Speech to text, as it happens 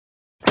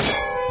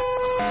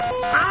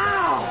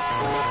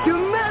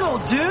You're metal,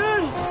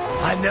 dude!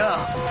 I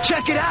know.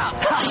 Check it out.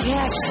 Check it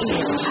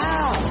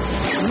out.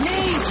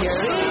 Major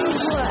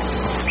input.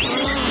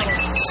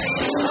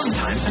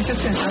 Sometimes I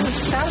just didn't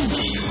understand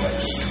you.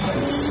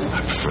 I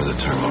prefer the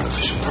term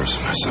artificial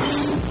person myself.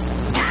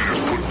 Please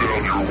put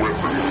down your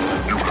weapon.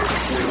 You have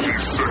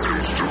 20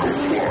 seconds to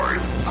comply.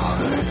 I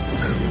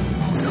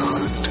am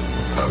not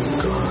a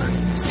gun.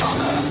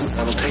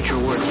 I will take your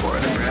word for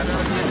it.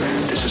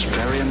 This is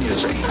very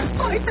amusing.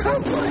 I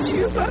can't lie to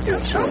you about your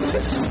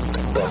chances.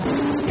 But,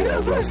 you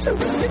know, there's so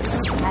many.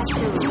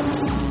 Tattoo.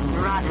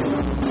 Murata.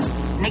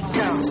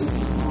 Nikto.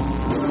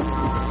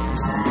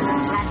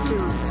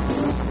 Tattoo.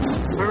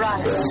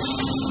 Murata.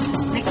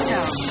 Nikto.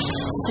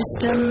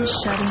 System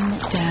shutting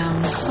down.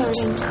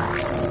 Coding.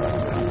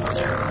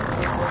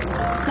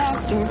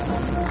 Doctor.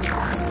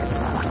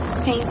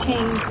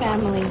 Maintain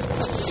family.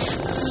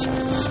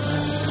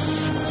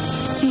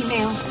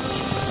 Female.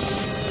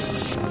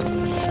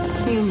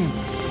 Human.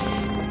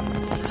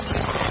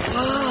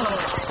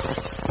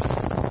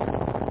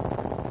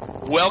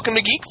 Welcome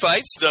to Geek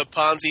Fights, the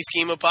Ponzi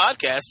scheme of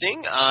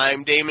podcasting.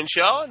 I'm Damon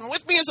Shaw, and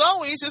with me as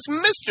always is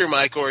Mr.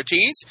 Mike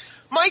Ortiz.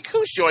 Mike,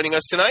 who's joining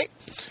us tonight?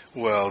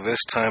 Well, this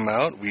time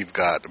out, we've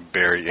got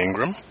Barry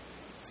Ingram.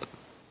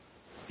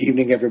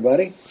 Evening,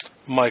 everybody.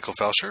 Michael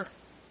Felsher.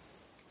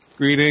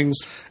 Greetings.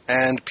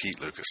 And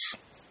Pete Lucas.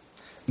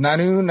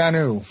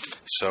 Nanu.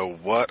 So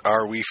what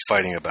are we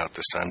fighting about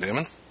this time,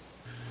 Damon?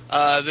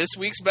 This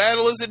week's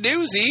battle is a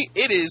doozy.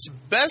 It is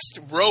Best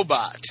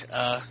Robot.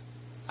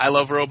 I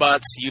love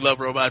robots. You love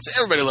robots.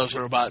 Everybody loves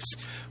robots.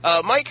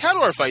 Mike, how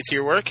do our fights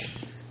here work?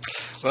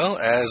 Well,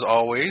 as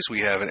always, we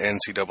have an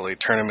NCAA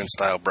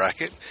tournament-style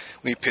bracket.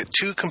 We pit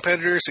two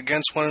competitors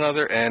against one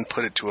another and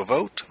put it to a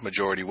vote.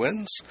 Majority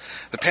wins.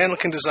 The panel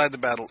can decide the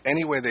battle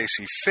any way they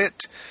see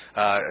fit.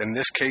 In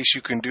this case,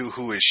 you can do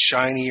who is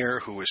shinier,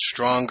 who is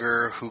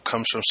stronger, who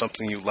comes from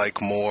something you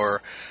like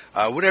more.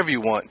 Whatever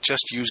you want,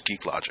 just use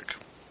Geek Logic.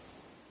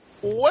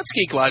 What's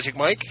Geek Logic,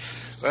 Mike?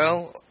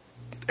 Well,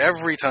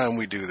 every time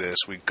we do this,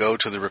 we go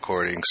to the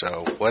recording,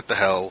 so what the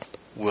hell,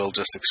 we'll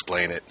just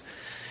explain it.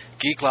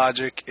 Geek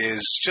Logic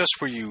is just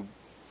where you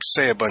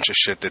say a bunch of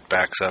shit that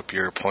backs up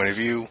your point of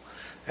view,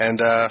 and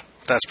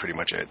that's pretty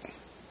much it.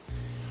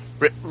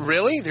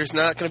 Really? There's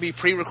not going to be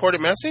pre-recorded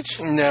message?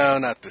 No,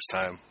 not this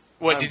time.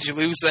 What, did you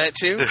lose that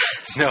too?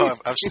 No,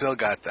 I've still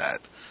got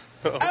that.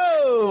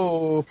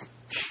 Oh!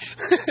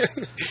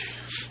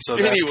 So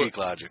that's Geek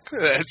Logic.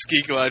 That's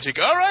Geek Logic.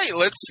 All right,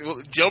 let's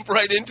jump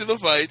right into the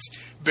fights.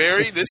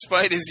 Barry, this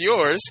fight is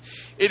yours.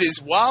 It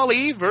is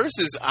Wall-E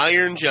versus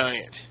Iron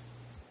Giant.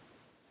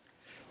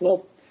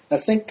 Well, I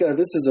think this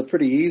is a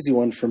pretty easy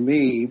one for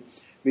me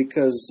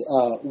because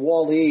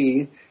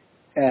Wall-E,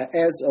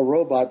 as a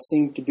robot,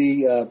 seemed to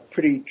be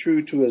pretty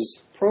true to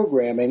his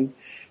programming.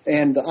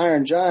 And the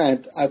Iron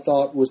Giant, I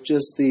thought, was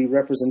just the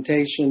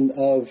representation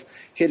of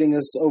hitting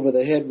us over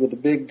the head with a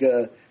big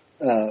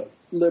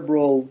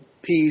liberal,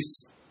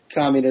 peace,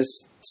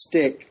 communist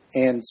stick.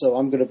 And so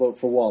I'm going to vote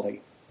for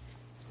Wall-E.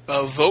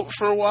 A vote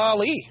for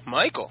Wall-E.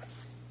 Michael.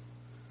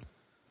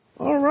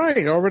 All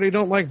right. Already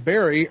don't like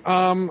Barry.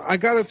 I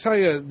got to tell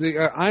you, the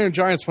Iron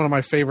Giant's one of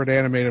my favorite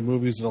animated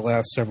movies of the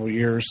last several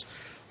years.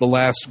 The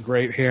last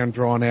great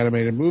hand-drawn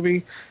animated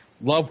movie.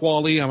 Love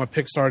Wall-E. I'm a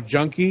Pixar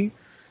junkie.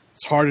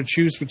 It's hard to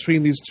choose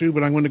between these two,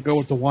 but I'm going to go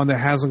with the one that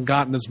hasn't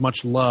gotten as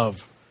much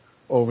love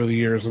over the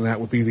years, and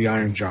that would be the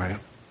Iron Giant.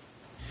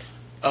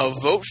 A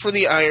vote for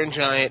the Iron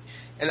Giant,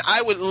 and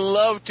I would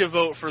love to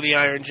vote for the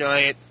Iron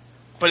Giant,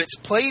 but it's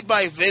played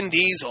by Vin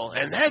Diesel,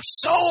 and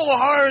that's so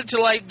hard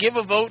to, give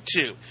a vote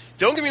to.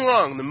 Don't get me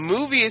wrong, the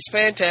movie is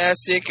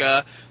fantastic.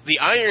 The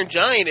Iron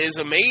Giant is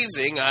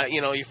amazing.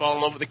 You fall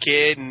in love with the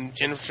kid and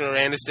Jennifer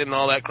Aniston and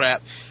all that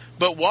crap.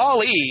 But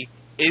Wall-E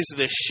is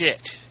the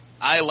shit.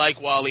 I like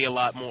Wall-E a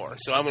lot more,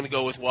 so I'm going to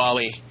go with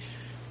Wall-E.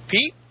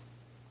 Pete?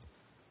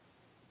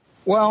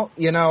 Well,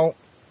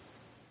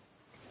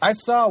 I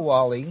saw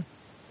Wall-E,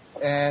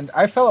 and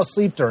I fell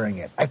asleep during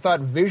it. I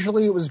thought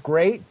visually it was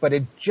great, but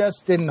it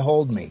just didn't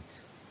hold me.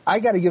 I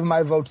got to give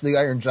my vote to the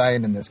Iron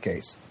Giant in this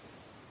case.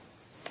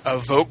 A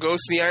vote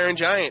goes to the Iron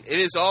Giant. It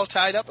is all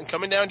tied up and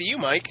coming down to you,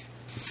 Mike.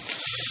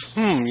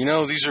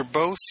 These are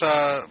both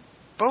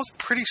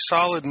pretty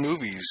solid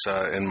movies,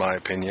 in my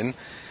opinion.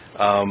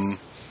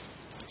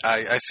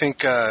 I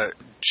think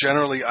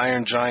generally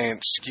Iron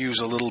Giant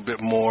skews a little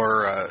bit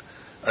more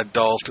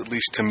adult, at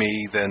least to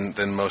me,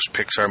 than most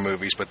Pixar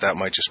movies, but that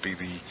might just be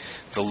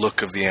the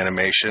look of the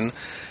animation.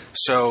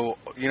 So,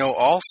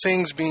 all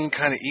things being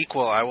kind of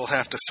equal, I will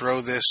have to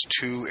throw this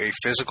to a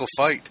physical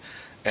fight.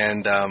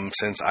 And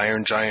since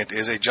Iron Giant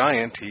is a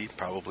giant, he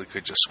probably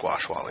could just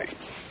squash Wall-E.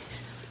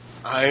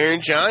 Iron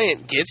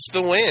Giant gets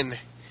the win.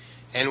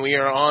 And we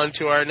are on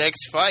to our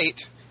next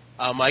fight.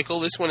 Michael,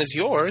 this one is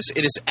yours.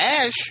 It is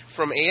Ash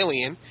from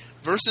Alien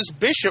versus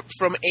Bishop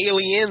from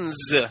Aliens.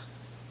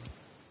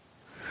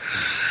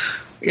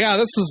 Yeah,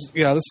 this is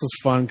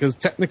fun because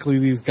technically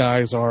these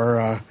guys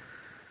are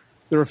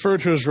they're referred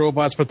to as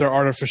robots, but they're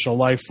artificial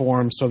life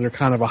forms, so they're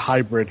kind of a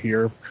hybrid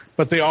here.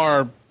 But they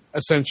are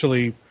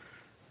essentially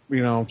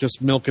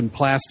just milk and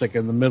plastic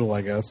in the middle,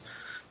 I guess.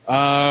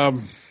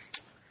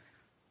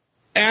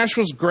 Ash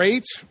was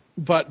great,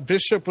 but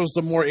Bishop was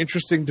the more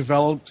interesting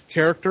developed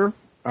character.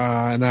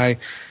 And I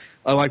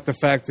like the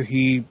fact that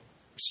he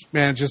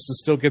manages to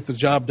still get the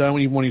job done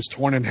even when he's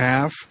torn in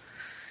half.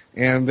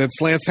 And it's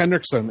Lance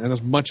Henriksen. And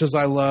as much as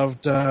I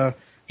loved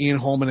Ian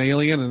Holm and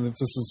Alien, and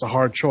this is a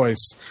hard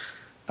choice,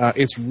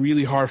 it's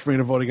really hard for me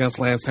to vote against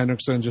Lance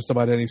Henriksen in just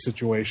about any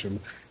situation,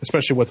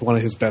 especially with one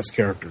of his best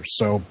characters.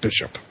 So,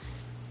 Bishop.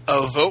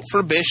 A vote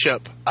for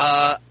Bishop.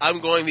 I'm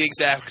going the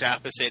exact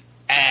opposite.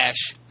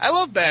 Ash. I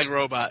love bad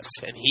robots,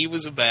 and he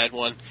was a bad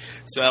one.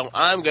 So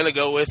I'm going to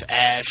go with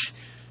Ash.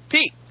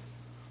 Pete.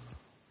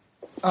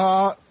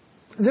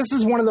 This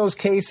is one of those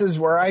cases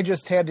where I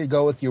just had to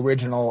go with the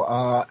original.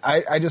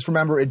 I just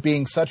remember it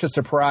being such a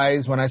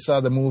surprise when I saw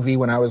the movie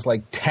when I was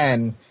like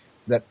 10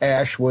 that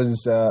Ash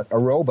was a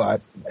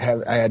robot.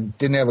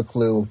 Didn't have a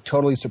clue.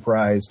 Totally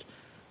surprised.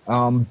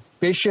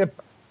 Bishop,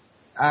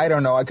 I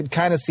don't know. I could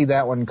kind of see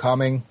that one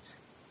coming.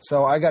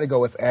 So I got to go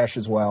with Ash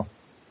as well.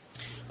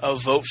 A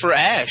vote for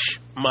Ash.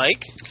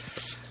 Mike?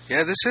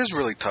 Yeah, this is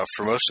really tough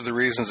for most of the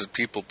reasons that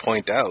people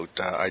point out.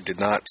 I did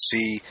not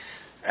see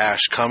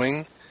Ash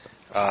coming,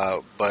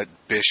 but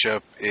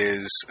Bishop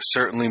is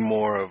certainly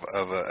more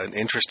of an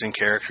interesting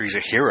character. He's a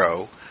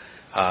hero.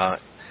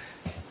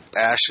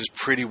 Ash is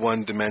pretty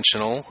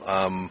one-dimensional,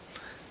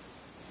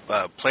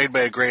 played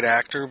by a great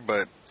actor,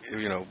 but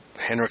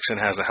Henriksen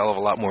has a hell of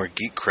a lot more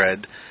geek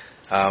cred.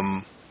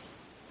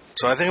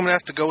 So I think I'm going to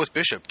have to go with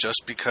Bishop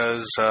just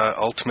because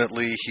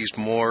ultimately he's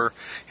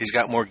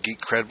got more geek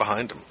cred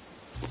behind him.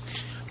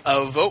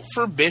 A vote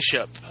for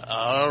Bishop.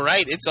 All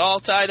right, it's all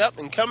tied up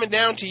and coming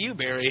down to you,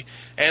 Barry.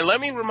 And let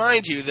me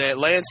remind you that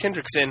Lance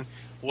Henriksen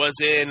was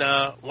in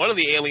one of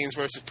the Aliens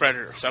vs.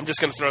 Predator. So I'm just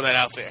going to throw that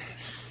out there.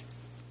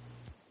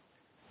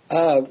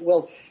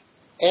 Well,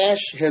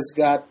 Ash has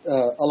got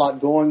a lot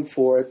going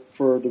for it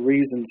for the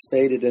reasons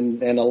stated,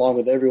 and along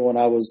with everyone,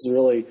 I was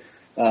really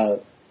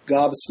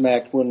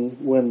gobsmacked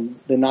when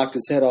they knocked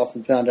his head off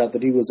and found out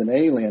that he was an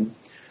alien.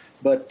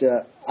 But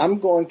I'm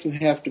going to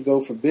have to go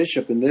for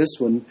Bishop in this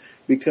one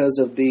because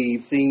of the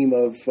theme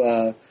of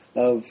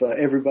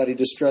everybody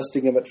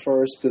distrusting him at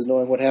first because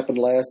knowing what happened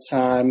last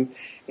time,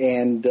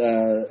 and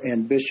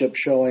Bishop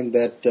showing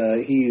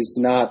that he's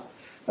not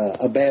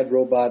a bad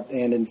robot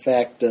and in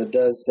fact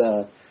does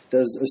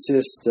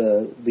assist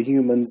the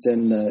humans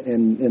in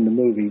the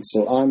movie.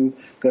 So I'm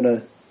going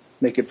to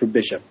make it for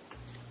Bishop.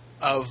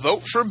 A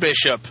vote for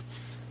Bishop.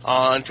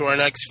 On to our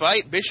next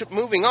fight. Bishop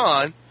moving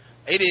on.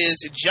 It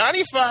is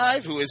Johnny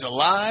Five, who is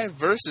alive,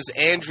 versus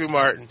Andrew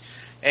Martin.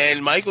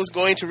 And Michael's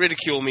going to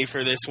ridicule me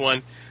for this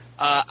one.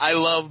 I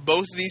love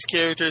both of these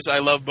characters. I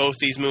love both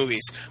these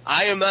movies.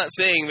 I am not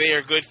saying they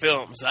are good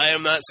films. I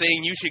am not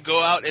saying you should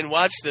go out and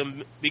watch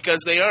them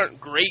because they aren't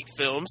great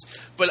films,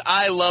 but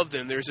I love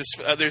them. There's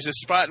a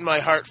spot in my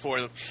heart for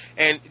them.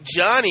 And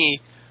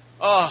Johnny,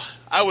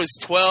 I was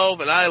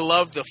 12 and I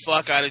loved the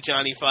fuck out of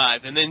Johnny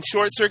Five. And then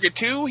Short Circuit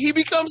 2, he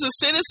becomes a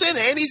citizen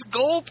and he's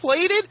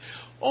gold-plated.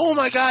 Oh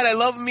my God, I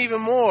love him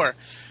even more.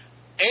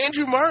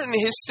 Andrew Martin,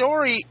 his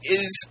story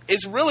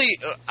is really,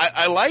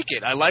 I like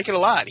it. I like it a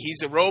lot.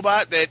 He's a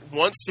robot that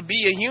wants to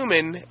be a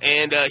human,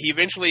 and he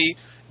eventually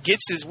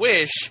gets his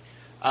wish.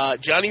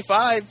 Johnny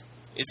Five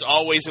is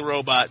always a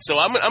robot. So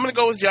I'm going to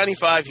go with Johnny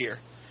Five here.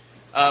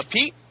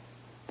 Pete?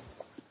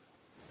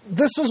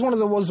 This was one of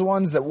those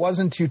ones that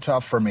wasn't too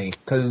tough for me,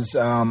 because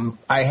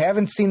I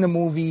haven't seen the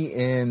movie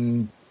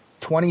in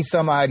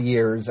 20-some-odd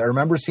years. I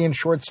remember seeing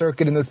Short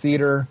Circuit in the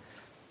theater.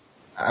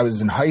 I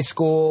was in high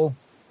school.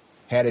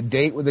 Had a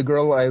date with a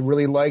girl I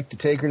really liked to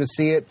take her to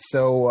see it,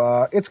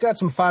 so it's got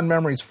some fond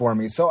memories for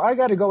me. So I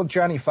got to go with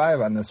Johnny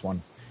Five on this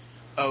one.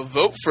 A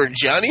vote for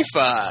Johnny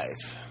Five.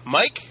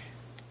 Mike?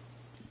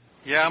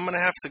 Yeah, I'm going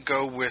to have to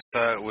go with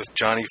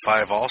Johnny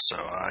Five also.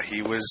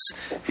 He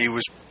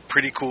was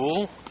pretty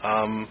cool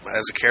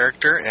as a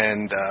character,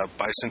 and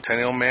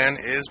Bicentennial Man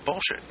is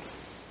bullshit.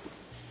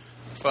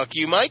 Fuck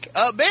you, Mike.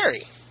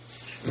 Barry?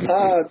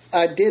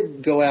 I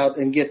did go out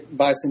and get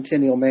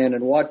Bicentennial Man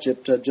and watch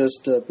it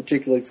just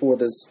particularly for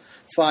this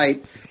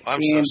fight.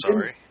 I'm so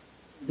sorry.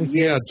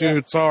 Yeah,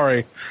 dude,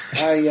 sorry.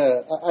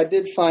 I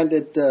did find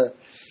it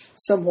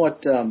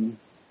somewhat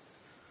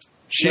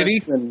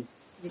shitty.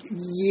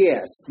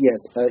 Yes.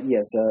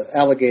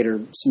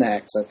 Alligator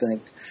smacks, I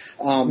think.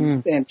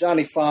 And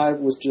Johnny Five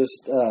was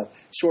just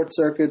Short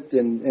Circuit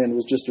and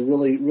was just a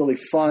really, really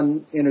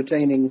fun,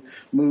 entertaining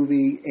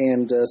movie.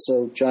 And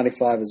so Johnny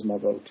Five is my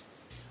vote.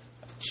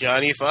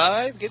 Johnny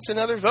Five gets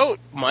another vote.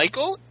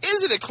 Michael,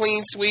 is it a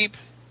clean sweep?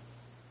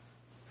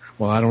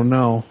 Well, I don't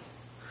know.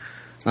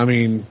 I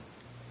mean,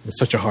 it's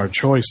such a hard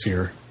choice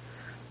here.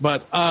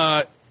 But,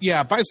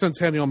 yeah,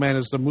 Bicentennial Man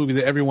is the movie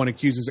that everyone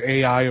accuses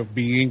AI of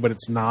being, but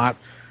it's not.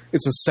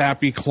 It's a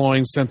sappy,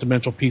 cloying,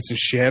 sentimental piece of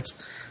shit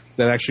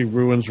that actually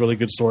ruins really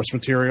good source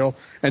material.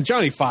 And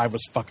Johnny Five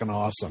was fucking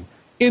awesome.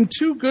 In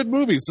two good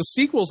movies. The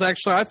sequel's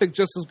actually, I think,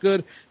 just as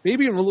good,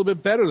 maybe even a little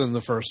bit better than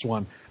the first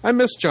one. I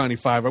miss Johnny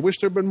Five. I wish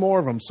there had been more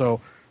of them. So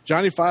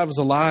Johnny Five is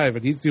alive,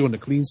 and he's doing the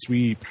clean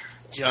sweep.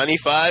 Johnny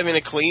Five in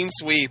a clean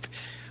sweep.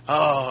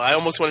 Oh, I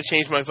almost want to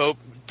change my vote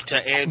to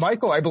Andrew.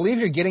 Michael, I believe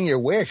you're getting your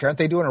wish. Aren't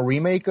they doing a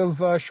remake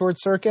of Short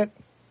Circuit?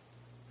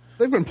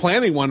 They've been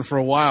planning one for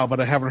a while,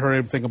 but I haven't heard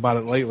anything about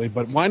it lately.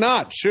 But why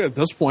not? Sure, at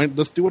this point,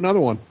 let's do another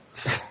one.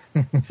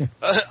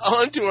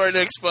 On to our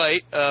next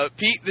fight.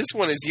 Pete, this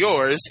one is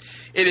yours.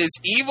 It is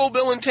Evil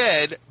Bill and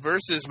Ted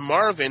versus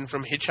Marvin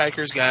from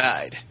Hitchhiker's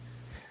Guide.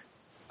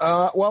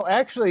 Well,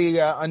 actually,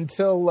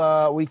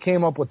 until we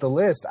came up with the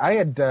list, I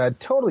had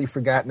totally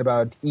forgotten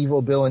about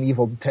Evil Bill and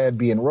Evil Ted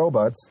being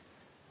robots.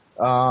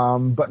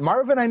 But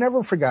Marvin, I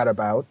never forgot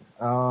about.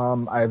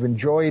 I've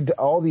enjoyed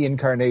all the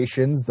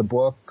incarnations, the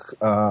book.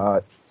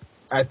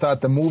 I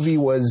thought the movie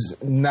was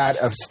not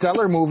a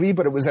stellar movie,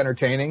 but it was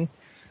entertaining.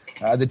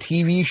 The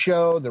TV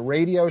show, the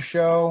radio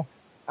show.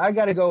 I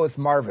got to go with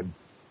Marvin.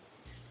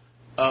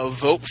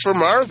 Vote for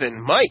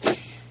Marvin. Mike?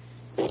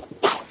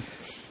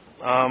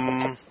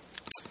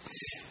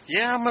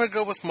 Yeah, I'm going to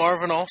go with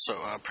Marvin also,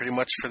 pretty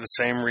much for the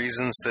same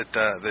reasons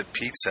that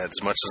Pete said.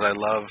 As much as I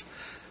love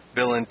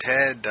Bill and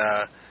Ted,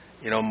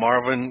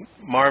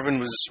 Marvin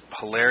was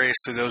hilarious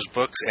through those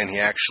books, and he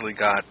actually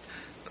got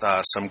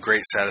some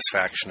great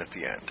satisfaction at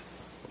the end.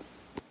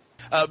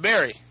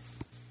 Barry?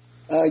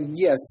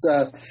 Yes,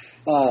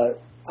 I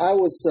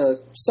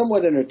was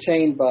somewhat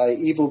entertained by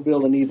Evil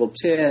Bill and Evil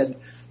Ted,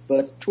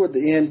 but toward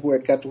the end, where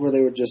it got to where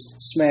they were just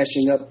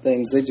smashing up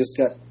things, they just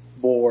got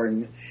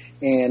boring.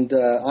 And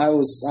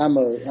I'm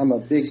a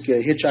big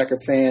Hitchhiker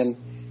fan,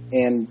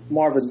 and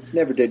Marvin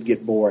never did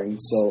get boring,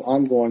 so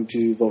I'm going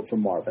to vote for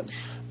Marvin.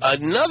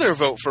 Another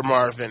vote for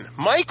Marvin.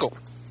 Michael?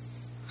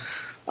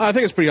 I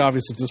think it's pretty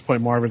obvious at this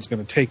point Marvin's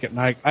going to take it, and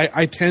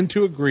I tend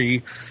to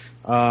agree.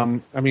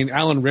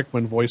 Alan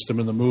Rickman voiced him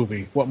in the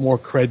movie. What more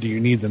cred do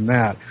you need than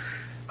that?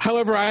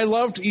 However, I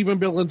loved Evil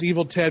Bill and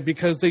Evil Ted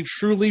because they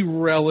truly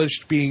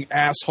relished being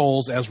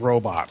assholes as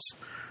robots.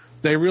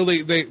 They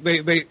really,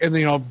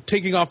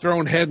 taking off their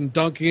own head and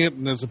dunking it,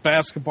 and there's a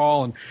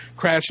basketball and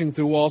crashing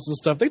through walls and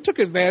stuff. They took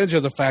advantage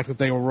of the fact that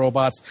they were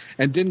robots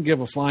and didn't give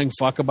a flying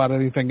fuck about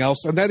anything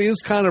else. And that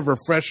is kind of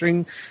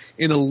refreshing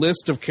in a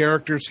list of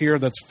characters here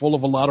that's full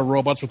of a lot of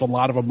robots with a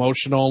lot of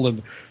emotional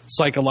and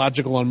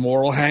psychological and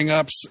moral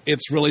hang-ups.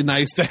 It's really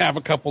nice to have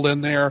a couple in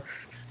there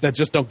that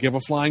just don't give a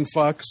flying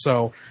fuck.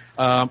 So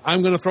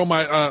I'm going to throw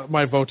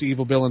my vote to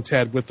Evil Bill and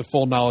Ted with the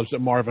full knowledge that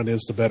Marvin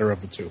is the better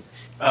of the two.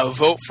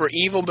 Vote for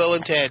Evil Bill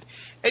and Ted.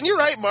 And you're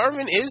right,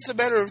 Marvin is the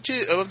better of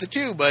the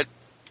two, but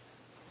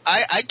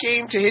I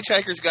came to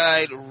Hitchhiker's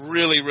Guide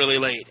really, really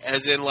late,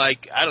 as in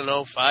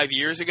 5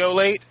 years ago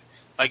late.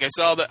 Like I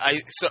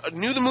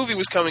knew the movie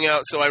was coming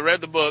out, so I read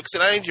the books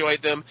and I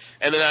enjoyed them,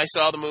 and then I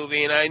saw the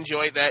movie and I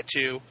enjoyed that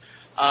too.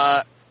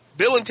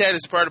 Bill and Ted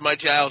is a part of my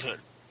childhood.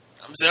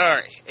 I'm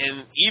sorry.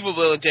 And Evil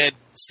Bill and Ted,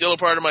 still a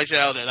part of my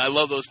childhood. I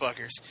love those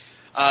fuckers.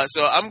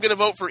 So I'm going to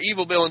vote for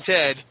Evil Bill and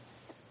Ted.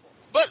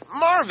 But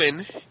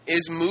Marvin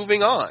is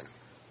moving on.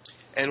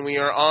 And we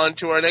are on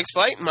to our next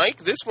fight. Mike,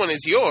 this one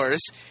is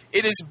yours.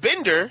 It is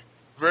Bender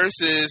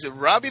versus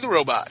Robbie the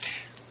Robot.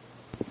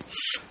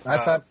 I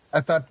thought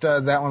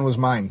that one was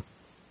mine.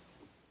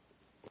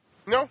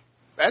 No,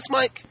 that's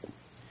Mike.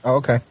 Oh,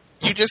 okay.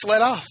 You just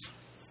let off.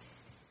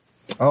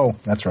 Oh,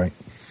 that's right.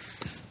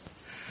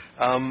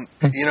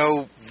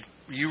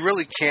 You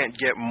really can't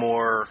get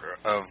more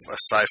of a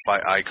sci-fi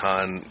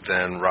icon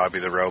than Robbie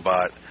the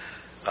Robot.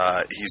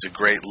 He's a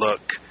great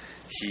look.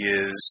 He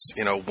is,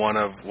 one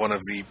of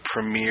the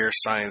premier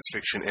science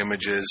fiction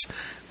images.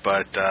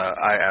 But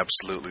I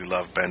absolutely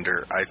love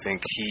Bender. I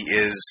think he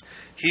is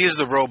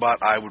the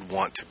robot I would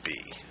want to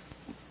be.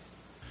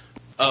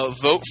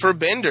 Vote for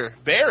Bender,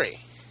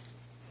 Barry.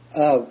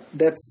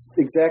 That's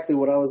exactly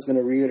what I was going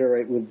to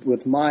reiterate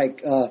with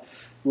Mike.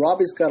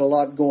 Robbie's got a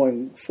lot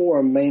going for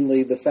him,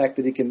 mainly the fact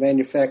that he can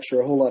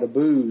manufacture a whole lot of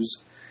booze.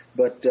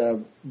 But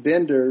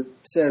Bender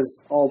says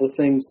all the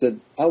things that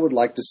I would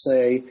like to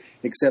say,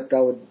 except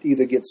I would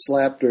either get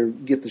slapped or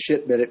get the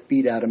shit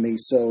beat out of me.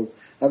 So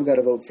I've got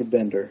to vote for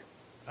Bender.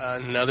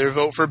 Another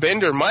vote for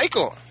Bender.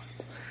 Michael.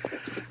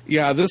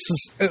 Yeah, this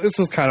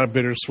is kind of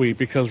bittersweet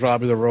because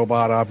Robbie the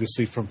Robot,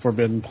 obviously from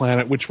Forbidden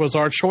Planet, which was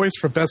our choice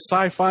for best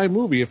sci-fi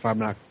movie, if I'm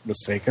not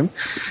mistaken.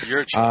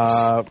 Your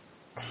choice.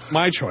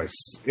 My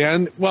choice.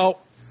 And, well,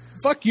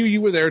 fuck you.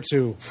 You were there,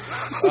 too.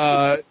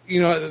 Robbie's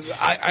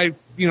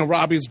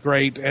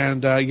great,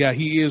 and,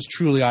 he is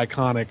truly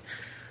iconic.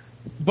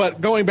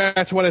 But going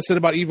back to what I said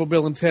about Evil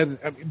Bill and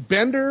Ted,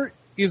 Bender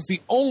is the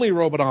only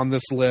robot on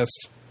this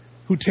list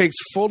who takes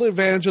full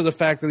advantage of the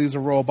fact that he's a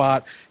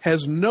robot,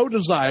 has no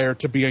desire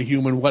to be a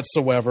human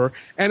whatsoever,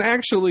 and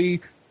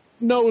actually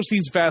knows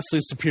he's vastly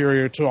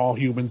superior to all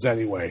humans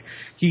anyway.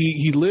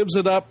 He lives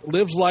it up,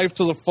 lives life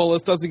to the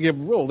fullest, doesn't give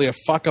really a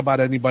fuck about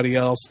anybody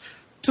else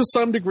to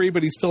some degree,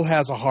 but he still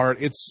has a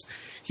heart.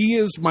 He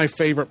is my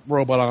favorite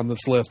robot on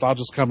this list. I'll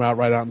just come out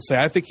right out and say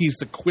I think he's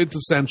the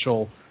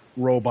quintessential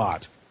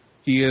robot.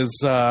 He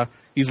is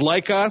he's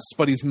like us,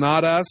 but he's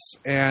not us,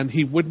 and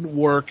he wouldn't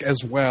work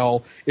as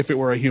well if it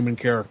were a human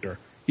character.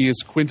 He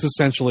is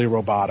quintessentially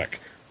robotic.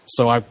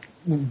 So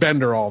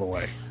Bender all the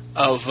way.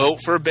 Vote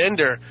for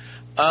Bender.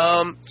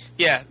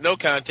 Yeah, no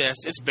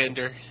contest. It's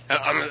Bender.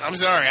 I'm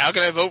sorry. How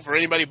can I vote for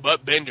anybody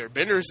but Bender?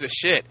 Bender's the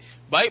shit.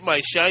 Bite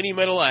my shiny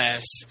metal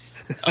ass.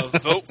 A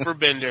vote for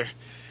Bender.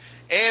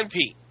 And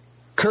Pete.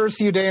 Curse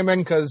you, Damon,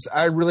 because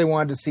I really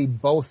wanted to see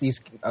both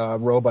these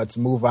robots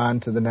move on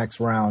to the next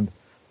round.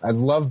 I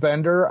love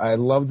Bender. I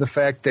love the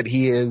fact that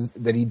he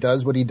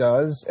does what he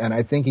does, and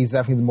I think he's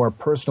definitely the more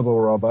personable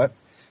robot.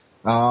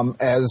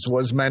 As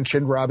was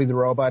mentioned, Robbie the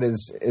Robot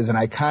is an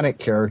iconic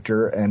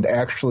character, and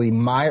actually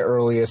my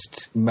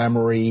earliest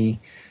memory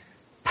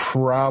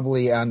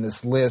probably on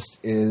this list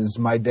is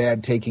my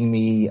dad taking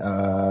me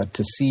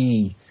to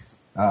see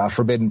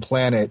Forbidden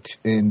Planet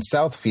in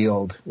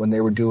Southfield when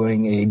they were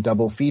doing a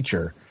double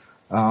feature.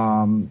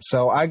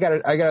 So I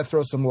gotta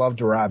throw some love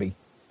to Robbie.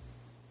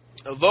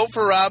 A vote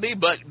for Robbie,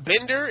 but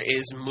Bender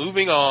is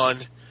moving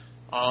on.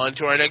 On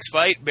to our next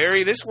fight.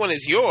 Barry, this one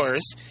is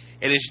yours.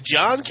 It is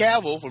John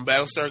Cavill from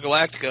Battlestar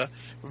Galactica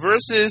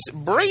versus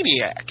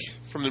Brainiac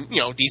from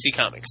DC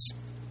Comics.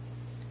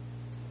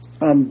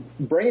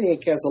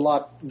 Brainiac has a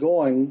lot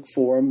going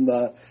for him,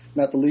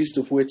 not the least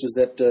of which is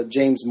that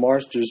James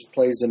Marsters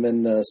plays him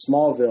in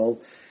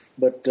Smallville.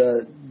 But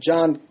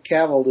John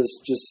Cavill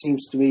just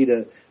seems to me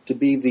to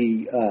be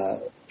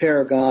the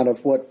paragon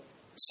of what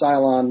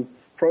Cylon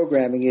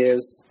programming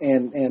is,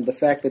 and the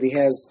fact that he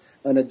has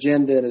an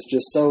agenda and is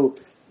just so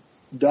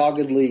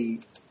doggedly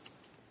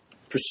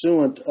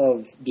pursuant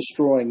of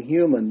destroying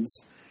humans,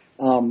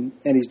 and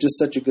he's just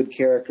such a good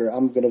character.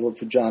 I'm going to vote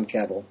for John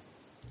Cavill.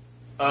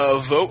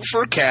 Vote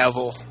for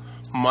Cavill.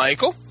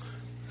 Michael?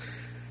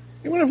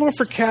 You want to vote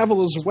for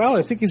Cavill as well.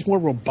 I think he's more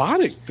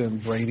robotic than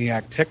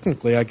Brainiac,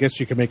 technically. I guess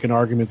you could make an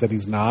argument that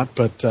he's not,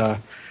 but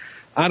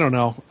I don't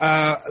know.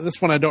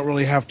 This one I don't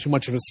really have too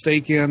much of a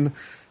stake in.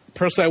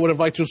 Personally, I would have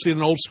liked to have seen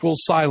an old-school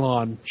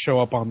Cylon show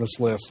up on this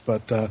list,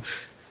 but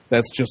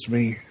that's just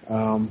me.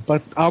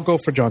 But I'll go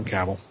for John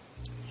Cavill.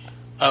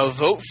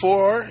 Vote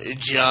for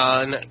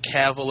John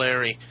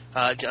Cavallari.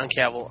 John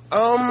Cavill.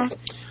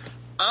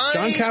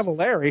 John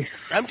Cavallari?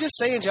 I'm just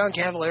saying John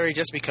Cavallari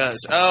just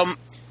because.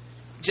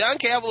 John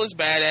Cavill is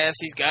badass.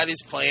 He's got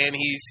his plan.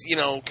 He's,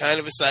 kind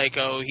of a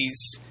psycho.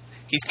 He's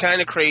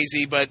kind of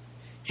crazy, but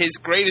his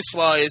greatest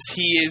flaw is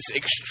he is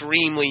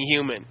extremely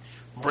human.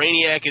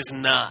 Brainiac is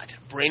not.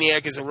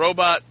 Brainiac is a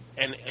robot,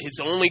 and his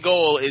only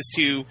goal is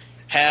to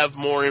have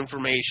more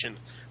information.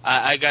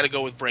 I got to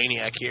go with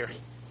Brainiac here.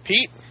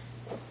 Pete?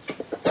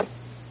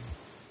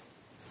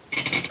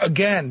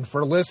 Again,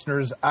 for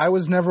listeners, I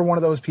was never one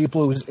of those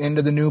people who was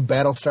into the new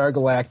Battlestar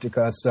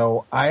Galactica,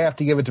 so I have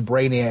to give it to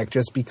Brainiac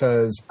just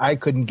because I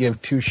couldn't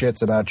give two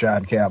shits about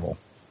John Cavill.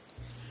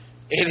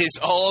 It is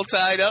all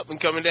tied up and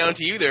coming down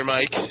to you there,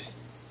 Mike.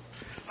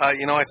 I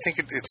think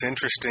it's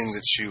interesting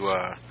that you,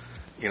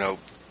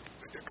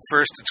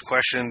 first it's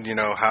questioned,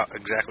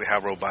 how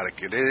robotic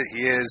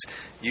he is.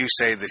 You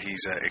say that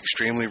he's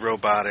extremely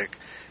robotic.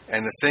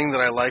 And the thing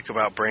that I like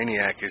about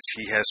Brainiac is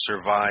he has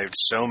survived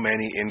so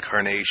many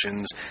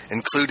incarnations,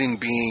 including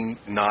being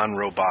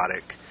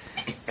non-robotic.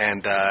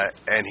 And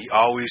he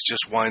always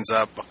just winds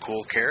up a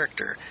cool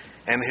character.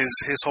 And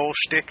his whole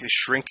shtick is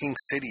shrinking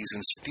cities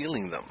and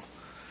stealing them.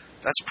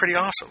 That's pretty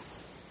awesome.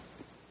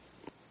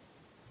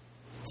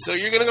 So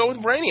you're going to go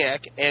with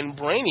Brainiac, and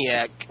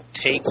Brainiac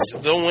takes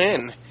the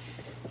win.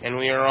 And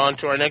we are on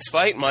to our next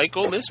fight.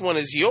 Michael, this one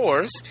is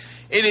yours.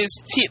 It is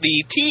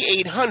the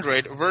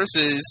T-800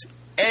 versus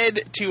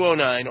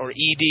Ed-209, or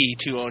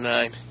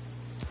ED-209.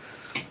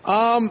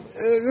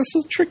 This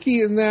is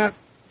tricky in that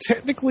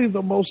technically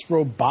the most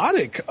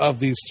robotic of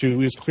these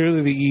two is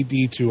clearly the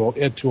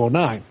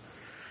Ed-209.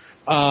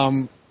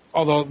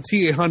 Although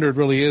T-800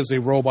 really is a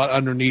robot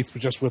underneath,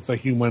 just with a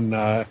human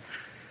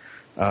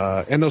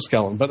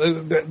endoskeleton.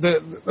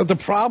 But the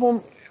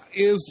problem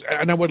is,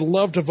 and I would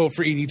love to vote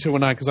for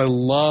ED-209 because I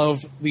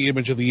love the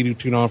image of the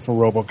ED-209 from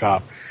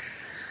RoboCop.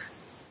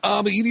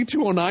 The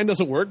ED-209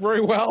 doesn't work very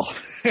well.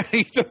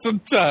 He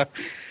doesn't.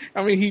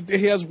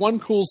 He has one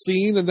cool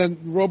scene, and then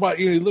robot.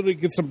 He literally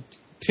gets him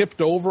tipped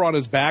over on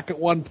his back at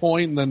one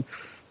point, and then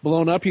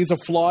blown up. He's a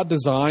flawed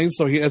design,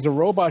 so as a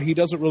robot, he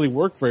doesn't really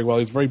work very well.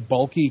 He's very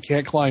bulky. He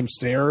can't climb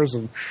stairs,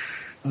 and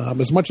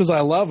as much as I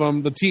love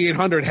him, the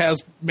T-800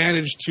 has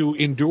managed to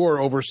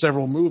endure over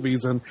several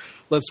movies. And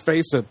let's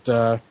face it,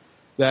 that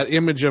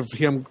image of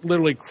him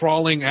literally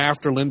crawling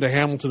after Linda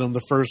Hamilton in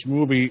the first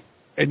movie,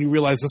 and you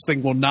realize this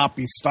thing will not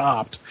be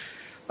stopped,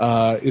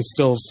 is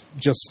still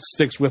just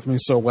sticks with me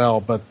so well.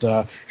 But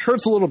it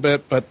hurts a little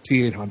bit, but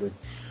T-800.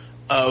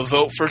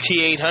 Vote for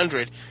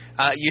T-800.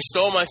 You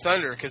stole my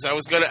thunder because I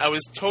was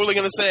totally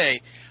gonna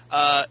say,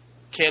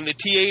 can the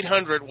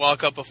T-800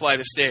 walk up a flight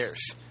of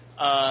stairs?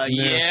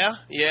 Yeah.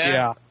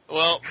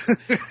 Well,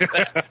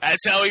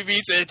 that's how he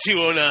beats a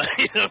 209.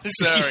 I'm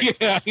sorry.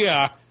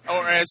 Yeah.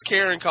 Or as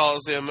Karen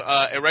calls him,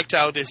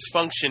 erectile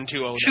dysfunction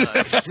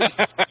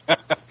 209.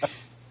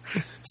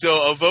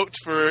 So a vote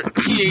for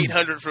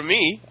T-800 from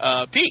me.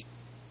 Pete?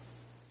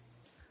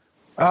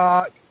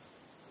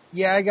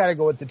 Yeah, I got to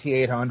go with the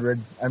T-800.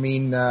 I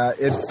mean,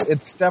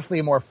 it's definitely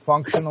a more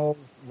functional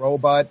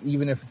robot,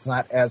 even if it's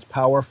not as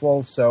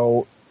powerful.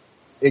 So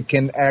it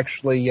can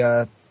actually,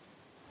 for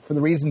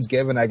the reasons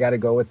given, I got to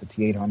go with the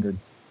T-800.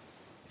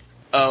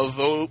 A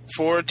vote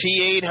for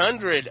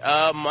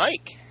T-800.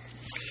 Mike?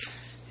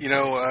 You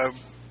know,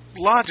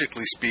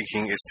 logically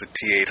speaking, it's the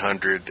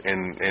T-800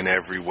 in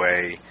every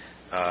way.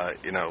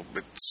 You know,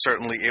 but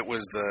certainly it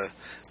was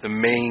the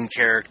main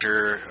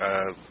character.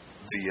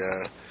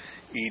 The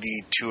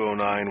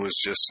ED-209 was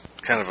just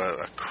kind of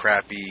a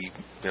crappy,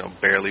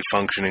 barely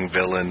functioning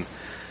villain.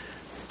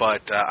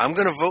 But I'm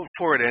going to vote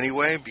for it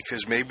anyway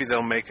because maybe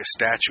they'll make a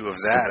statue of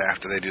that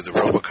after they do the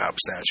RoboCop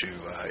statue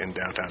in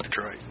downtown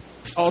Detroit.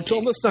 Oh,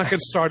 let's not get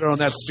started on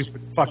that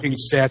stupid fucking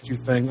statue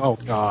thing. Oh,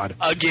 God.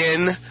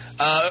 Again.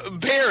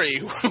 Barry,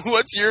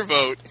 what's your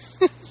vote?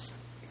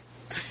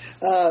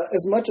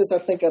 As much as I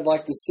think I'd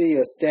like to see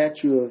a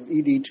statue of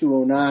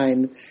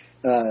ED-209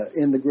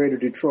 in the greater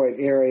Detroit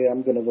area,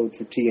 I'm going to vote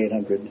for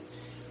T-800.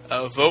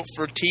 A vote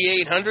for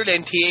T-800,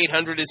 and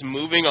T-800 is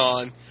moving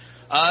on.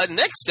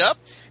 Next up,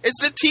 it's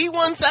the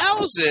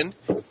T-1000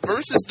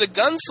 versus the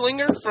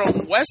Gunslinger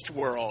from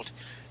Westworld.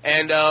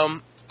 And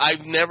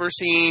I've never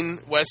seen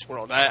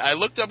Westworld. I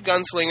looked up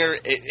Gunslinger.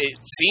 It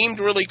seemed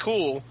really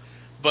cool.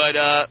 But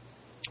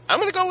I'm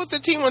going to go with the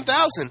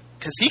T-1000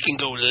 because he can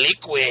go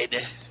liquid.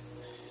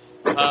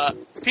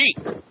 Pete.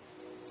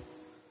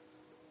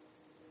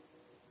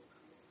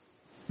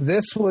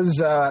 This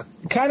was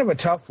kind of a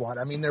tough one.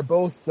 I mean, they're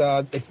both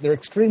they're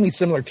extremely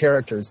similar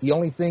characters. The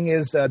only thing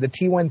is the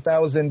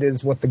T-1000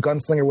 is what the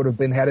Gunslinger would have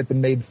been had it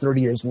been made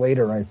 30 years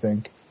later, I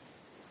think.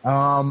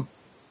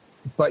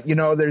 But,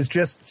 there's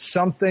just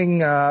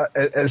something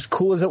as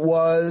cool as it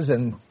was,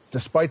 and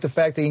despite the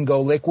fact that he can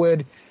go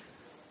liquid,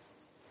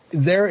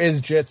 there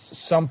is just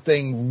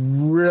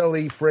something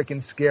really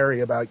freaking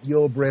scary about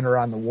Yul Brynner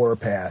on the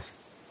warpath.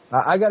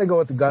 I got to go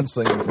with the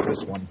Gunslinger for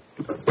this one.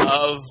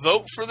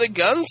 Vote for the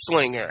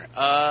Gunslinger.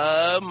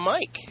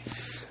 Mike.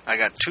 I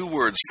got 2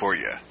 words for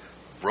you.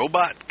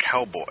 Robot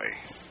Cowboy.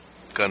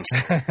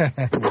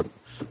 Gunslinger.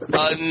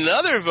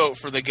 Another vote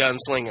for the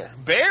Gunslinger.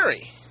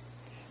 Barry.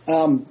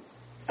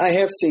 I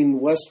have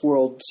seen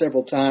Westworld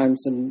several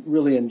times and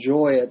really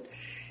enjoy it.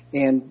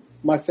 And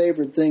my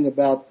favorite thing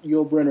about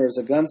Yul Brynner as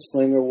a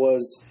gunslinger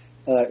was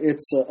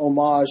it's a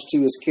homage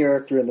to his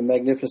character in The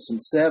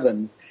Magnificent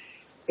Seven.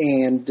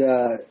 And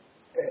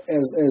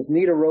as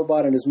neat a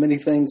robot and as many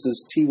things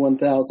as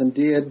T-1000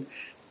 did,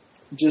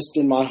 just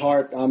in my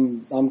heart,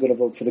 I'm going to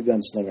vote for the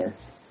Gunslinger.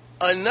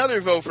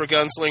 Another vote for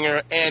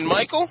Gunslinger. And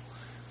Michael?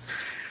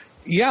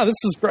 Yeah, this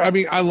is great. I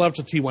mean, I loved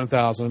the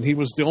T-1000. He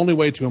was the only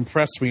way to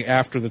impress me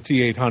after the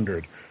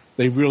T-800.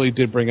 They really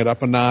did bring it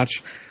up a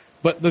notch.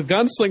 But the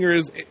Gunslinger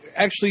is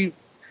actually,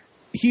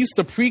 he's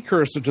the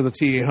precursor to the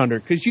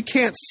T-800 because you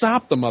can't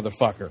stop the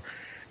motherfucker.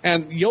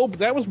 And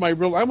that was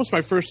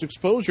my first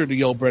exposure to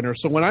Yul Brynner.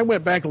 So when I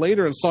went back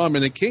later and saw him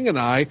in The King and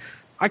I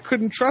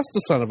couldn't trust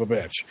the son of a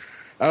bitch.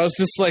 I was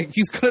just like,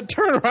 he's going to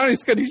turn around,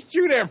 he's going to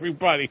shoot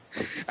everybody.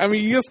 I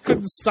mean, you just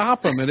couldn't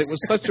stop him, and it was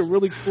such a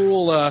really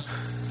cool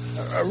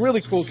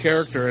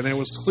character, and it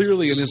was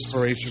clearly an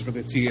inspiration for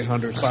the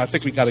T-800. So I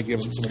think we got to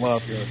give him some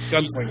love here.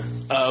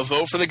 Gunslinger.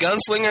 Vote for the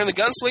Gunslinger, and the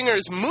Gunslinger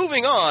is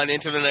moving on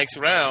into the next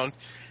round.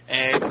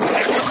 And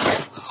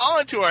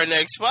on to our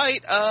next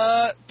fight.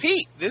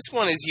 Pete, this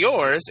one is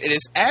yours. It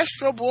is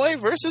Astro Boy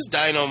versus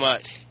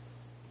Dynomutt.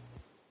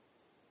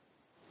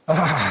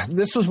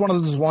 This was one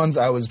of those ones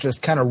I was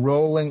just kind of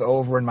rolling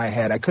over in my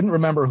head. I couldn't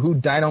remember who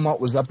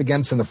Dynomutt was up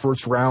against in the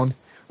first round,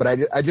 but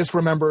I just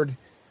remembered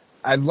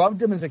I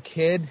loved him as a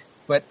kid,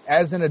 but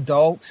as an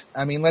adult,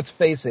 I mean, let's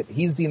face it,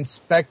 he's the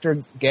Inspector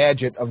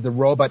Gadget of the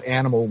robot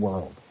animal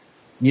world.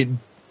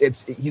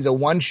 He's a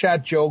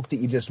one-shot joke that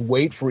you just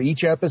wait for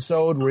each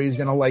episode where he's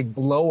going to,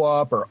 blow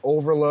up or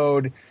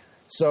overload.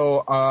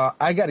 So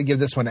I got to give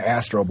this one to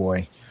Astro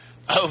Boy.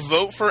 A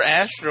vote for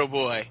Astro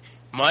Boy.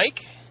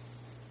 Mike?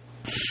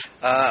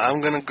 I'm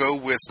going to go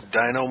with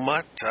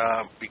Dynomutt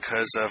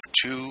because of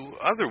 2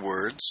 other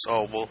words.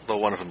 Oh, well, though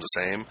one of them's the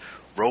same.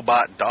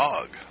 Robot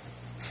Dog.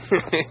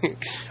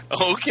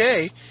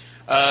 Okay.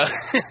 A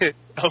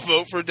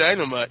vote for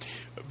Dynomutt.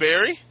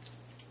 Barry?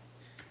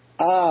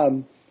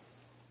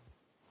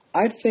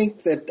 I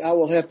think that I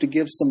will have to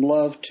give some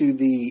love to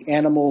the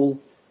animal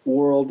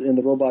world in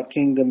the Robot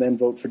Kingdom and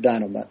vote for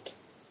Dynomutt.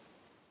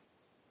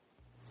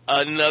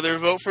 Another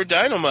vote for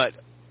Dynomutt.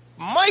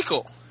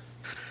 Michael?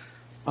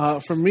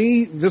 For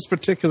me, this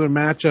particular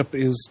matchup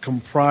is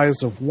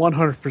comprised of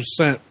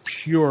 100%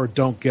 pure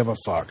don't give a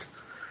fuck.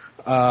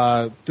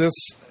 This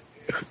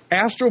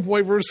Astro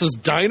Boy versus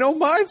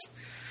Dynomutt?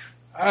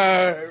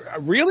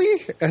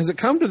 Really? Has it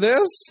come to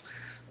this?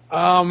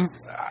 I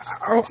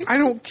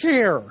don't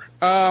care.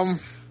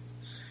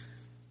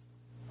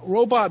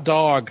 Robot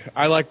Dog.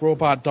 I like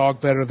Robot Dog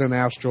better than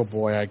Astro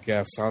Boy, I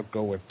guess. I'll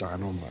go with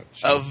Dynomutt.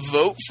 A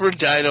vote for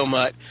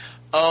Dynomutt.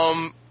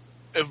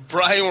 If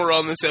Brian were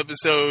on this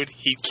episode,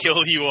 he'd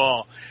kill you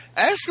all.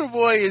 Astro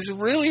Boy is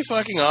really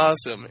fucking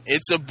awesome.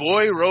 It's a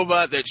boy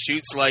robot that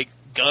shoots,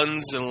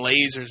 guns and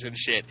lasers and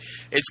shit.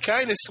 It's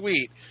kind of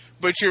sweet.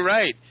 But you're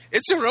right.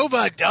 It's a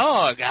robot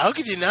dog. How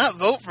could you not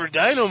vote for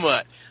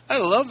Dynomutt? I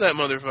love that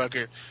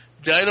motherfucker.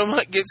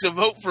 Dynomutt gets a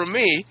vote from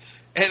me,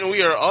 and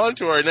we are on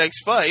to our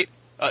next fight.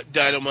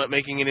 Dynomutt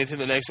making it into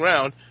the next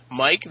round.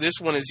 Mike, this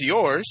one is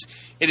yours.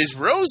 It is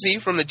Rosie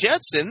from the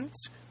Jetsons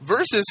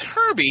versus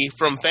Herbie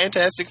from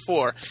Fantastic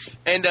Four.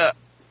 And,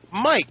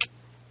 Mike,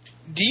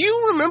 do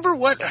you remember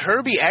what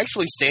Herbie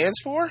actually stands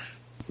for?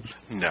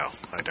 No,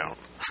 I don't.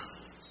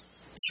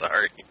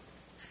 Sorry.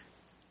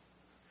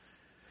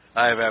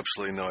 I have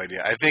absolutely no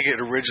idea. I think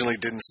it originally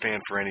didn't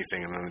stand for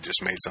anything, and then it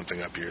just made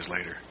something up years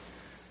later.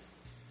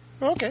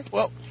 Okay,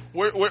 well,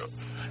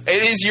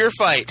 it is your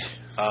fight.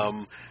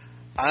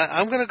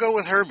 I'm going to go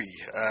with Herbie.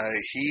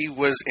 He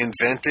was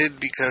invented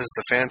because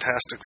the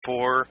Fantastic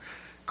Four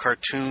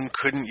cartoon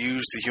couldn't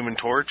use the Human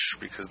Torch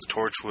because the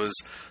Torch was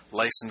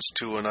licensed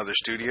to another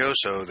studio,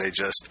 so they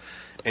just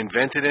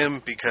invented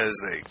him because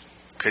they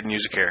couldn't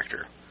use a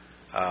character.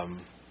 So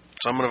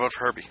I'm going to vote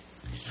for Herbie.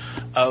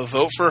 A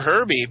vote for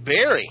Herbie.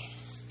 Barry.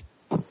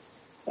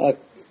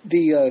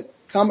 The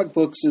comic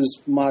books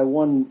is my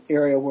one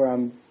area where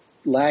I'm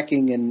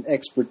lacking in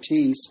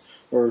expertise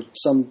or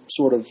some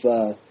sort of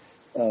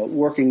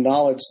working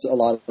knowledge a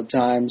lot of the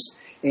times.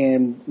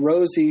 And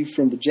Rosie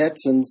from the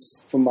Jetsons,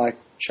 from my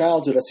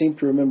childhood, I seem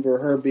to remember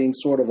her being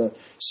sort of a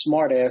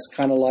smartass,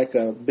 kind of like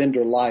a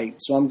Bender Light.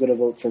 So I'm going to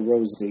vote for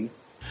Rosie.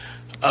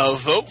 A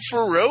vote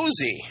for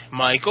Rosie.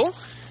 Michael?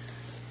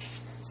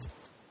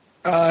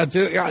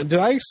 Did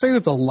I say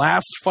that the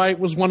last fight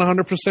was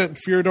 100%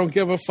 Fear Don't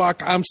Give a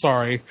Fuck? I'm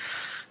sorry.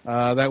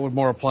 That would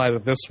more apply to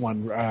this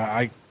one.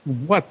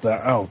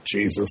 Oh,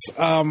 Jesus.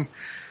 I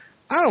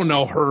don't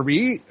know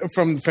Herbie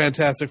from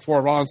Fantastic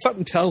Four at all, and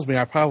something tells me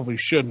I probably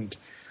shouldn't.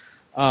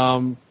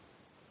 And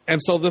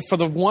so for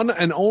the one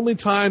and only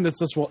time that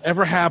this will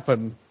ever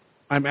happen,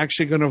 I'm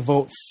actually going to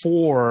vote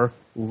for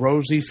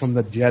Rosie from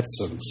the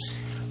Jetsons.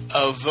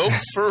 A vote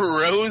for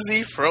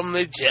Rosie from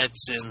the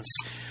Jetsons.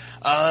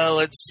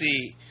 Let's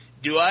see.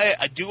 Do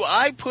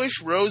I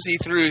push Rosie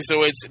through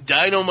so it's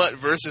Dynomutt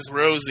versus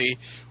Rosie,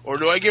 or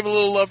do I give a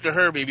little love to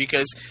Herbie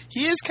because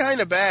he is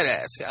kind of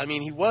badass? I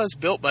mean, he was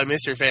built by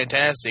Mr.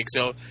 Fantastic,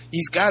 so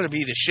he's got to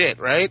be the shit,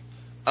 right?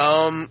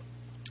 I'm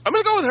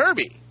gonna go with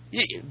Herbie.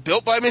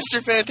 Built by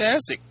Mr.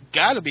 Fantastic,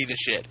 got to be the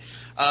shit.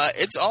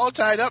 It's all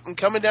tied up and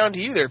coming down to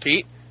you there,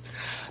 Pete.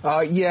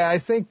 Yeah, I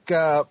think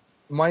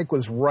Mike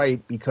was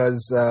right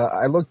because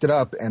I looked it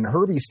up, and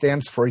Herbie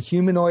stands for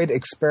Humanoid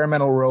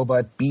Experimental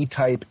Robot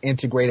B-Type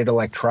Integrated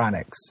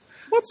Electronics.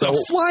 What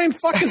the flying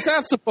fuck is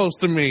that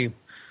supposed to mean?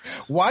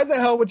 Why the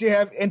hell would you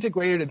have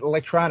integrated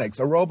electronics?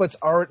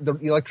 The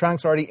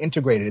electronics are already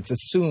integrated. It's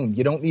assumed.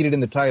 You don't need it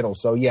in the title.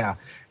 So yeah,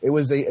 it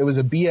was a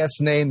BS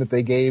name that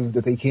they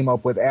came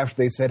up with after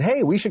they said,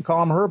 hey, we should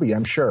call him Herbie,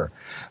 I'm sure.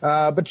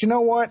 But you know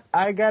what?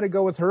 I got to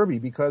go with Herbie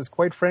because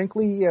quite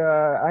frankly,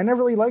 I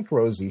never really liked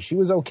Rosie. She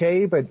was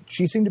okay, but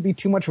she seemed to be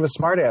too much of a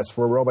smartass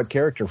for a robot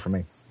character for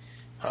me.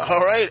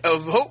 All right, a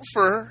vote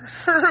for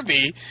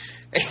Herbie,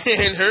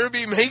 and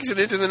Herbie makes it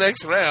into the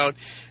next round,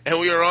 and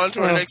we are on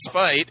to our next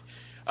fight.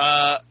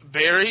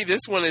 Barry,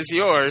 this one is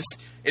yours.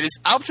 It is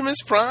Optimus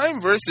Prime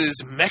versus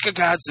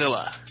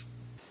Mechagodzilla.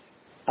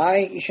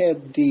 I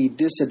had the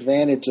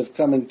disadvantage of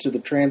coming to the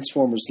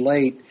Transformers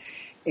late,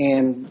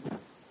 and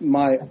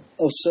my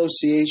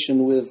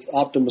association with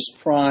Optimus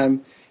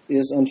Prime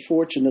is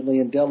unfortunately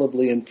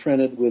indelibly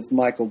imprinted with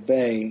Michael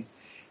Bay.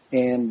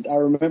 And I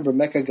remember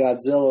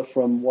Mechagodzilla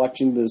from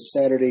watching the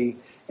Saturday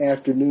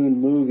afternoon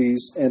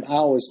movies, and I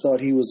always thought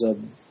he was a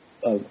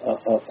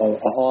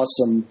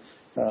awesome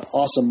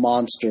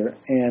monster,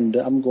 and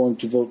I'm going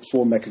to vote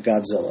for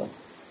Mechagodzilla.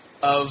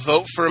 A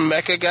vote for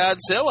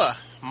Mechagodzilla.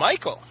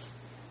 Michael.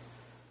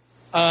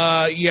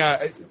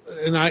 Yeah,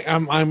 and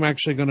I'm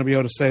actually going to be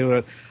able to say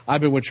that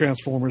I've been with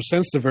Transformers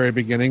since the very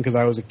beginning because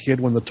I was a kid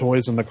when the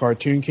toys and the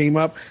cartoon came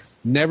up.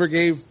 Never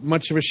gave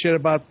much of a shit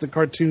about the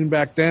cartoon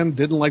back then.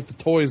 Didn't like the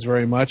toys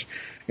very much,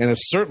 and I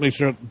certainly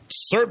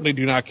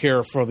do not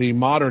care for the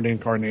modern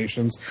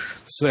incarnations.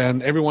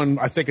 And everyone,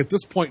 I think, at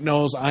this point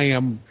knows I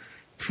am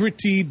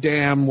pretty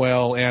damn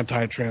well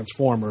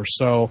anti-Transformer.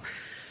 So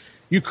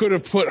you could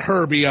have put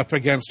Herbie up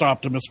against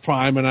Optimus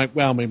Prime, and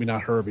maybe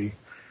not Herbie.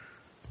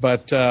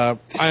 But I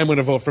am going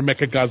to vote for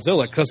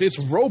Mechagodzilla because it's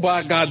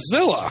Robot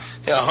Godzilla.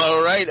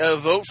 All right, a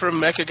vote for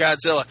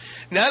Mechagodzilla.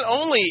 Not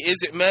only is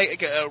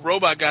it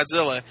Robot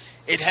Godzilla,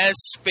 it has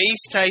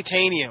space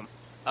titanium.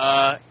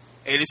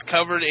 It is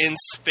covered in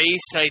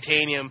space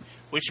titanium,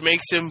 which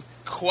makes him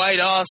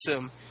quite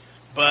awesome.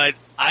 But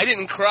I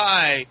didn't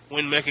cry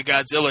when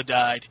Mechagodzilla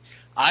died.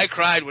 I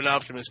cried when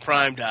Optimus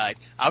Prime died.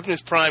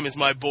 Optimus Prime is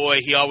my boy.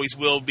 He always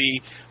will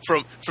be.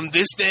 From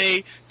this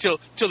day till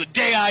the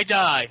day I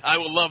die, I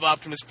will love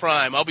Optimus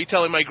Prime. I'll be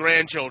telling my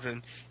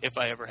grandchildren, if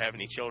I ever have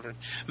any children,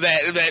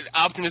 that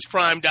Optimus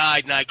Prime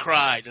died and I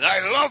cried. And I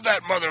love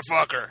that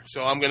motherfucker.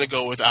 So I'm going to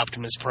go with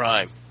Optimus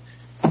Prime.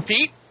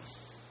 Pete?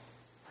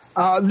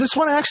 This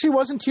one actually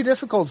wasn't too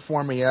difficult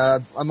for me,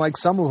 unlike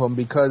some of them,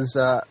 because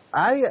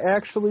I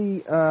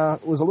actually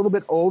was a little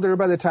bit older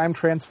by the time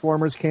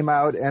Transformers came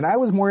out, and I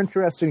was more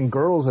interested in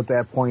girls at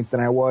that point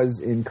than I was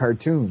in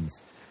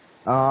cartoons.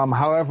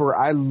 However,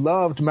 I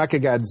loved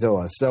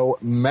Mechagodzilla, so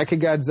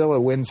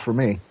Mechagodzilla wins for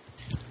me.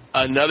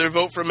 Another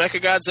vote for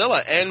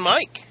Mechagodzilla. And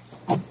Mike?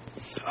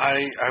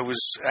 I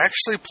was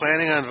actually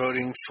planning on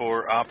voting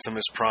for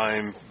Optimus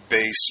Prime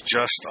based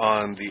just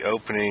on the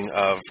opening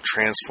of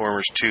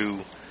Transformers 2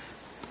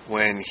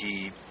 when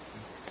he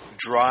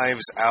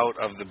drives out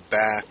of the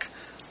back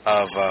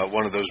of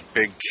one of those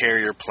big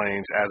carrier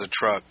planes as a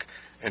truck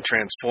and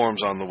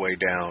transforms on the way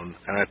down,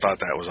 and I thought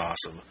that was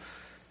awesome.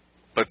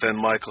 But then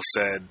Michael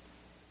said,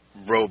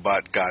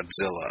 Robot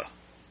Godzilla.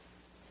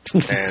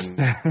 And,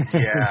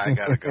 yeah, I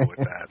gotta go with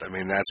that. I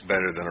mean, that's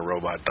better than a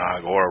robot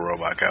dog or a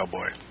robot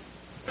cowboy.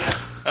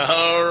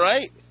 All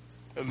right.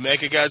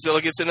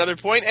 Mechagodzilla gets another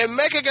point, and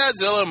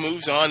Mechagodzilla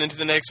moves on into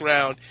the next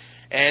round.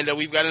 And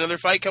we've got another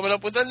fight coming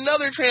up with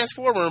another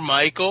Transformer,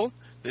 Michael.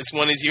 This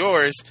one is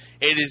yours.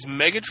 It is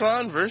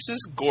Megatron versus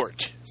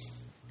Gort.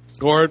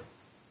 Gort.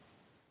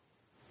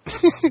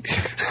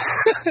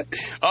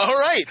 All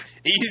right.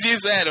 Easy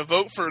as that. A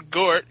vote for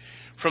Gort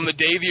from The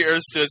Day the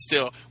Earth Stood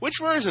Still. Which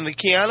version? The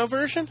Keanu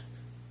version?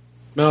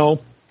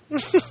 No.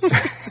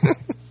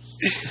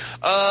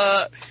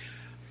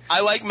 I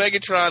like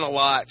Megatron a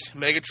lot.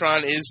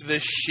 Megatron is the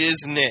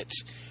shiznit.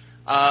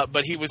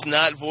 But he was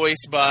not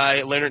voiced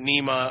by Leonard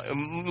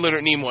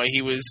Nimoy.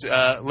 He was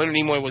Leonard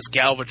Nimoy was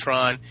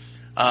Galvatron.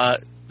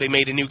 They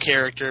made a new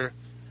character.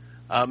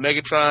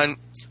 Megatron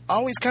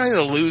always kind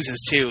of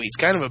loses too. He's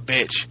kind of a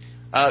bitch.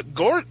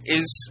 Gort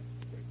is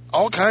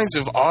all kinds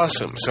of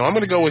awesome, so I'm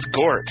going to go with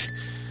Gort.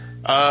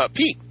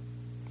 Pete.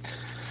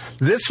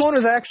 This one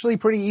is actually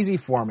pretty easy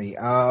for me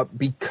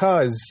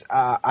because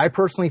I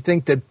personally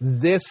think that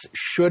this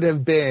should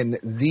have been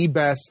the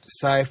best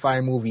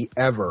sci-fi movie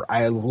ever.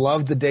 I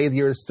loved The Day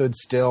the Earth Stood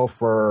Still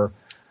for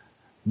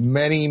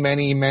many,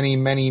 many, many,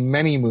 many,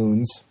 many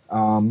moons,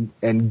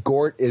 and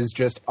Gort is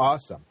just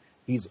awesome.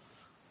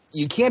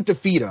 You can't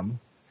defeat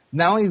him.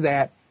 Not only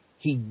that,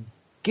 he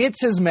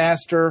gets his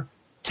master,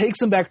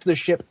 takes him back to the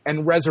ship,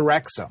 and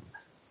resurrects him.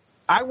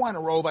 I want a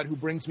robot who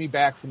brings me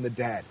back from the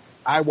dead.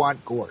 I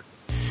want Gort.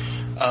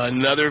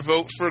 Another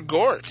vote for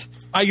Gort.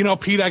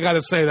 Pete, I got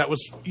to say, that was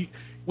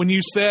when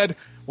you said,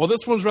 well,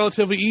 this one's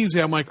relatively easy.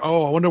 I'm like,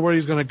 oh, I wonder where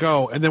he's going to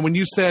go. And then when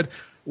you said,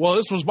 well,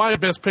 this was my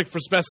best pick for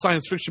best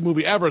science fiction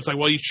movie ever, it's like,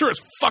 well, you sure as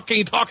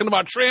fucking talking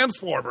about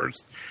Transformers.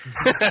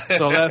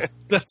 So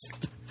that's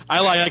I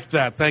like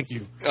that. Thank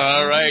you.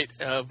 All right.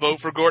 Vote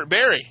for Gort.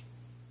 Barry.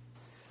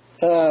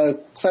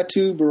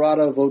 Klaatu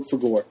Barada, vote for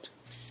Gort.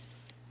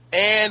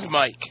 And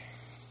Mike.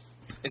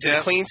 Is it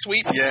a clean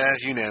sweep? Yeah,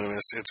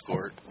 unanimous. It's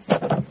Gort.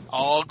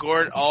 All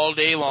Gort all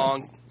day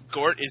long.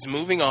 Gort is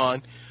moving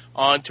on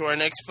to our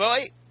next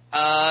fight.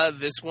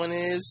 This one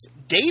is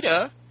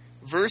Data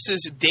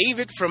versus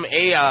David from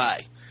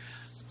AI.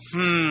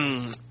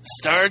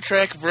 Star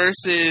Trek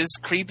versus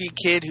creepy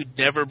kid who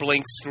never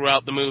blinks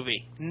throughout the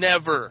movie.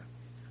 Never.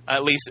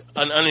 At least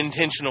an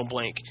unintentional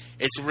blink.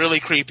 It's really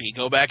creepy.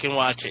 Go back and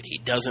watch it. He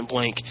doesn't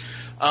blink.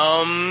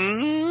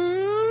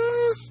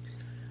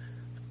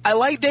 I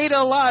like Data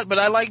a lot, but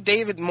I like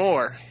David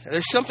more.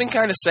 There's something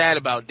kind of sad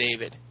about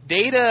David.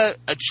 Data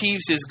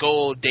achieves his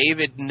goal.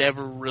 David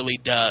never really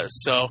does.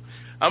 So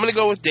I'm going to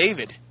go with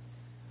David.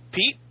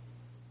 Pete?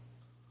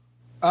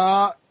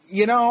 I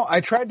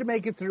tried to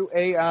make it through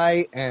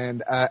AI,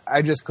 and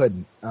I just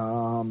couldn't.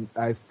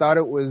 I thought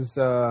it was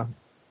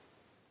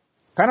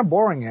kind of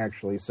boring,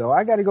 actually. So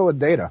I got to go with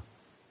Data.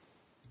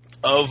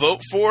 A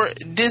vote for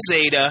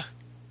DeZeta.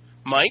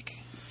 Mike?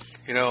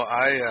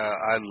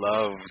 I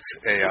loved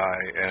AI,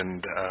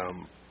 and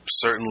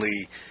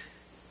certainly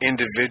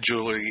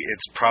individually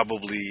it's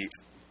probably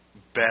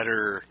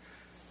better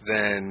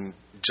than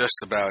just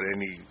about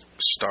any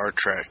Star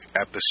Trek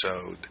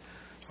episode,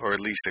 or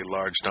at least a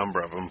large number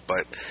of them.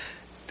 But,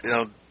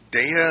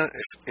 Data,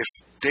 if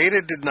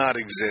Data did not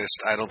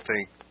exist, I don't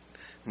think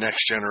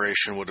Next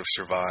Generation would have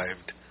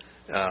survived.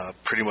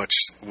 Pretty much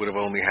would have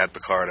only had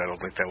Picard. I don't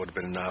think that would have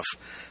been enough.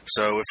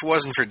 So if it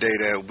wasn't for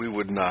Data, we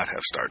would not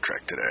have Star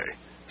Trek today.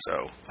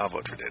 So I'll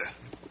vote for Data.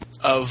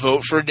 A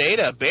vote for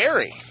Data.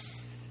 Barry?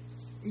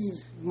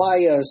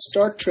 My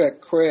Star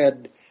Trek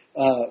cred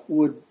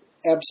would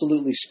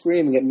absolutely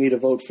screaming at me to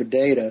vote for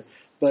Data.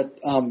 But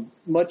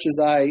much as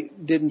I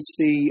didn't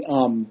see,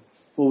 the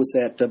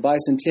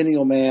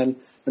Bicentennial Man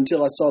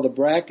until I saw the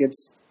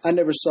brackets, I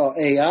never saw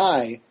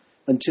AI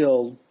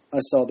until I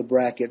saw the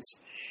brackets.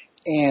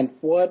 And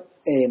what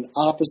an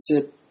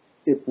opposite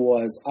it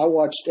was. I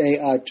watched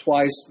AI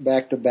twice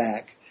back to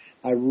back.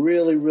 I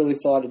really, really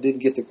thought it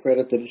didn't get the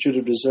credit that it should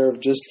have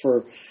deserved just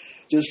for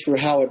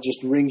how it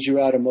just wrings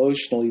you out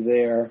emotionally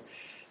there.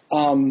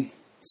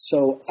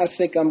 So I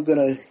think I'm going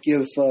to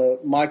give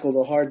Michael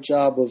the hard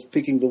job of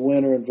picking the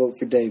winner and vote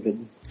for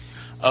David.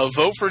 A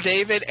vote for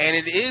David, and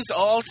it is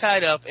all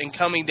tied up and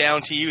coming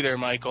down to you there,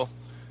 Michael.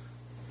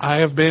 I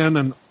have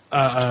been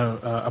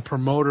a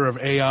promoter of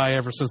AI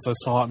ever since I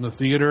saw it in the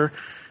theater.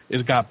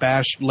 It got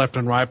bashed left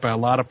and right by a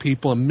lot of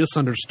people and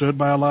misunderstood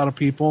by a lot of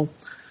people.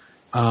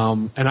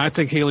 And I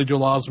think Haley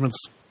Joel Osment's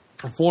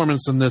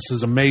performance in this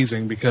is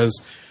amazing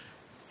because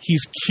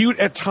he's cute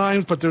at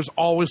times, but there's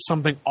always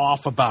something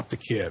off about the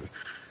kid.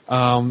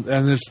 And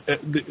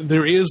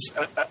there is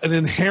an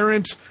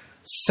inherent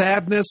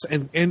sadness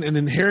and an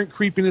inherent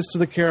creepiness to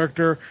the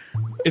character.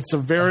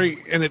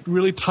 And it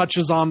really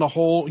touches on the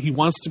whole, he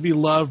wants to be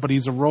loved, but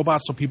he's a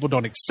robot, so people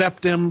don't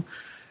accept him.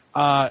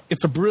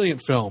 It's a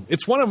brilliant film.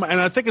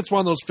 And I think it's one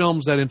of those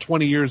films that in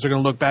 20 years they're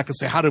going to look back and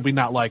say, how did we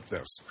not like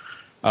this?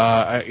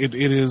 It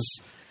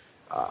is,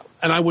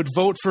 and I would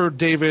vote for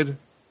David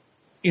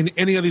in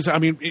any of these. I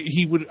mean,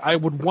 I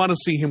would want to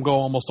see him go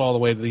almost all the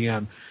way to the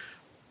end.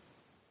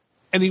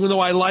 And even though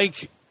I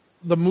like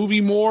the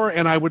movie more,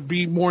 and I would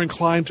be more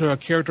inclined to a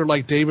character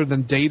like David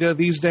than Data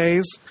these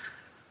days,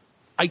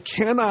 I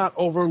cannot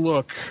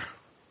overlook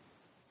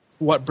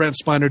what Brent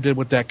Spiner did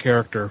with that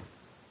character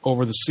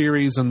over the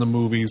series and the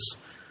movies,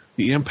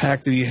 the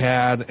impact that he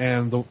had,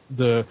 and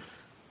the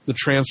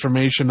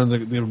transformation and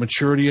the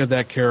maturity of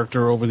that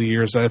character over the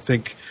years. I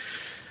think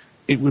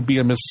it would be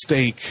a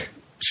mistake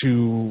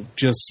to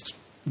just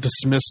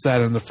dismiss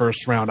that in the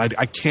first round.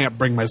 I can't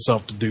bring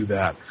myself to do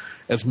that,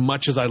 as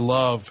much as I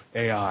love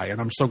AI,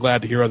 and I'm so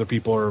glad to hear other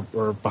people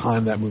are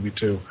behind that movie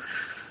too.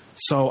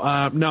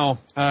 So no,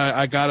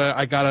 I gotta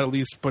at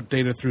least put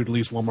Data through at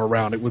least one more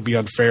round. It would be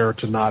unfair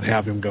to not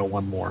have him go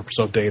one more.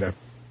 So Data.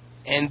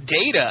 And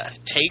Data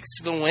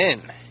takes the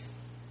win.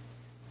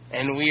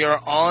 And we are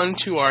on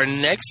to our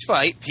next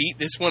fight. Pete,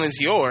 this one is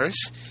yours.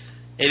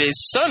 It is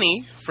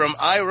Sonny from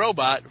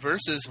iRobot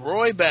versus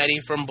Roy Batty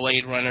from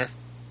Blade Runner.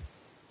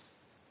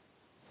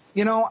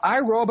 You know,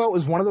 iRobot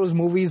was one of those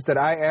movies that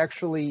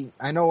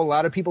I know a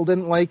lot of people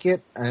didn't like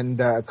it, and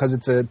because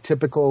it's a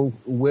typical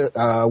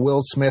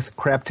Will Smith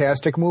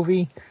craptastic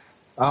movie.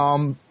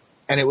 And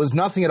it was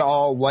nothing at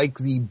all like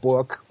the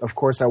book. Of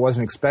course, I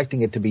wasn't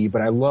expecting it to be,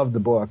 but I loved the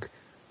book.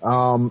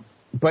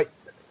 But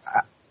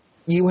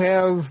you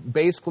have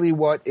basically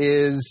what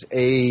is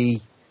a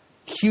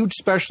huge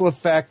special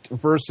effect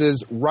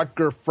versus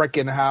Rutger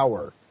frickin'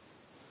 Hauer.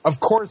 Of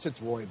course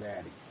it's Roy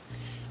Batty.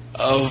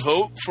 A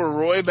vote for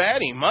Roy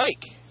Batty.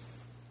 Mike?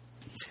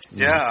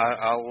 Yeah,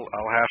 I'll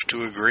have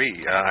to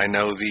agree. I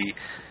know the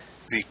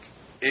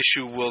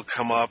issue will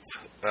come up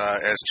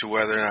as to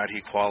whether or not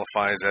he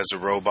qualifies as a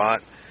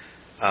robot.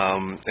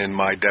 In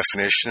my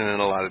definition,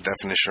 and a lot of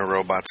definition of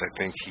robots, I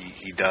think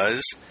he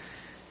does.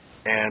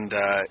 And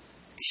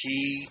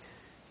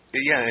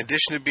in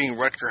addition to being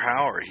Rutger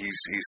Hauer, he's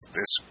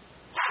this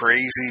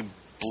crazy,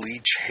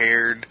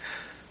 bleach-haired,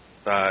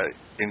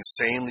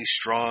 insanely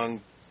strong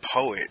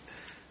poet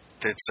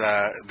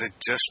that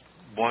just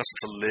wants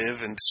to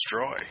live and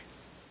destroy.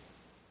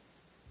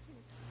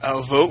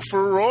 I'll vote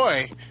for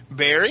Roy.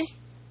 Barry?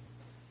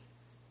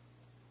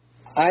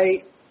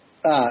 I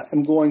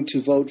am going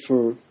to vote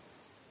for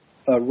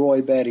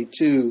Roy Batty,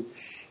 too.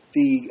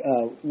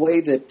 The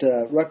way that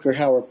Rutger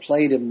Hauer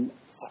played him,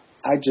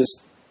 I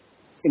just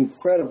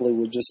incredibly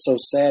was just so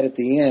sad at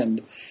the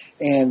end.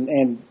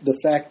 And the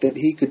fact that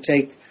he could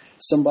take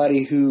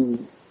somebody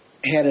who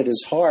had at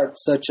his heart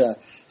such a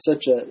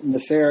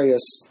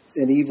nefarious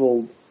and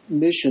evil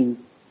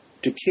mission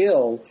to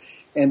kill,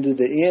 and to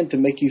the end to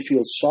make you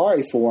feel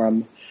sorry for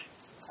him,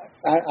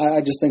 I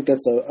just think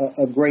that's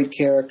a great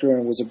character,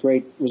 and was a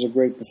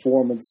great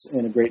performance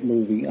in a great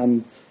movie.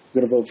 I'm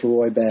going to vote for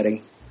Roy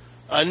Batty.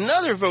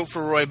 Another vote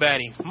for Roy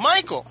Batty.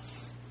 Michael?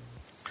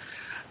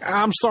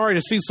 I'm sorry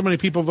to see so many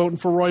people voting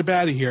for Roy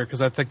Batty here,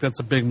 because I think that's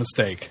a big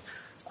mistake.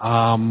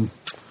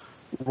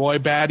 Roy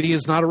Batty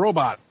is not a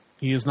robot.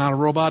 He is not a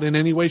robot in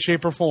any way,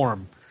 shape, or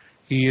form.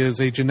 He is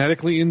a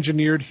genetically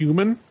engineered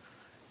human.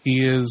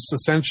 He is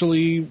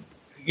essentially,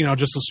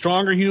 just a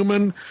stronger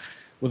human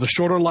with a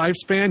shorter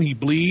lifespan. He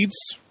bleeds.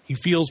 He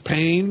feels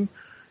pain.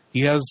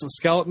 He has a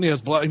skeleton. He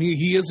has blood.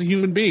 He is a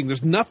human being.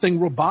 There's nothing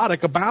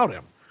robotic about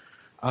him.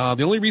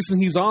 The only reason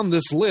he's on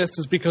this list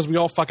is because we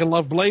all fucking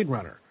love Blade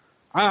Runner.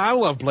 I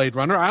love Blade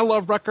Runner. I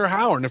love Rutger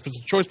Hauer. And if it's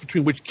a choice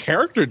between which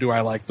character do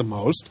I like the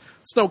most,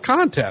 it's no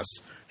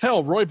contest.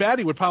 Hell, Roy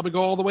Batty would probably go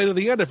all the way to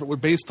the end if it were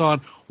based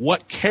on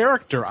what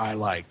character I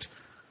liked.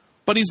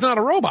 But he's not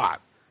a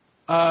robot.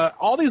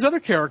 All these other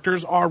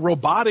characters are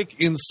robotic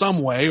in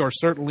some way, or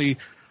certainly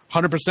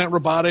 100%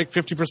 robotic,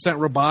 50%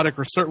 robotic,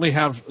 or certainly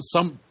have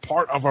some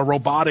part of a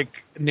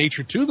robotic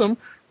nature to them.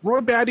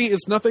 Roy Batty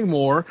is nothing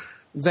more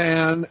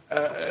than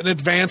an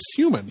advanced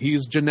human.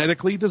 He's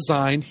genetically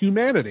designed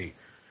humanity,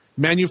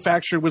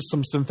 manufactured with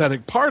some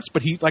synthetic parts,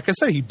 but he, like I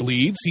say, he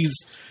bleeds.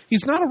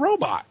 He's not a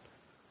robot.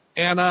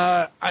 And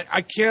I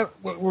can't.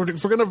 If we're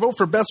going to vote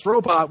for best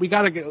robot, we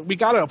got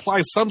to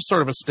apply some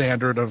sort of a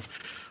standard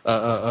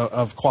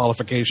of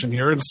qualification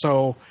here. And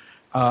so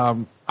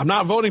I'm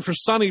not voting for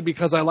Sonny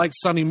because I like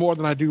Sonny more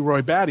than I do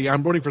Roy Batty.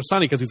 I'm voting for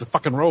Sonny because he's a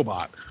fucking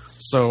robot.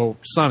 So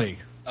Sonny.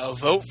 A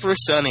vote for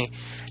Sonny.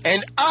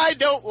 And I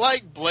don't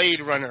like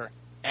Blade Runner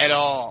at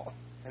all.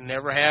 I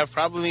never have,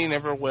 probably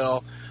never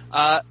will.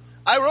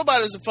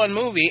 iRobot is a fun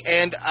movie,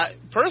 and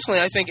personally,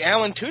 I think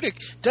Alan Tudyk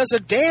does a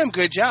damn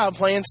good job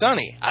playing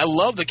Sonny. I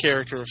love the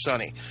character of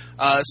Sonny.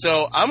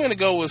 So I'm going to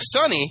go with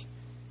Sonny,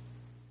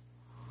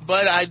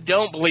 but I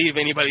don't believe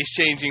anybody's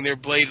changing their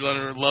Blade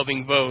Runner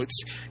loving votes.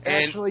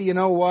 And actually, you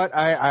know what?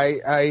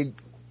 I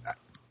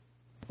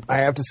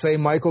have to say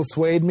Michael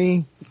swayed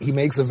me. He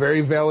makes a very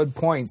valid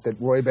point that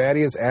Roy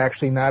Batty is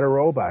actually not a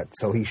robot,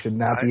 so he should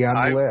not be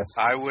on the list.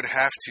 I would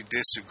have to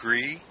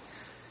disagree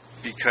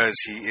because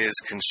he is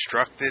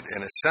constructed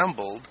and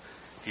assembled.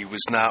 He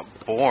was not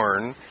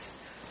born.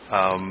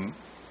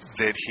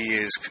 That he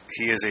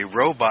is a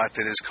robot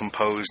that is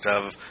composed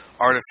of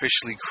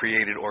artificially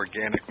created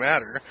organic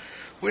matter,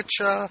 which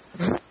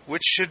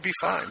should be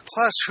fine.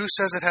 Plus, who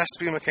says it has to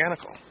be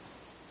mechanical?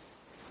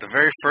 The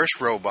very first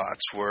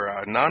robots were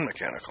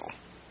non-mechanical.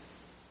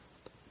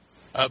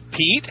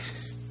 Pete,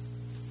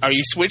 are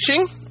you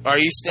switching? Or are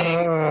you staying?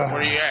 Where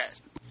are you at?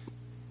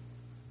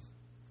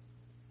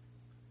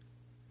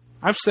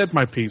 I've said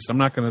my piece. I'm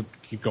not going to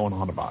keep going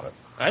on about it.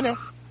 I know.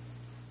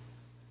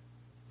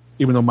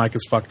 Even though Mike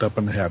is fucked up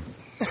in the head.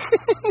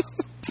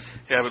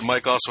 Yeah, but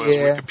Mike also has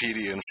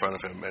Wikipedia in front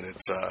of him, and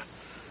it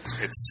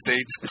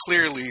states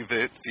clearly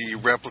that the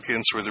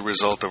replicants were the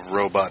result of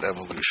robot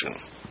evolution.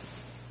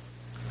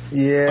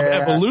 Yeah.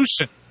 Of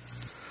evolution.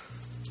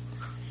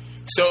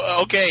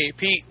 So, okay,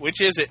 Pete,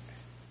 which is it?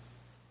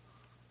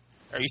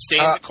 Are you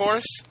staying the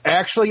course?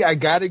 Actually, I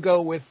got to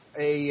go with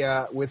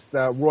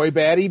Roy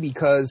Batty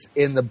because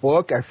in the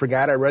book, I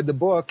read the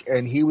book,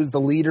 and he was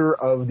the leader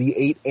of the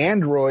 8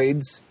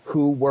 androids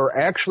who were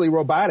actually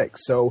robotic.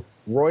 So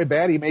Roy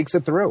Batty makes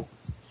it through.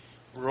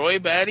 Roy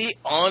Batty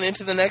on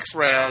into the next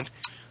round.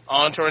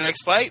 On to our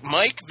next fight.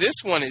 Mike, this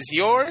one is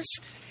yours.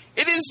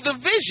 It is the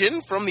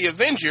Vision from the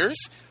Avengers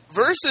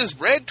versus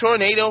Red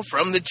Tornado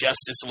from the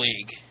Justice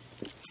League.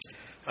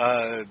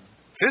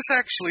 This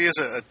actually is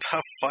a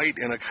tough fight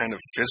in a kind of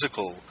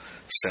physical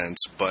sense,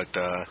 but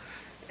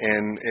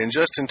and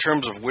just in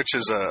terms of which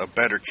is a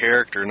better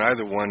character,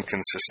 neither one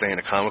can sustain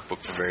a comic book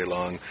for very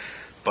long.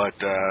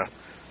 But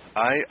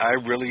I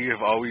really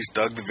have always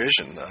dug the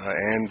Vision,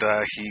 and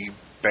he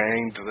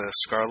banged the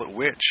Scarlet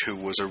Witch, who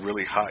was a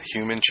really hot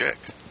human chick.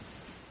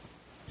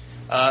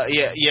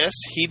 Yes,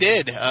 he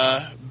did.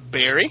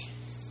 Barry?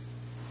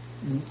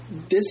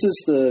 This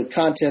is the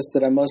contest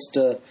that I must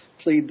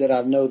plead that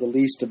I know the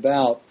least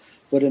about,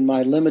 but in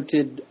my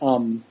limited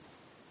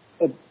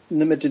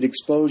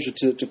exposure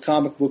to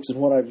comic books and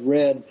what I've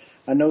read,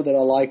 I know that I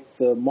like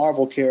the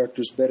Marvel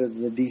characters better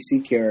than the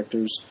DC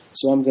characters,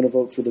 so I'm going to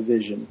vote for the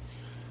Vision.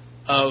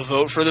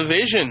 Vote for the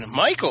Vision.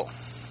 Michael?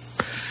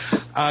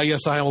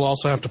 Yes, I will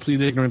also have to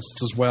plead ignorance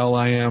as well.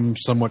 I am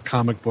somewhat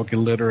comic book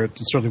illiterate,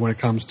 certainly when it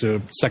comes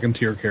to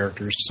second-tier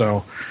characters,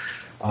 so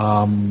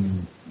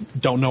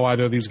don't know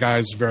either of these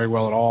guys very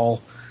well at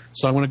all.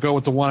 So I'm going to go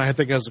with the one I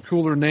think has a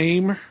cooler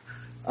name.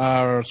 So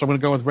I'm going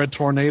to go with Red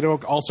Tornado,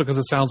 also because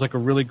it sounds like a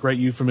really great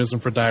euphemism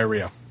for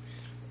diarrhea.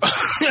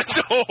 That's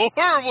a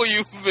horrible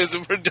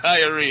euphemism for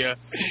diarrhea.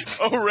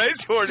 Oh, Red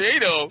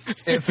Tornado.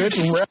 If it's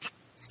red.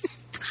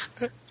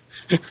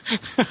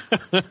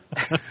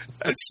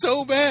 That's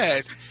so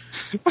bad.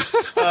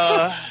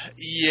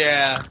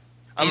 Yeah.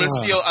 I'm going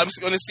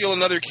to steal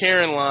another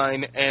Karen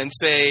line and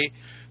say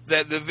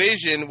that the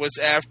Vision was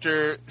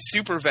after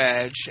Super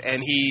Vag,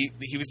 and he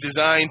was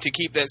designed to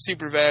keep that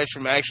Super Vag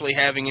from actually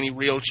having any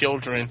real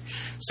children.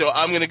 So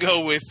I'm going to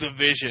go with the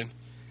Vision.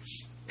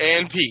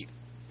 And Pete.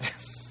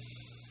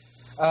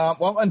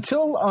 Well,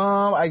 until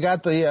I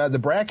got the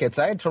brackets,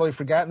 I had totally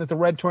forgotten that the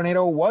Red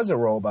Tornado was a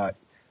robot.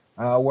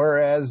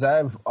 Whereas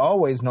I've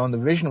always known the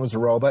Vision was a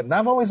robot, and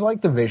I've always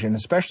liked the Vision,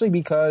 especially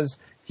because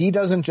he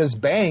doesn't just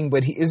bang,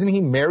 but isn't he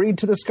married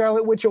to the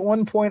Scarlet Witch at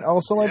one point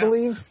also, I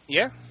believe?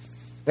 Yeah.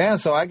 Yeah,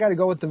 so I got to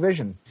go with the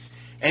Vision.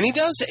 And he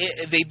does.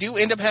 They do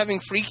end up having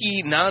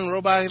freaky,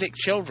 non-robotic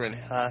children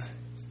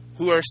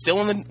who are still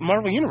in the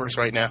Marvel Universe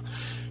right now.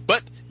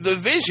 But the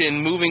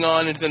Vision moving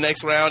on into the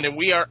next round, and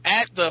we are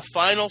at the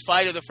final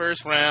fight of the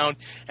first round,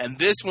 and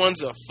this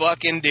one's a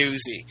fucking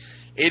doozy.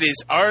 It is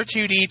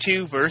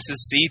R2-D2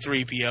 versus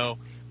C-3PO.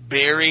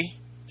 Barry,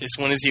 this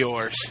one is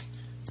yours.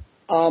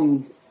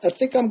 I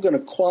think I'm going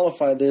to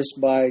qualify this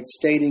by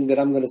stating that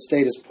I'm going to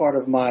state as part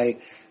of my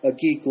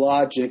geek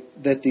logic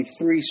that the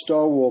 3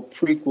 Star Wars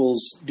prequels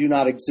do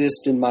not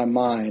exist in my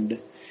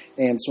mind.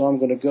 And so I'm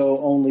going to go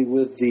only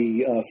with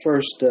the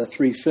first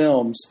 3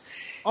 films.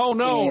 Oh,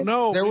 no, and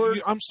no.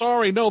 I'm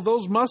sorry. No,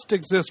 those must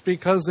exist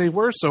because they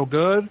were so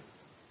good.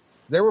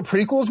 There were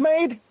prequels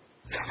made?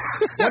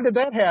 When did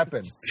that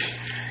happen?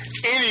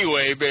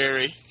 Anyway,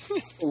 Barry.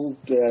 Oh,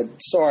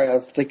 sorry, I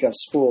think I've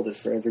spoiled it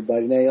for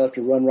everybody. Now you'll have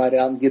to run right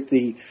out and get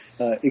the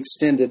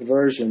extended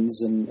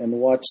versions and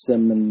watch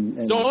them.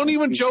 And don't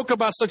even joke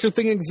about such a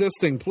thing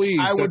existing, please.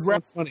 I would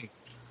That's funny.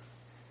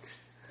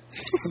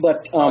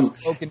 But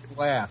broken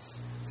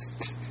glass.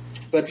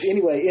 But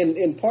anyway,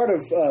 in part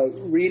of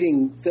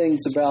reading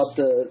things about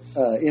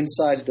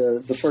inside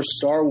the first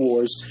Star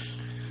Wars,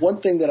 one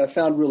thing that I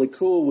found really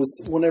cool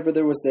was whenever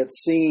there was that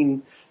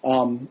scene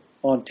on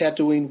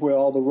Tatooine where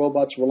all the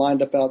robots were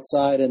lined up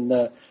outside and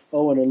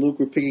Owen and Luke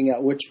were picking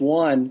out which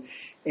one,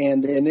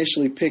 and they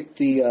initially picked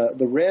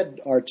the red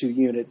R2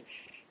 unit.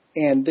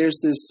 And there's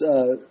this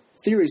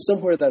theory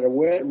somewhere that I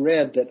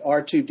read that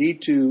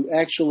R2-D2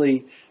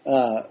 actually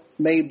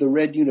made the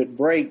red unit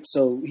break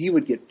so he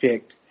would get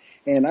picked.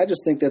 And I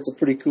just think that's a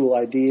pretty cool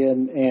idea,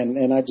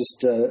 and I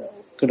just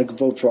going to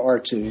vote for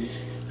R2.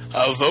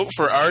 A vote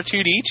for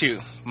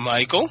R2-D2.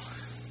 Michael?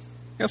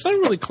 It's not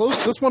really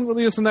close. This one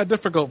really isn't that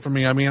difficult for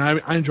me. I mean,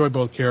 I enjoy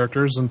both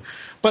characters,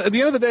 but at the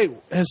end of the day,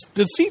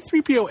 did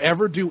C-3PO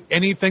ever do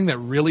anything that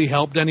really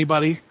helped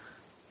anybody?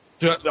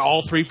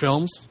 All three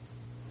films?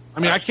 I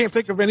mean, I can't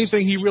think of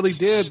anything he really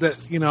did that,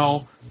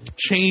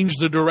 changed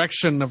the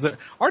direction of the...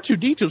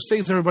 R2-D2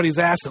 saves everybody's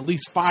ass at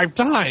least 5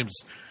 times.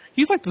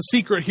 He's like the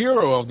secret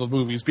hero of the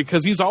movies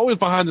because he's always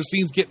behind the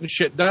scenes getting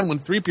shit done when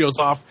 3PO's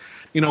off,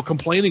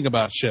 complaining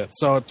about shit.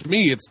 So to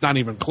me, it's not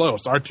even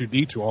close.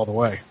 R2-D2 all the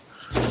way.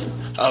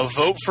 A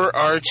vote for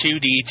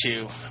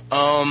R2-D2.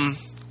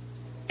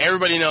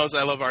 Everybody knows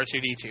I love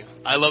R2-D2.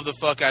 I love the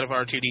fuck out of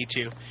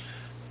R2-D2.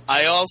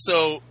 I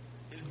also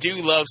do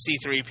love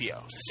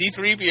C-3PO.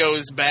 C-3PO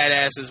is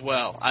badass as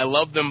well. I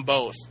love them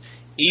both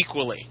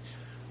equally.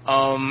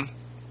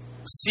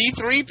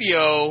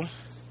 C-3PO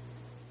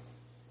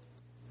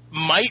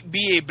might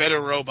be a better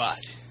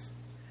robot.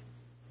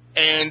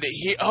 And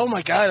oh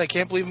my god, I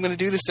can't believe I'm going to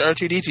do this to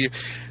R2-D2.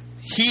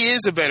 He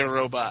is a better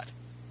robot.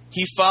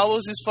 He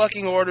follows his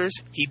fucking orders,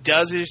 he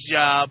does his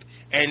job,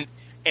 and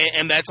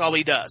that's all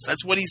he does.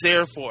 That's what he's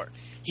there for.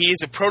 He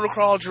is a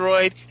protocol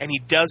droid, and he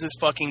does his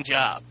fucking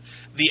job.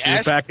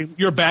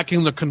 You're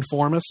backing the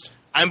conformist?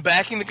 I'm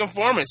backing the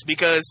conformist,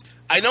 because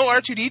I know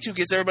R2-D2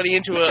 gets everybody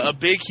into a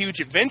big,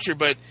 huge adventure,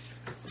 but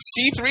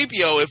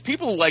C-3PO, if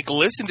people,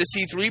 listen to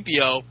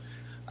C-3PO,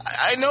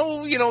 I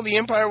know, the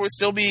Empire would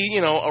still be,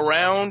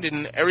 around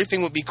and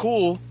everything would be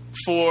cool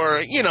for,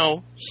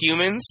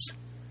 humans.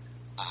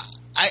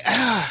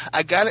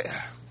 I got it.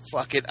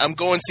 Fuck it. I'm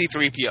going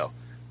C-3PO.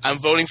 I'm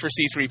voting for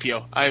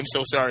C-3PO. I am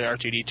so sorry,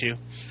 R2-D2.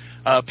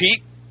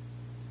 Pete?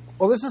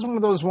 Well, this is one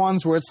of those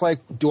ones where it's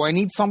like, do I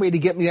need somebody to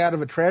get me out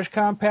of a trash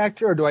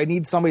compactor, or do I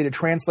need somebody to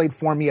translate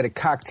for me at a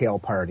cocktail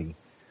party?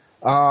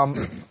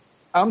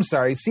 I'm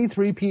sorry,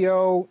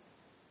 C-3PO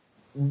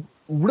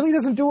really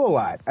doesn't do a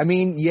lot. I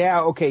mean,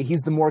 yeah, okay,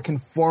 he's the more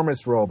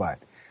conformist robot,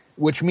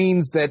 which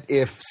means that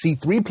if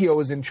C-3PO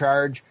was in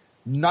charge,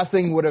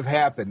 nothing would have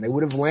happened. They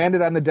would have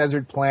landed on the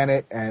desert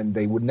planet, and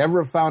they would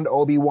never have found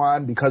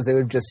Obi-Wan because they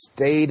would have just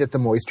stayed at the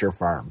moisture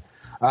farm.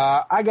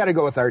 I got to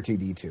go with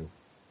R2-D2.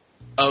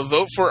 A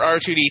vote for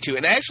R2-D2.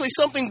 And actually,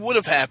 something would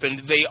have happened.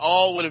 They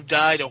all would have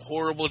died a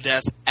horrible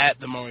death at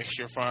the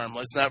moisture farm.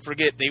 Let's not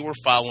forget, they were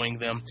following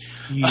them.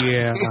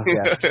 Yeah.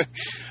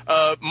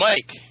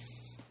 Mike?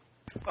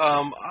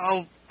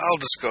 I'll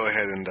just go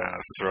ahead and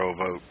throw a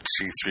vote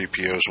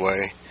C-3PO's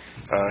way.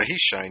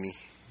 He's shiny.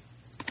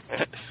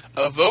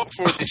 A vote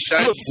for the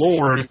shiny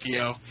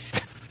C-3PO.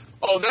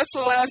 Oh, that's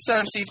the last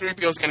time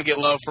C-3PO is going to get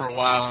love for a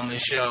while on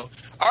this show.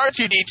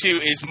 R2-D2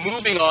 is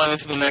moving on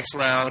into the next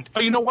round. Oh,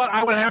 you know what?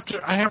 I have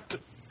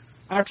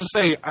to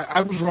say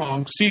I was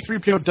wrong.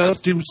 C-3PO does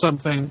do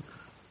something.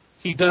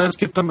 He does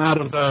get them out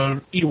of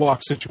the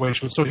Ewok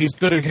situation, so he's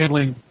good at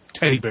handling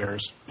teddy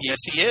bears. Yes,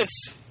 he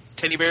is.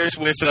 Teddy bears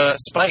with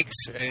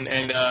spikes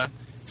and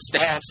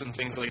staffs and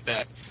things like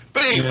that.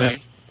 But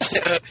anyway,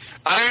 yeah.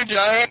 Iron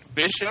Giant,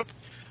 Bishop,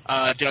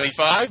 Johnny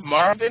 5,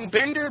 Marvin,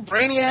 Bender,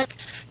 Brainiac,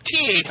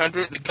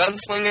 T-800, the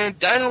Gunslinger,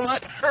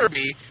 Dynamite,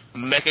 Herbie,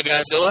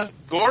 Mechagodzilla,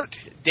 Gort,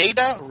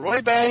 Data,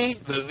 Roy Batty,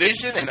 The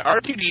Vision, and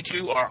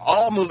R2-D2 are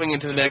all moving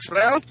into the next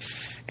round,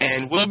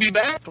 and we'll be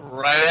back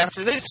right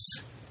after this.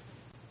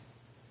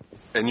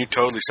 And you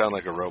totally sound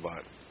like a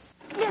robot.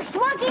 You're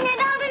slugging it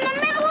out in the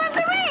middle of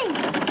the ring!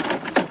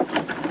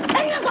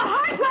 And there's a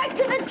hard right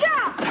to the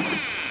jaw!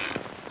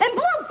 And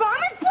Blue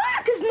Bomber's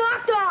block is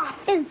knocked off!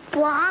 His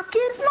block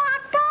is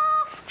knocked off?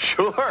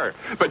 Sure,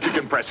 but you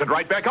can press it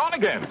right back on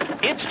again.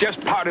 It's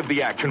just part of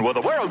the action with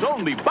the world's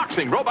only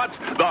boxing robots,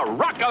 the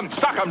Rock'em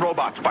Sock'em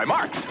Robots by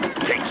Marx.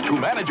 Takes 2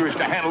 managers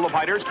to handle the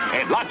fighters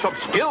and lots of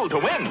skill to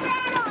win.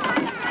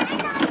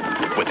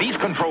 With these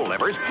control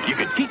levers, you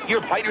can keep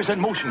your fighters in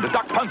motion to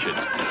duck punches.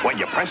 When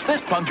you press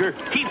this plunger,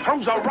 he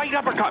throws a right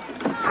uppercut.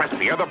 Press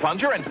the other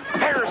plunger and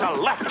there's a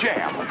left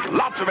jab.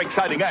 Lots of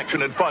exciting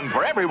action and fun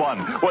for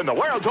everyone when the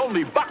world's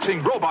only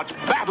boxing robots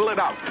battle it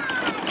out.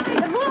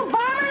 The Blue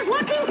Bomber's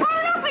looking for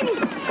an opening,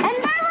 and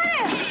there it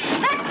is.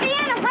 That's the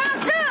end of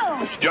round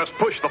 2. Just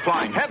push the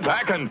flying head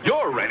back and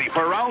you're ready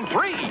for round 3.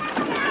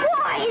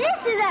 Boy, this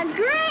is the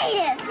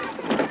greatest.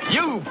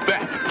 You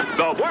bet.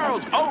 The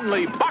world's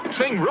only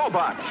boxing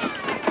robots.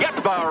 Get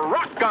the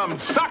Rock'em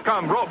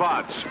Sock'em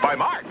Robots by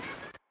Marx.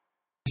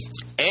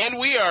 And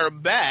we are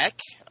back.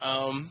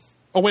 Oh,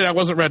 wait, I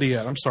wasn't ready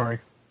yet. I'm sorry.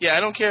 Yeah,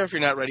 I don't care if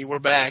you're not ready. We're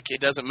back. It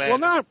doesn't matter.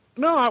 Well,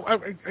 no.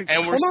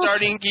 And we're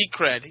starting Geek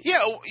Cred. Yeah,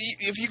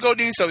 if you go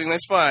do something,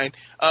 that's fine.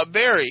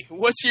 Barry,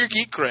 what's your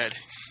Geek Cred?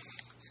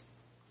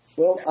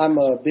 Well, I'm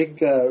a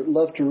big,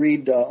 love to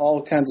read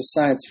all kinds of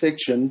science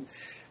fiction,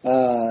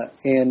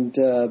 and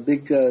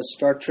big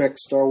Star Trek,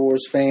 Star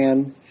Wars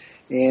fan,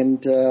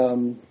 and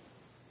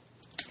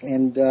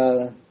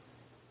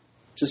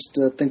just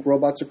think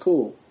robots are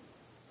cool.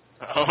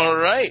 All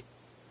right.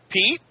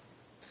 Pete?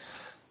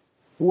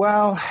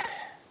 Well,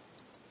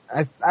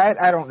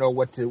 I don't know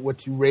what to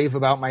rave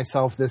about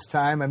myself this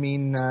time. I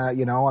mean, I'm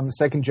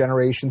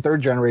the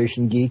third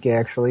generation geek,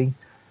 actually.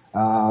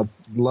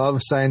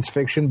 Love science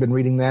fiction. Been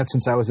reading that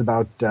since I was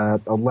about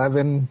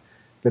 11.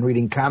 Been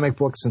reading comic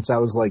books since I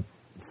was like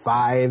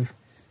 5.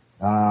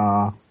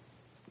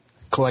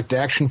 Collect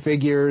action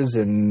figures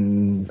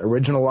and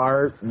original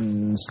art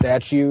and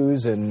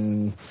statues,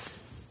 and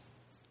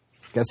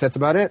guess that's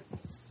about it.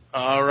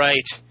 All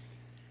right.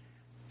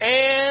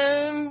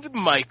 And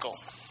Michael.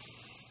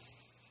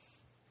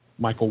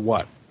 Michael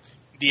what?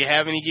 Do you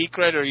have any geek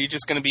cred, or are you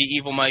just going to be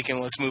Evil Mike and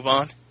let's move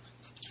on?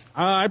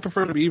 I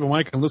prefer to be Evil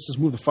Mike, and let's just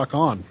move the fuck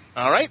on.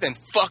 All right, then.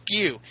 Fuck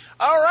you.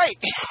 All right.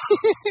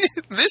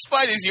 This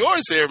fight is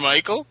yours there,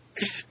 Michael.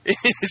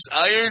 It's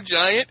Iron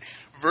Giant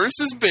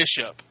versus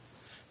Bishop.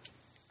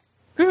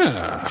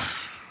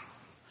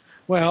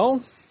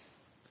 Well,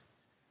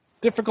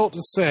 difficult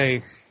to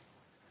say.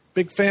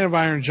 Big fan of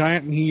Iron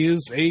Giant, and he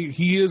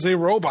is a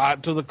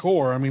robot to the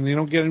core. I mean, you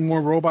don't get any more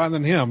robot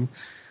than him.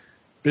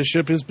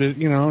 Bishop is,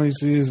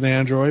 he's an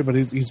android, but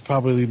he's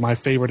probably my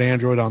favorite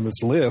android on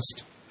this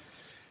list.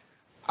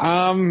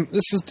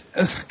 This is,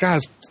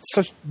 guys,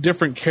 such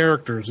different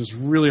characters. It's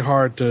really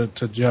hard to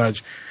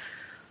judge.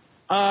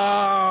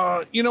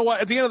 You know what?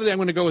 At the end of the day, I'm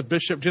going to go with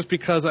Bishop just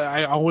because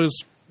I always,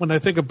 when I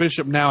think of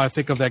Bishop now, I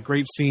think of that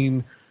great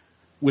scene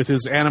with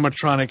his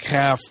animatronic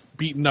half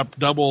beaten up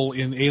double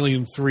in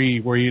Alien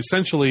 3, where he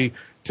essentially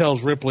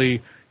tells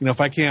Ripley,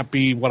 if I can't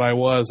be what I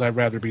was, I'd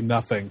rather be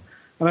nothing.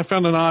 And I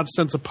found an odd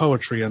sense of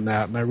poetry in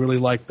that, and I really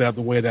liked the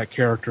way that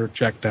character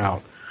checked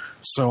out.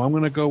 So I'm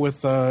going to go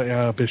with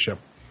Bishop.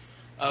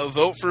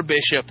 Vote for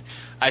Bishop.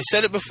 I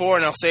said it before,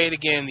 and I'll say it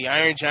again. The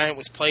Iron Giant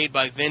was played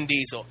by Vin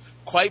Diesel.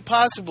 Quite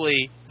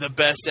possibly the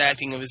best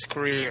acting of his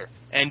career.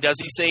 And does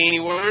he say any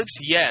words?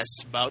 Yes,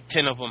 about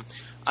 10 of them.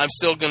 I'm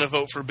still going to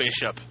vote for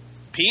Bishop.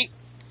 Pete?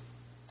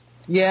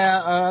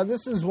 Yeah,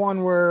 this is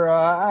one where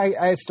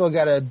I still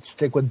got to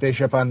stick with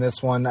Bishop on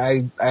this one.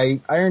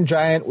 Iron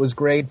Giant was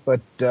great,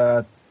 but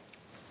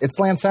it's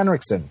Lance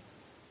Henriksen.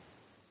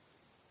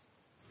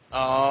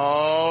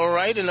 All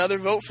right, another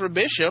vote for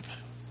Bishop.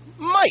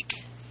 Mike?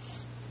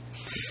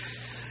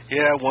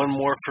 Yeah, one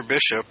more for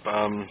Bishop.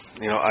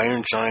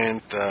 Iron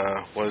Giant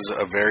was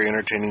a very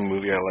entertaining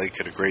movie. I like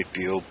it a great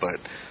deal, but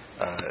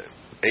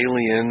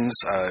Aliens,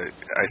 I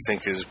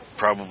think, is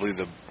probably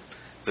the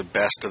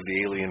best of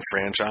the Alien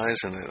franchise,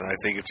 and I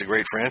think it's a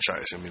great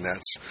franchise. I mean,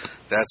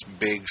 that's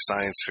big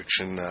science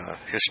fiction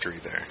history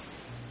there.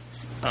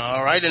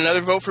 All right,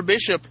 another vote for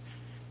Bishop.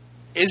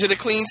 Is it a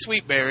clean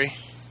sweep, Barry?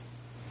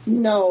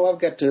 No, I've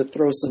got to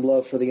throw some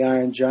love for the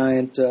Iron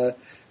Giant.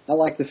 I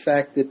like the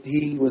fact that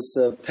he was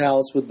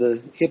pals with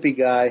the hippie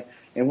guy,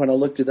 and when I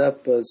looked it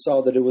up,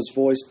 saw that it was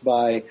voiced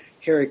by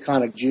Harry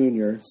Connick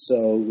Jr.,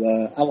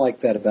 so I like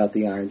that about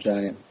the Iron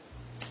Giant.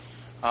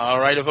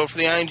 All right, a vote for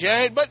the Iron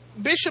Giant, but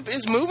Bishop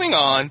is moving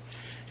on,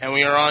 and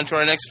we are on to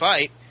our next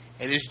fight.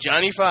 It is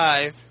Johnny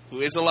Five,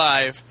 who is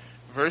alive,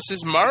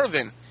 versus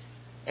Marvin.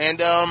 And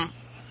I'm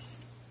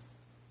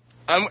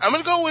going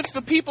to go with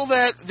the people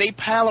that they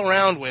pal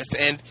around with,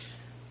 and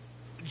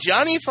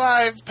Johnny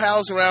Five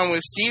pals around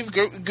with Steve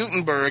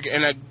Guttenberg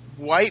and a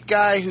white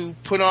guy who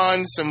put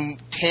on some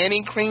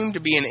tanning cream to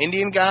be an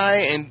Indian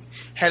guy and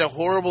had a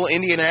horrible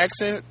Indian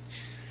accent.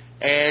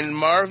 And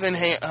Marvin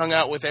hung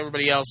out with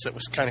everybody else that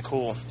was kind of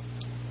cool.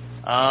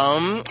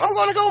 I'm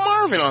going to go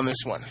Marvin on this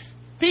one.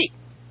 Pete?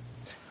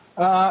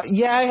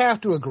 Yeah, I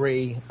have to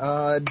agree.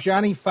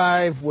 Johnny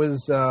Five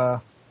was... I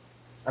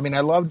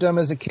loved him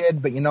as a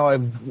kid, but,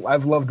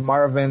 I've loved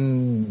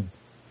Marvin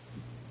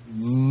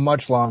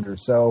much longer.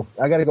 So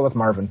I got to go with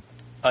Marvin.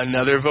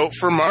 Another vote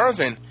for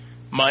Marvin.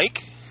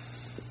 Mike?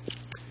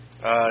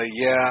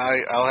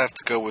 I'll have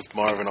to go with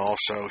Marvin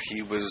also.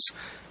 He was,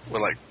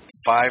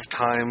 5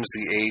 times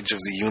the age of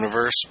the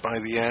universe by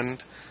the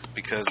end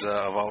because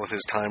of all of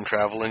his time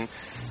traveling.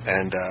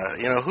 And,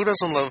 who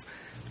doesn't love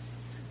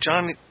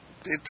Johnny?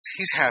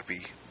 He's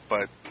happy,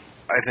 but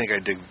I think I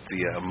dig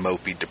the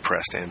mopey,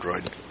 depressed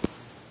android.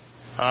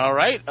 All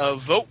right, a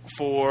vote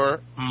for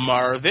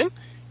Marvin.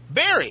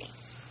 Barry?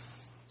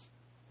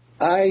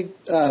 I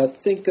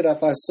think that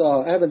if I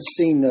haven't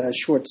seen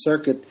Short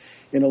Circuit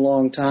in a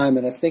long time,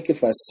 and I think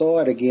if I saw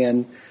it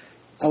again,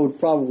 I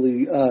would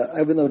probably,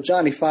 even though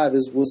Johnny Five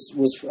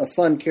was a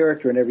fun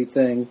character and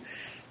everything,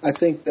 I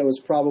think that was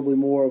probably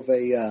more of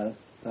a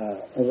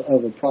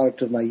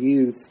product of my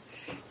youth,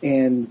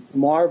 and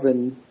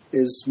Marvin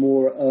is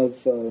more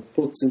of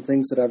books and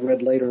things that I've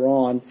read later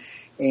on,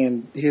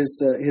 and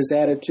his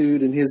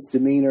attitude and his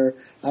demeanor.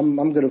 I'm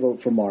going to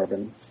vote for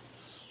Marvin.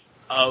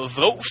 A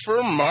vote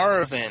for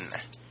Marvin.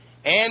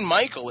 And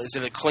Michael, is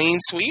it a clean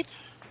sweep?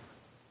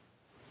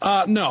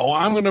 No,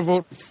 I'm going to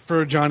vote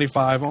for Johnny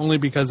Five only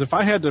because if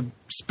I had to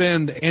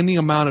spend any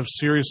amount of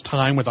serious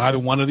time with either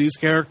one of these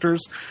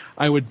characters,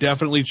 I would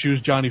definitely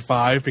choose Johnny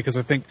Five because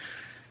I think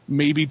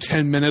maybe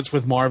 10 minutes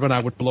with Marvin I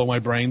would blow my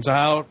brains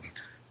out.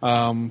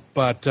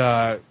 But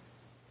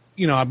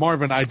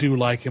Marvin, I do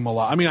like him a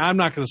lot. I mean, I'm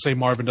not going to say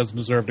Marvin doesn't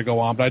deserve to go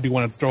on, but I do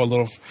want to throw a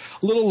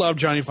little love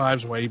Johnny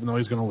Five's way, even though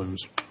he's going to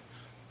lose.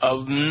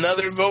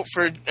 Another vote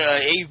for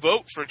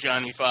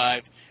Johnny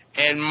Five,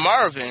 and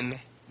Marvin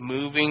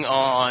moving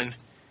on.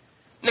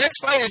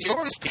 Next fight is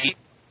yours, Pete.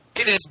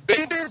 It is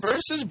Bender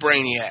versus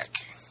Brainiac.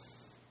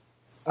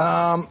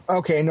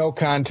 Okay, no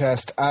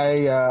contest.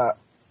 While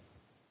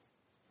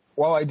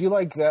I do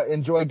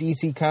enjoy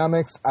DC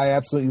Comics, I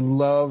absolutely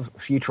love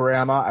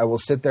Futurama. I will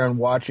sit there and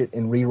watch it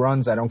in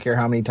reruns. I don't care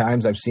how many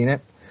times I've seen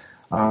it.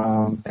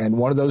 And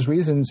one of those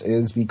reasons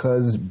is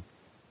because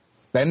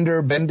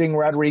Bender bending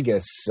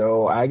Rodriguez.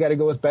 So I got to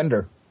go with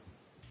Bender.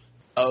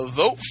 A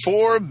vote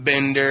for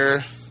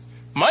Bender.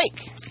 Mike.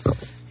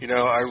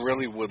 I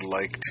really would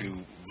like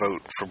to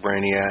vote for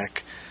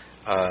Brainiac.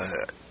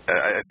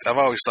 I've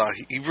always thought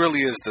he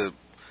really is the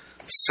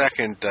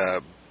second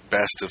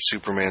best of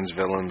Superman's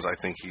villains. I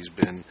think he's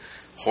been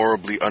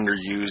horribly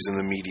underused in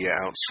the media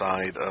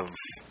outside of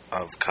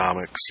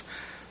comics.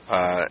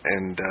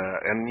 And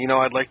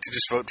I'd like to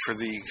just vote for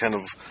the kind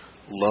of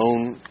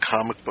lone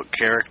comic book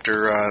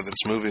character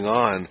that's moving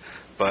on,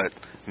 but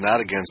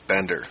not against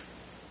Bender.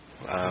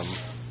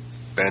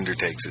 Bender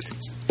takes it.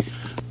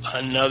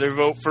 Another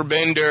vote for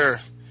Bender.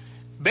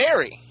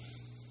 Barry.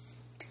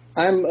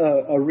 I'm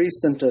a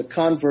recent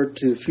convert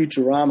to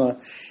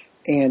Futurama,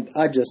 and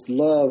I just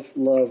love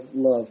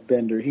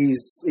Bender.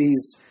 He's.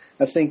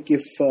 I think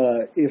if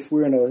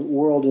we're in a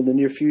world in the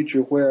near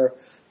future where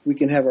we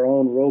can have our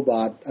own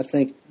robot, I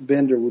think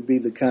Bender would be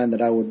the kind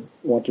that I would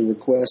want to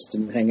request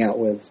and hang out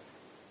with.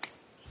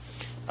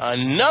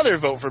 Another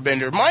vote for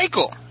Bender.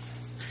 Michael.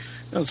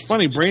 It's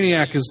funny.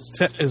 Brainiac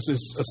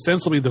is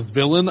ostensibly the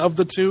villain of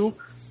the two,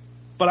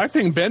 but I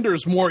think Bender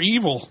is more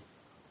evil.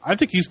 I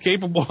think he's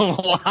capable of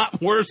a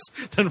lot worse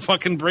than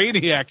fucking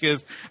Brainiac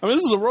is. I mean,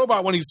 this is a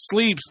robot when he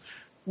sleeps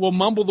will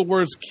mumble the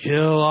words,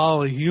 "Kill all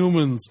the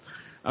humans."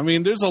 I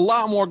mean, there's a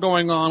lot more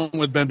going on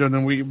with Bender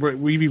than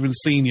we've even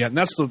seen yet. And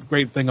that's the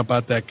great thing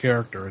about that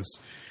character is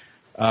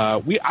I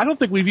don't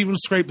think we've even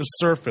scraped the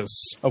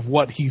surface of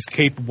what he's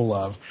capable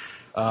of.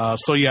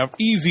 So, yeah,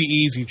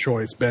 easy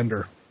choice,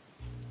 Bender.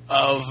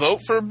 A vote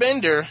for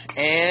Bender.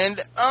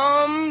 And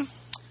I'm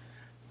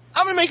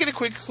going to make it a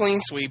quick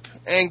clean sweep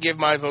and give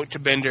my vote to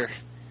Bender.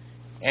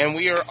 And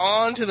we are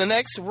on to the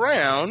next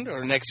round,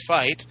 or next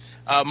fight.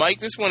 Mike,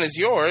 this one is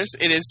yours.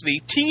 It is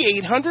the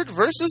T-800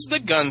 versus the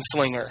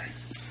Gunslinger.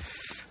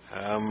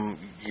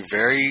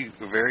 Very,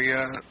 very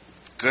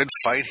good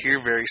fight here.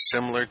 Very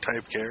similar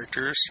type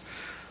characters.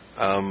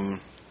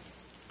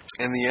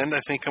 In the end,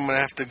 I think I'm going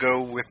to have to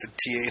go with the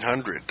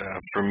T-800.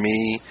 For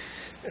me,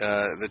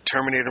 the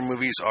Terminator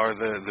movies are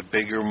the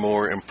bigger,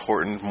 more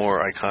important, more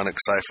iconic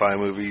sci-fi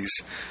movies.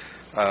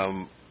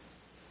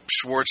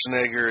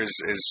 Schwarzenegger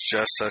is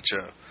just such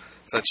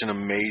an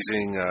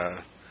amazing,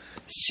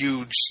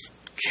 huge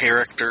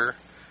character.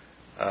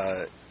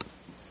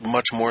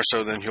 Much more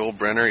so than Yul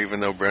Brynner, even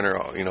though Brynner,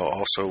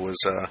 also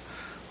was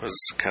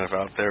kind of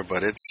out there.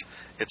 But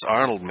it's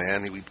Arnold,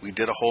 man. We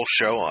did a whole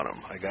show on him.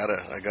 I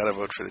gotta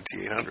vote for the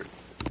T-800.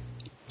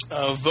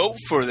 A vote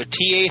for the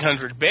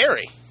T-800.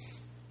 Barry.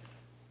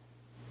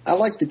 I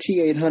like the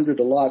T-800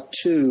 a lot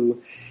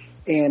too,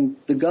 and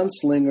the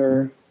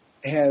Gunslinger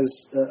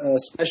has a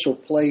special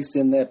place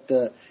in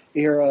that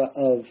era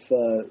of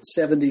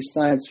 70s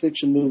science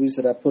fiction movies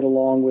that I put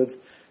along with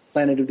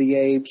Planet of the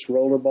Apes,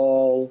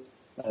 Rollerball,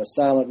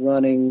 Silent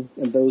Running,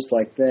 and those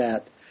like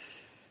that.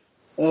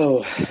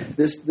 Oh,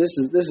 this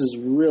is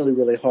really,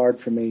 really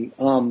hard for me.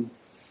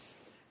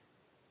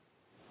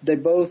 They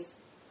both,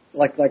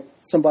 like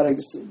some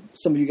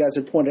of you guys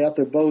have pointed out,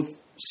 they're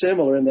both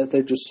similar in that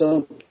they're just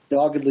so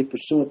doggedly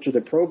pursuant to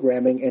their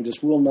programming and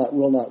just will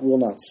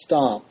not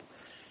stop.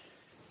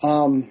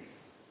 I'm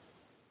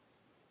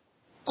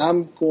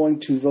going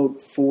to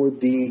vote for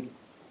the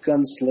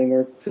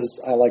Gunslinger because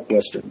I like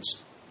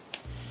Westerns.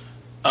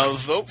 A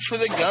vote for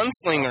the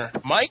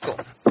Gunslinger. Michael.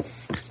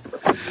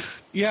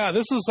 Yeah,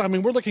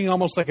 we're looking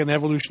almost like an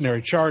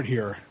evolutionary chart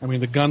here. I mean,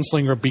 the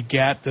Gunslinger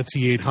begat the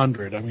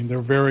T-800. I mean,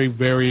 they're very,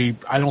 very,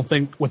 I don't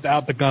think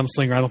without the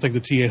Gunslinger, I don't think the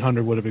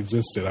T-800 would have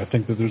existed. I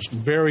think that there's a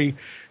very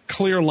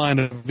clear line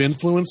of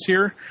influence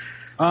here.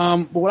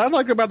 But what I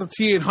like about the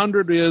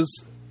T-800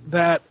 is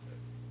that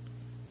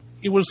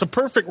it was the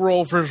perfect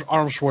role for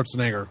Arnold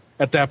Schwarzenegger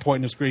at that point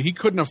in his career. He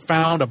couldn't have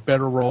found a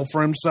better role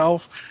for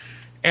himself.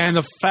 And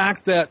the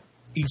fact that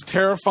he's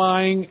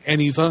terrifying and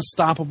he's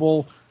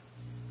unstoppable,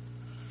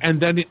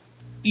 and then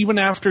even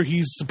after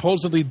he's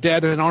supposedly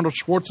dead and Arnold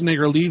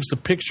Schwarzenegger leaves the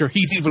picture,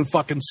 he's even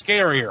fucking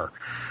scarier.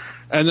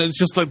 And it's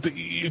just like,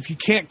 if you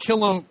can't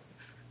kill him,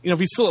 if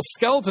he's still a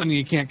skeleton and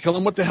you can't kill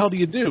him, what the hell do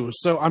you do?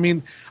 So, I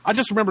mean, I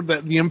just remember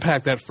the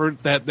impact that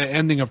the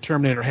ending of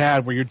Terminator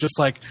had, where you're just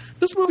like,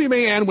 this movie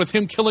may end with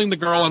him killing the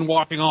girl and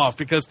walking off,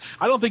 because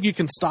I don't think you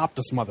can stop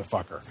this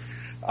motherfucker.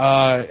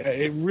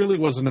 It really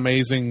was an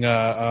amazing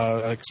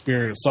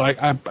experience. So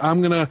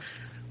I'm going to,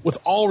 with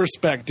all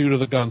respect due to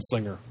the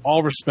Gunslinger,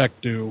 all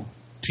respect due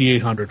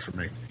T-800 for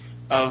me.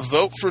 A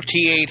vote for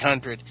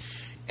T-800.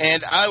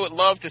 And I would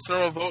love to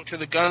throw a vote to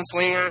the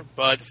Gunslinger,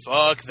 but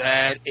fuck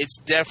that. It's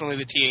definitely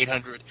the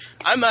T-800.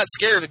 I'm not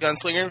scared of the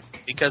Gunslinger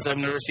because I've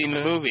never seen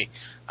the movie.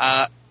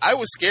 I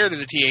was scared of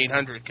the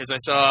T-800 because I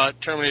saw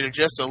Terminator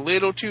just a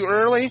little too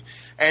early.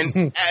 And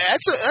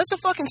that's a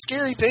fucking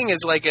scary thing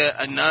as like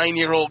a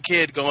 9-year-old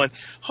kid going,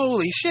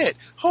 holy shit,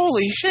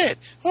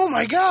 oh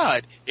my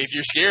God. If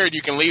you're scared,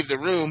 you can leave the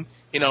room.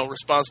 You know,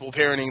 responsible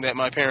parenting that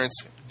my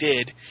parents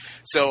did.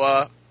 So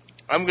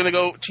I'm going to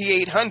go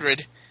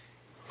T-800.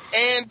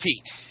 And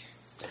Pete.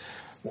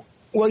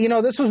 Well, you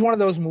know, this was one of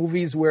those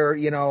movies where,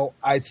 you know,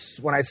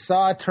 when I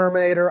saw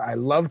Terminator, I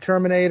loved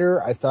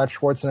Terminator. I thought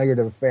Schwarzenegger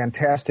did a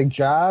fantastic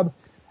job.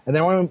 And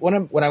then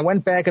when I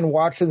went back and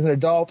watched it as an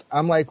adult,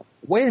 I'm like,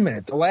 wait a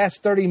minute, the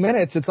last 30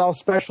 minutes, it's all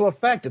special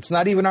effect. It's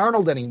not even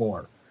Arnold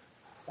anymore.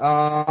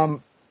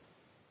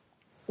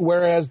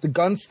 Whereas The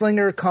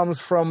Gunslinger comes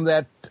from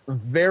that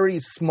very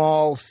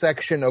small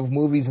section of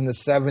movies in the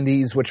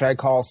 70s, which I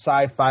call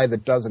sci-fi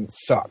that doesn't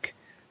suck.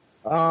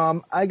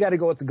 I got to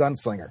go with The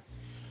Gunslinger.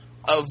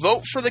 A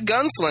vote for The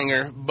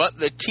Gunslinger, but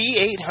the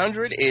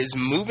T-800 is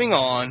moving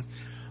on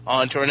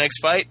to our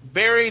next fight.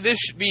 Barry, this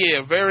should be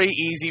a very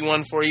easy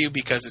one for you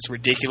because it's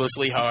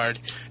ridiculously hard.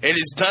 It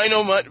is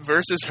Dynomutt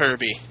versus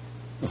Herbie.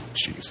 Oh,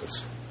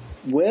 Jesus.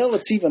 Well,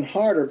 it's even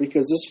harder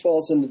because this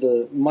falls into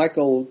the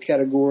Michael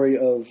category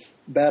of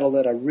battle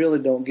that I really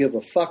don't give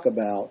a fuck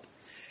about.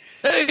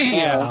 Hey,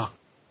 yeah.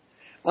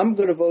 I'm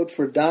going to vote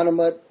for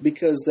Dynomutt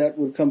because that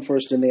would come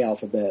first in the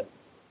alphabet.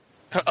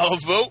 I'll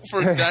vote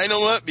for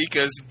Dynomutt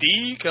because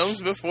D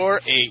comes before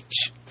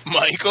H.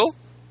 Michael?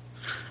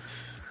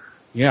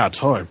 Yeah,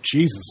 totally.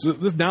 Jesus.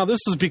 Now this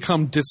has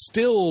become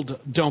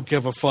distilled don't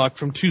give a fuck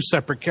from two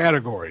separate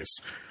categories.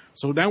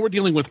 So now we're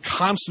dealing with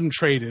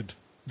concentrated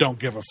don't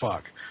give a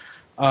fuck.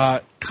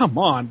 Come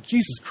on.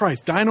 Jesus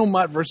Christ.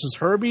 Dynomutt versus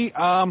Herbie?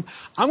 I'm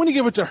going to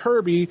give it to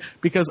Herbie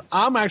because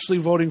I'm actually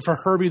voting for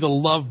Herbie the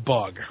Love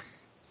Bug.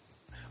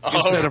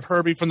 Instead of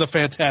Herbie from the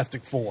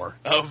Fantastic Four.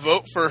 A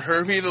vote for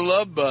Herbie the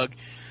Love Bug.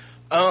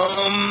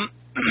 I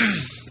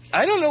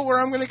don't know where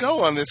I'm going to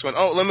go on this one.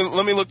 Oh,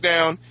 let me look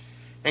down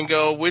and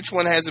go, which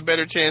one has a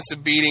better chance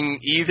of beating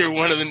either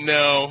one of them?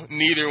 No,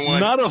 neither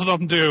one. None of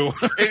them do.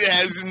 It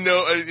has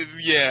no,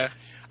 yeah.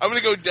 I'm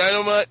going to go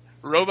Dynomutt.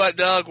 Robot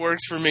Dog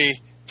works for me.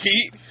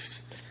 Pete?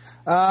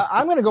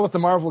 I'm going to go with the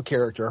Marvel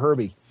character,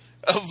 Herbie.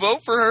 A vote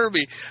for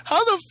Herbie.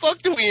 How the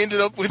fuck do we ended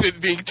up with it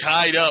being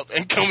tied up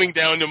and coming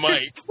down to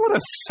Mike? What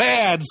a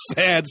sad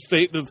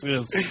state this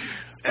is.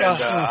 And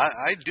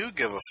I do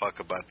give a fuck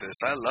about this.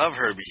 I love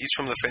Herbie. He's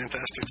from the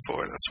Fantastic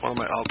Four. That's one of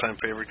my all-time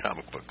favorite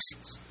comic books.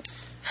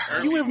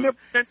 Herbie. You have never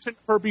mentioned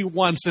Herbie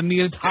once in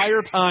the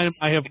entire time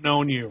I have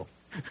known you.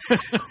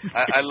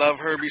 I love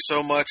Herbie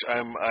so much,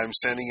 I'm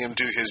sending him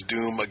to his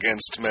doom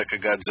against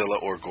Mechagodzilla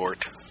or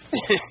Gort.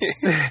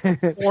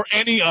 Or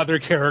any other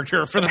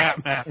character, for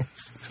that matter.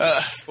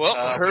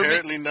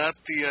 Apparently not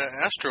the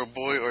Astro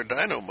Boy or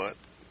Dynomutt.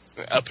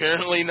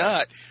 Apparently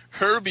not.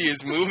 Herbie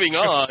is moving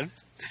on.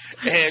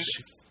 And,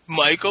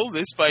 Michael,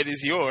 this fight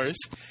is yours.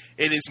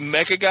 It is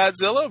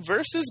Mechagodzilla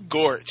versus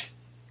Gort.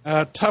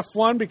 Tough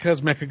one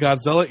because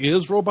Mechagodzilla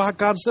is Robot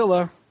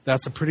Godzilla.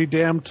 That's a pretty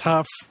damn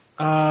tough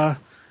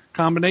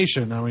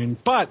combination. I mean,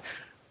 but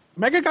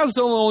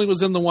Mechagodzilla only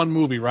was in the one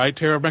movie, right?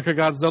 Terror of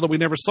Mechagodzilla. We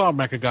never saw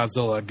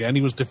Mechagodzilla again.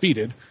 He was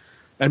defeated.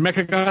 And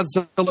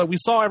Mechagodzilla, we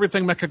saw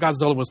everything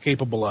Mechagodzilla was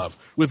capable of.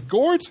 With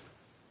Gort,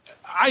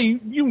 you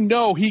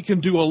know he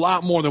can do a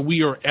lot more than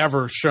we are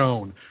ever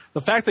shown.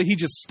 The fact that he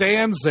just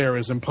stands there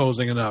is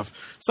imposing enough.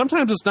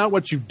 Sometimes it's not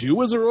what you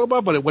do as a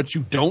robot, but what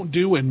you don't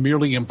do and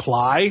merely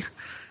imply.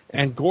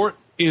 And Gort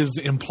is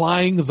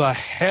implying the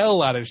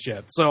hell out of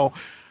shit. So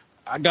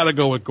I got to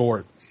go with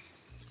Gort.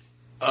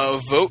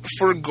 Vote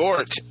for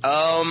Gort.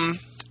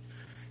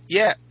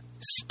 Yeah,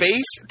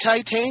 Space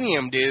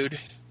Titanium, dude.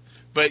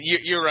 But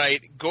you're right.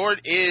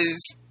 Gort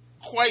is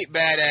quite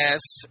badass.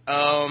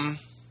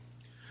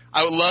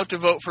 I would love to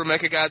vote for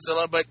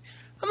Mechagodzilla, but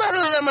I'm not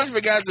really that much of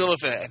a Godzilla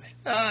fan.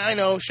 I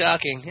know,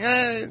 shocking.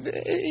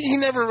 He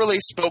never really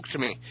spoke to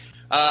me.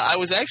 I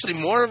was actually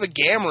more of a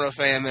Gamera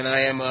fan than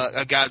I am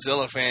a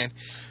Godzilla fan.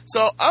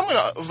 So I'm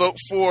going to vote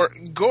for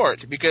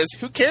Gort, because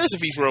who cares if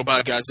he's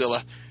Robot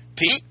Godzilla?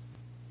 Pete?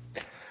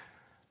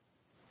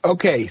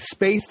 Okay,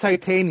 Space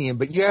Titanium,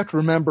 but you have to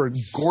remember,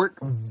 Gort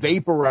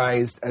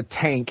vaporized a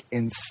tank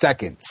in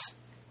seconds.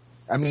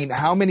 I mean,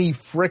 how many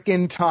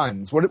frickin'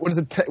 tons? What does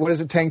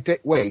a tank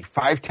weigh?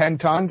 5-10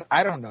 tons?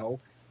 I don't know.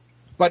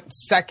 But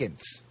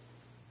seconds.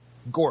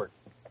 Gort.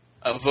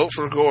 A vote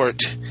for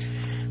Gort.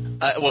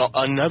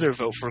 Another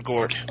vote for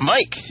Gort.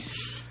 Mike?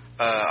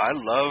 I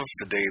love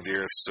The Day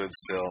the Earth Stood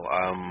Still.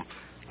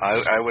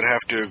 I would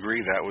have to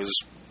agree that was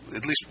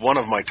at least one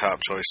of my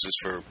top choices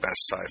for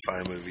best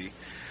sci-fi movie.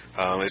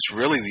 It's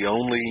really the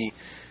only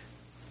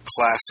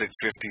classic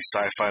 50s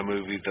sci-fi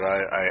movie that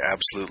I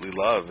absolutely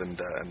love,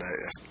 and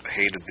I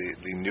hated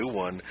the new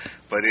one.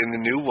 But in the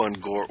new one,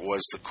 Gort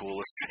was the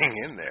coolest thing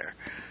in there.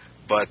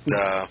 But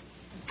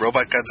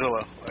Robot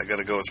Godzilla, I got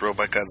to go with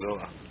Robot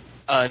Godzilla.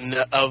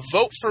 A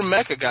vote for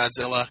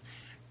Mechagodzilla.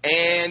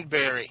 And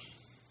Barry.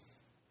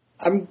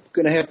 I'm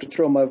going to have to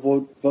throw my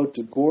vote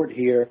to Gort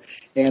here,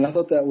 and I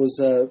thought that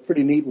was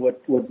pretty neat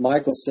what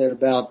Michael said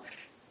about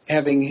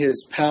having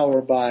his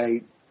power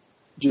by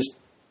just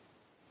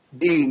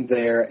being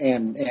there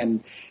and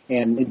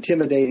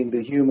intimidating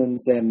the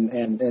humans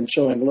and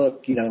showing,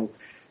 look,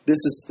 this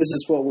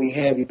is what we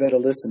have. You better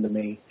listen to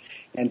me.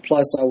 And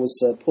plus, I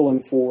was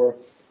pulling for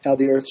How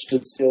the Earth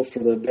Stood Still for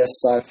the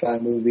best sci-fi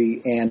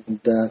movie, and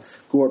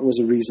Gort was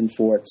a reason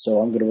for it. So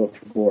I'm going to vote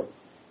for Gort.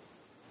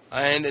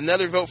 And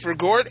another vote for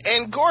Gort,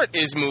 and Gort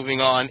is moving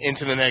on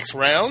into the next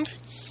round.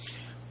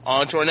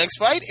 On to our next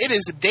fight. It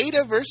is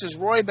Data versus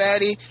Roy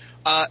Batty.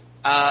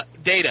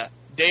 Data.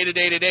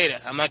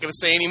 I'm not going to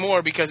say any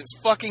more because it's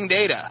fucking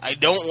Data. I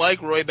don't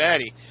like Roy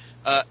Batty.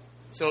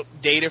 So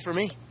Data for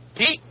me.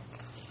 Pete?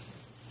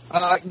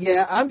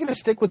 Yeah, I'm going to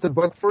stick with the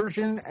book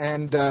version,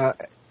 and the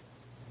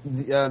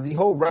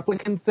whole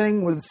replicant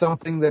thing was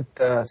something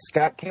that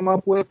Scott came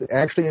up with.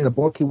 Actually, in the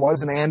book, he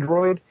was an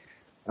android.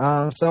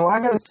 So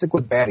I got to stick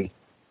with Batty.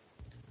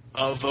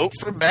 Vote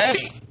for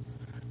Batty.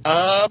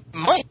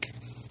 Mike?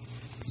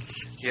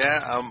 Yeah,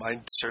 I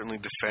certainly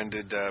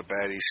defended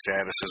Batty's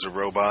status as a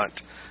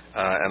robot,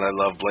 and I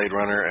love Blade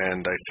Runner,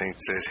 and I think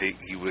that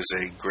he was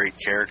a great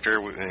character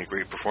and a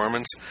great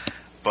performance.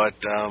 But,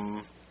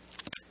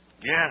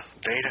 yeah,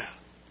 Data.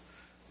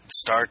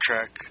 Star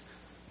Trek.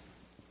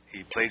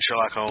 He played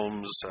Sherlock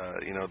Holmes.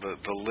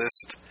 The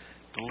list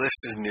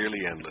is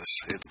nearly endless.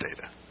 It's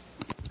Data.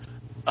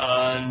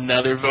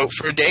 Another vote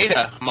for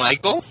Data.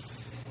 Michael?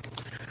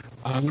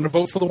 I'm going to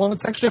vote for the one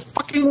that's actually a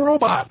fucking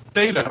robot.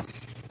 Data.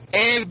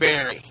 And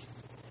Barry?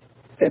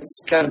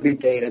 It's got to be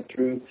Data.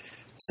 Through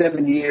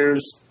 7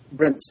 years,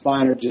 Brent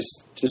Spiner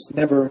just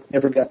never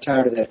got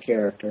tired of that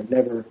character.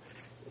 Never,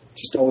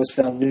 just always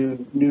found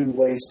new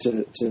ways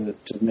to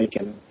make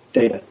him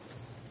Data.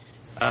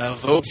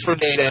 Vote for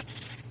Data.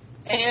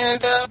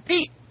 And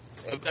Pete?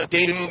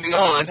 Data moving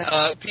on.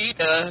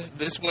 Pete,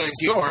 this one is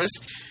yours.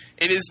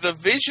 It is the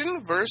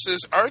Vision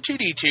versus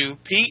R2-D2.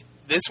 Pete,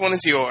 this one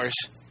is yours.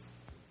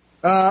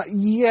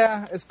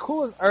 Yeah, as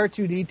cool as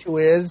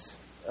R2-D2 is,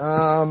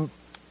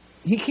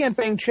 he can't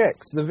bang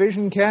chicks. The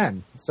Vision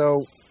can.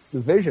 So, the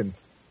Vision.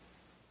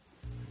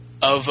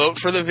 A vote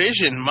for the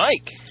Vision.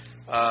 Mike?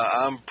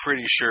 I'm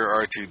pretty sure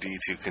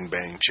R2-D2 can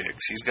bang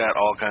chicks. He's got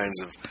all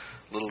kinds of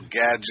little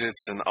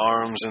gadgets and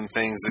arms and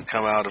things that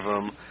come out of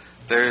him.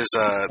 There's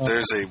a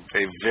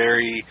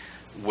very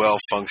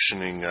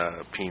well-functioning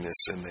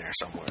penis in there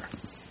somewhere.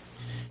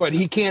 But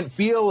he can't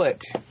feel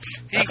it.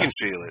 He can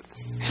feel it.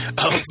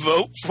 A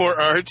vote for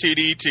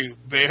R2-D2.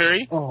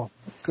 Barry? Oh,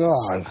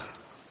 God.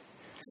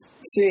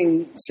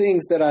 Seeing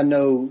that I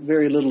know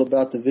very little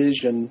about the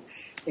Vision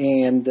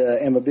and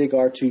am a big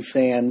R2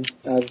 fan,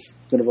 I'm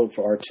going to vote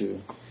for R2.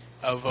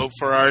 A vote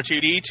for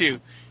R2-D2.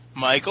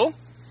 Michael?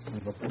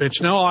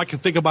 Bitch, now all I can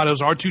think about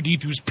is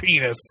R2-D2's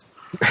penis.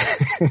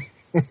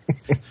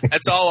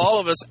 That's all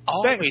of us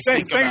always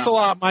think about. Thanks a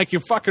lot, Mike. You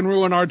fucking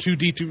ruined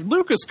R2-D2.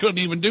 Lucas couldn't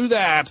even do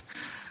that.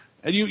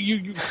 And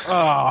you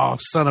oh,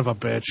 son of a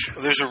bitch.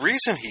 There's a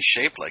reason he's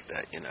shaped like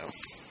that,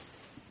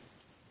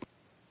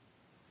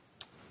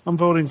 I'm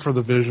voting for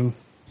the Vision.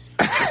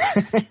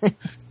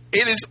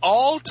 It is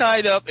all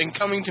tied up and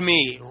coming to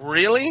me.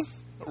 Really?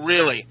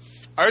 Really?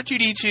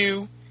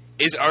 R2-D2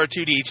 is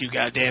R2-D2,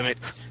 goddammit.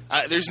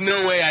 There's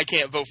no way I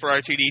can't vote for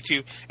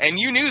R2-D2. And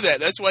you knew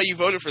that. That's why you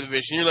voted for the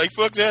Vision. You're like,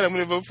 fuck that, I'm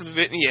going to vote for the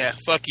Vision. Yeah,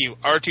 fuck you.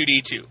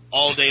 R2-D2.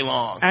 All day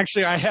long.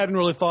 Actually, I hadn't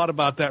really thought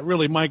about that.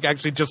 Really, Mike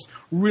actually just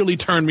really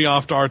turned me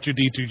off to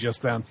R2-D2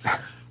 just then.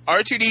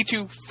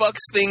 R2-D2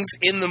 fucks things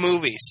in the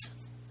movies.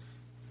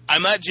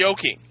 I'm not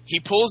joking. He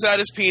pulls out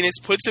his penis,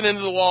 puts it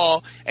into the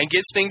wall, and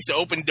gets things to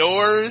open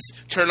doors,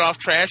 turn off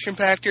trash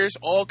compactors,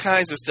 all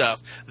kinds of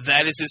stuff.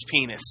 That is his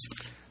penis.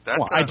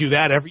 I do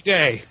that every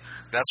day.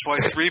 That's why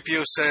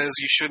 3PO says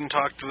you shouldn't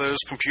talk to those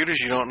computers.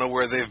 You don't know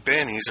where they've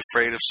been. He's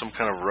afraid of some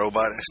kind of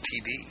robot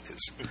STD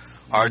because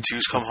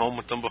R2's come home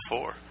with them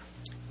before.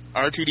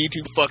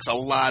 R2-D2 fucks a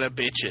lot of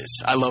bitches.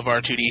 I love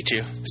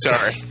R2-D2.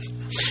 Sorry.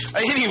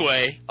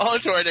 Anyway, on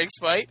to our next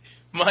fight.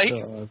 Mike,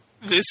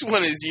 this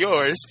one is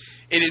yours.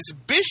 It is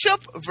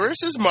Bishop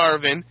versus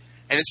Marvin,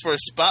 and it's for a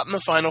spot in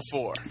the Final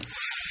Four.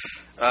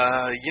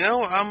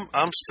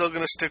 I'm still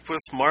going to stick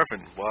with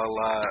Marvin. While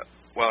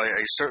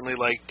I certainly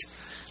liked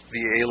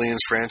the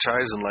Aliens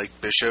franchise and like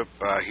Bishop,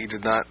 he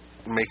did not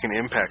make an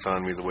impact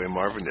on me the way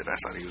Marvin did. I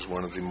thought he was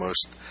one of the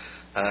most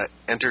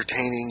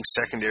entertaining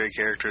secondary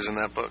characters in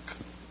that book.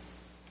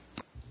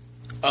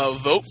 A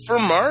vote for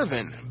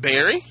Marvin.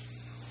 Barry?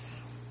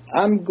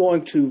 I'm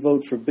going to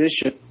vote for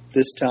Bishop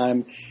this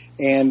time,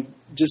 and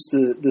just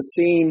the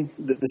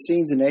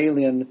scenes in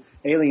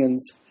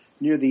Aliens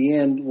near the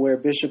end where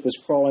Bishop was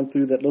crawling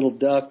through that little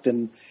duct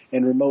and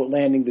remote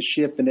landing the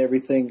ship and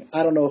everything.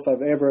 I don't know if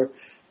I've ever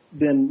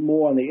been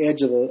more on the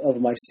edge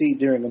of my seat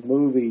during a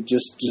movie.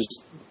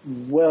 Just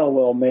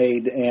well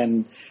made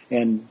and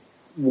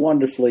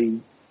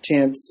wonderfully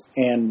tense.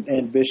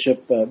 And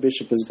Bishop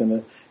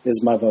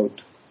is my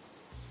vote.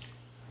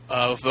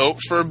 A vote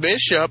for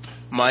Bishop.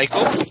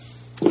 Michael?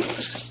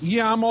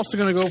 Yeah, I'm also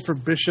going to go for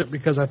Bishop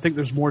because I think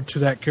there's more to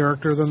that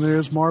character than there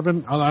is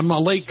Marvin. I'm a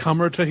late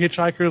comer to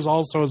Hitchhikers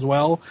also as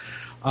well,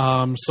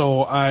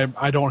 so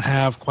I don't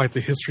have quite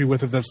the history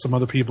with it that some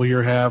other people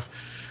here have.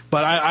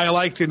 But I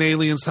liked in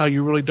Aliens how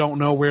you really don't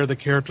know where the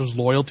character's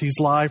loyalties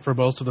lie for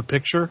most of the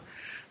picture,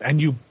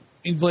 and you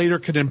later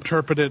could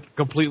interpret it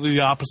completely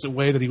the opposite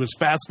way, that he was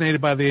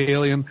fascinated by the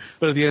alien,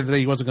 but at the end of the day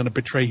he wasn't going to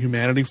betray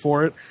humanity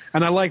for it.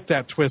 And I liked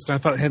that twist. I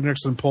thought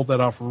Henriksen pulled that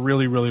off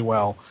really, really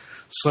well.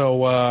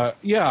 So,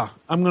 yeah,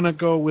 I'm going to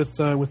go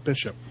with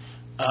Bishop.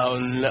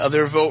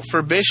 Another vote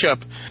for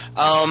Bishop.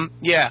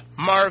 Yeah,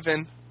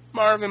 Marvin,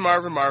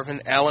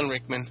 Alan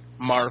Rickman,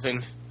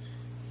 Marvin.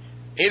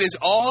 It is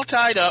all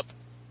tied up,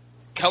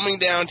 coming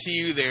down to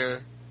you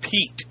there,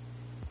 Pete.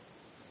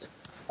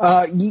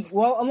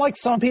 Well, unlike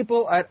some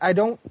people, I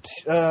don't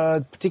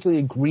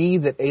particularly agree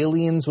that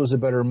Aliens was a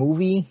better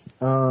movie.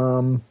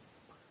 And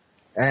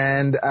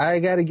I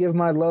got to give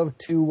my love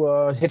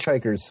to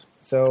Hitchhikers.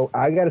 So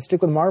I got to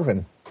stick with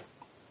Marvin.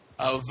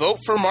 A vote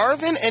for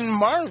Marvin, and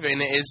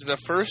Marvin is the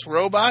first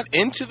robot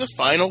into the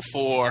final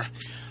four.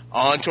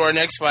 On to our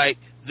next fight.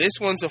 This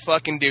one's a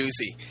fucking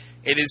doozy.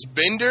 It is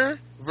Bender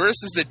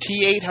versus the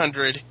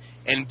T-800,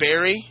 and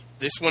Barry,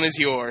 this one is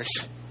yours.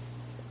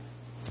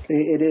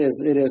 It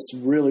is. It is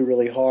really,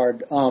 really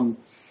hard.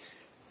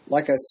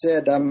 Like I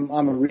said, I'm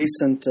a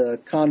recent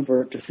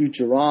convert to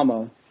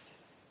Futurama,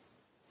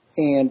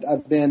 and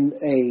I've been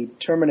a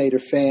Terminator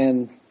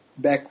fan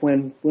back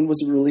when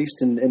was it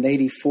released in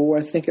 84,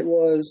 I think it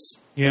was.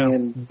 Yeah.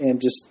 And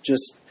just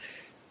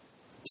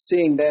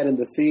seeing that in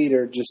the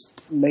theater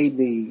just made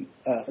me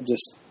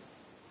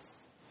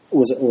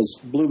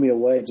blew me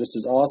away, just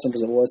as awesome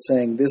as it was,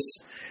 saying this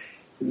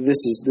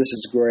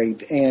is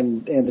great.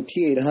 And the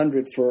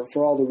T-800, for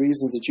all the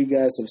reasons that you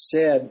guys have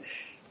said,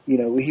 you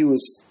know, he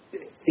was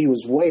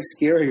way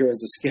scarier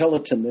as a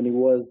skeleton than he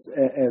was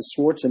as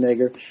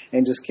Schwarzenegger,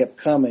 and just kept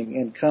coming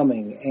and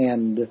coming.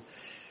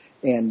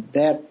 And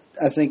that,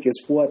 I think,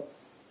 is what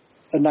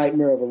a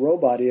Nightmare of a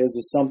Robot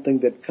is something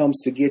that comes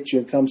to get you,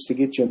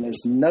 and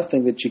there's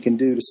nothing that you can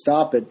do to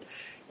stop it,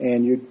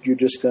 and you're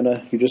just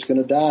gonna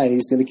die, and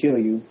he's gonna kill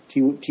you.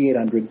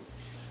 T-800.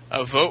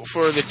 A vote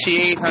for the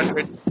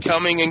T-800,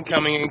 coming and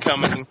coming and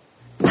coming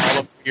all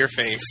over your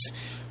face.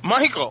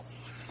 Michael.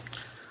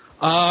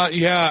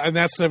 Yeah, and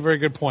that's a very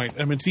good point.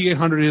 I mean,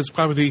 T-800 is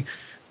probably the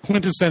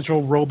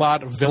quintessential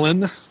robot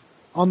villain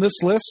on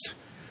this list,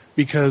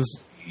 because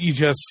he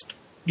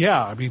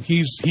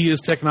is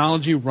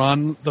technology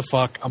run the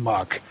fuck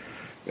amok.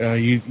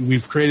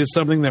 We've created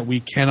something that we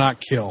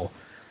cannot kill.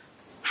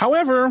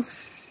 However,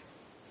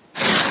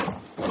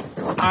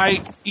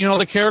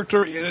 the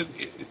character,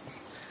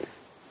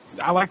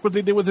 I like what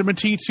they did with him in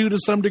T2 to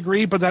some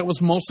degree, but that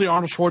was mostly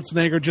Arnold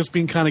Schwarzenegger just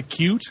being kind of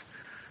cute.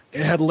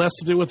 It had less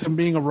to do with him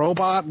being a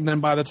robot, and then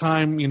by the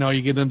time,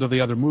 you get into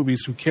the other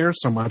movies, who cares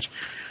so much?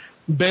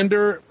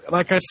 Bender,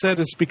 like I said,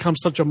 has become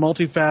such a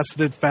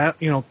multifaceted,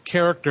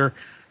 character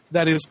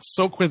that is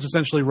so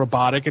quintessentially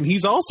robotic, and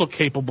he's also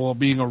capable of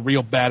being a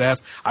real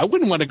badass. I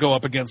wouldn't want to go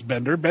up against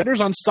Bender. Bender's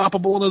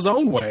unstoppable in his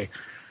own way.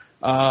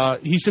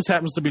 He just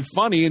happens to be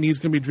funny, and he's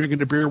going to be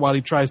drinking a beer while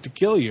he tries to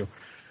kill you.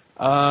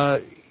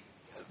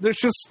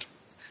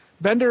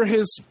 Bender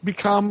has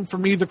become, for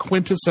me, the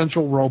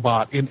quintessential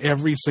robot in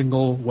every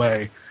single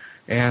way.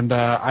 And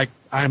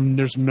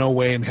there's no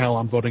way in hell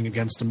I'm voting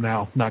against him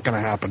now. Not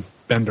going to happen.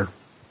 Bender.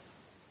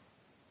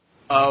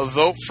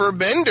 Vote for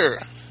Bender.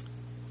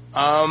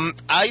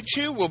 I,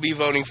 too, will be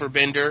voting for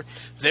Bender.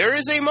 There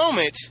is a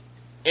moment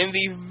in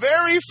the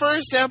very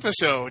first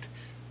episode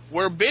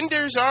where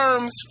Bender's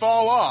arms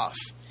fall off,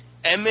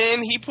 and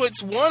then he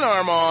puts one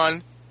arm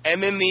on,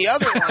 and then the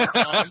other arm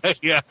on.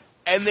 Yeah.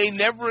 And they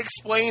never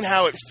explain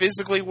how it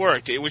physically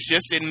worked. It was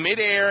just in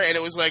midair, and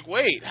it was like,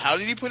 wait, how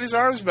did he put his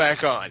arms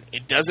back on?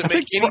 It doesn't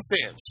make any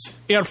sense.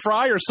 Yeah,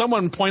 Fry or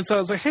someone points out,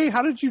 I was like, hey,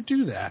 how did you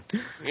do that?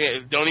 Yeah,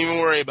 don't even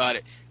worry about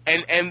it.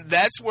 And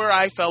that's where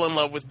I fell in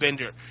love with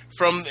Bender.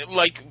 From,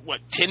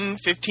 10,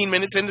 15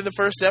 minutes into the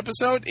first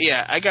episode?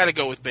 Yeah, I got to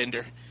go with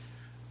Bender.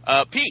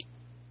 Pete?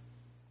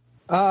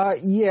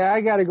 Yeah,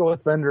 I got to go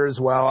with Bender as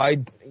well.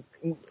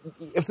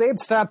 If they had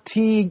stopped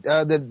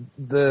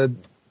the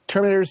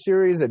Terminator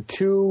series at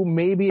 2,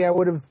 maybe I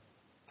would have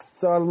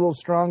thought a little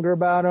stronger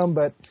about him,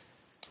 but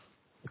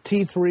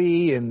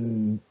T3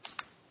 and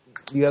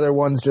the other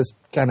ones just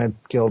kind of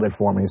killed it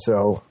for me.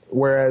 So,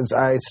 whereas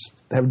I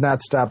have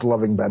not stopped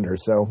loving Bender,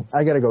 so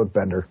I got to go with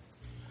Bender.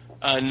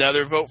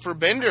 Another vote for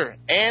Bender.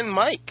 And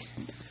Mike?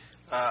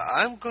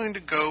 I'm going to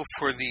go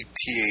for the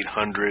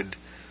T-800.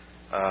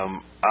 I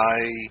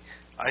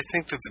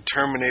think that the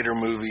Terminator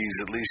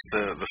movies, at least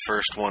the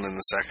first one and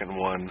the second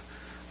one,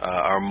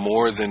 are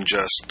more than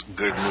just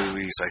good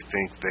movies. I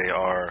think they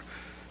are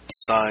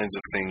signs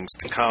of things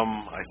to come.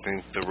 I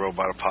think the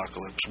robot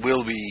apocalypse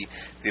will be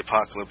the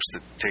apocalypse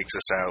that takes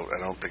us out. I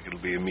don't think it'll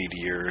be a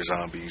meteor or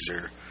zombies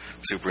or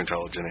super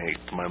intelligent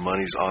ape. My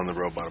money's on the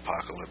robot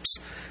apocalypse.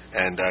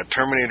 And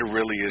Terminator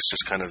really is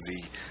just kind of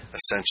the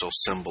essential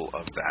symbol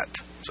of that.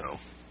 So,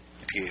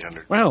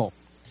 T-800. Well,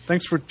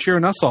 thanks for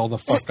cheering us all the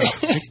fuck up.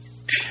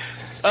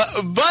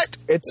 But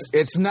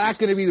it's not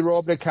going to be the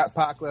robot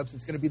apocalypse.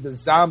 It's going to be the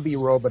zombie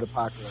robot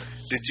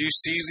apocalypse. Did you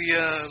see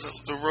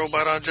the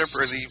robot on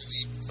Jeopardy,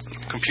 or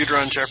the computer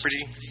on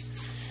Jeopardy?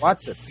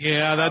 Watch it.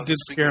 Yeah, that did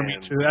scare me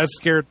too. That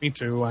scared me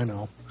too. I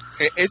know.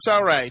 It's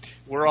all right.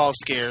 We're all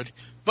scared.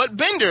 But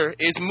Bender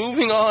is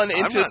moving on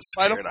into. I'm not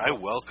scared. I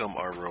welcome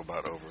our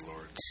robot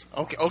overlords.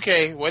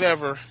 Okay,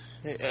 whatever.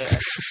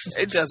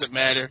 It doesn't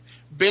matter.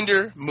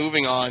 Bender,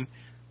 moving on.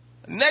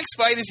 Next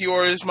fight is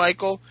yours,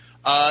 Michael.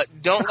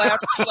 Don't laugh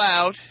too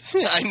loud.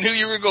 I knew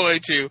you were going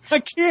to. I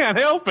can't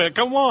help it.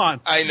 Come on.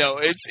 I know.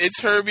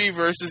 It's Herbie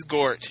versus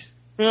Gort.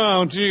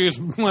 Oh, jeez.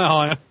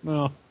 Well,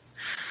 no.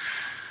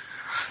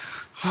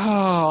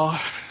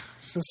 Oh,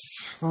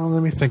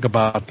 let me think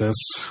about this.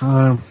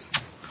 I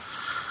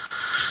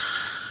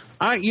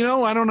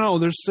don't know.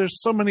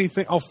 There's so many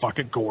things. Oh, fuck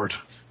it, Gort.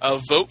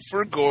 Vote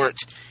for Gort.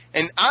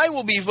 And I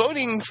will be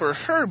voting for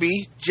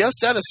Herbie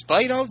just out of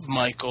spite of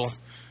Michael.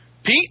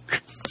 Pete?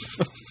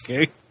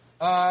 Okay.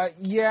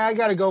 Yeah, I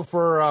got to go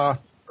for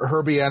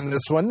Herbie on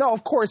this one. No,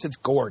 of course it's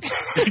Gort.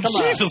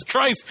 Jesus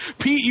Christ.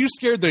 Pete, you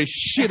scared the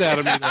shit out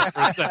of me there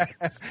for a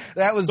second.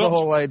 That was the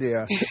whole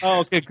idea.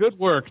 Oh, okay, good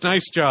work.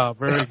 Nice job.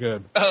 Very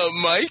good.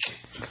 Mike?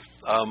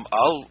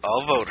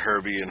 I'll vote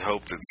Herbie and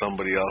hope that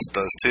somebody else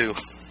does too.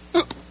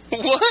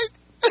 What?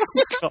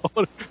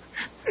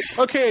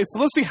 Okay, so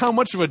let's see how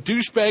much of a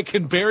douchebag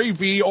can Barry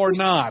be or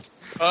not.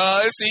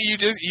 See,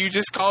 you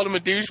just called him a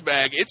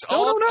douchebag. It's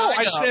all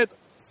I said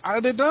I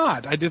did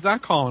not. I did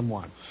not call him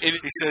one. He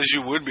says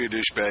you would be a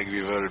douchebag if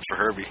you voted for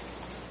Herbie.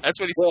 That's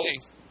what he's saying.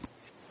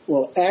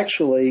 Well,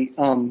 actually,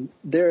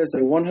 there is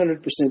a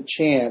 100%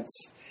 chance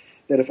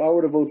that if I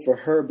were to vote for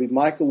Herbie,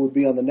 Michael would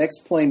be on the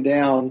next plane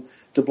down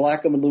to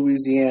Blackham,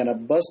 Louisiana,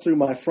 bust through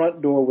my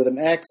front door with an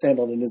axe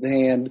handle in his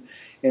hand,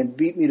 and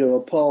beat me to a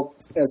pulp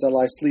as I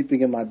lie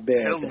sleeping in my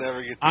bed. He'll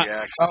never get the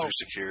axe through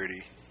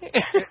security.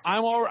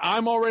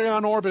 I'm already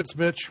on orbits,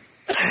 bitch.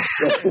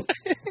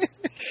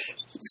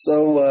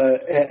 So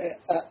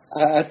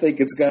I think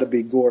it's got to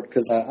be Gort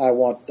because I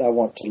want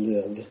to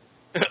live.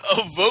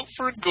 Vote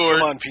for Gort.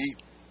 Come on,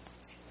 Pete.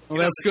 Well,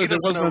 that's good. There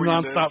wasn't a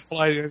nonstop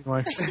flight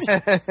anyway.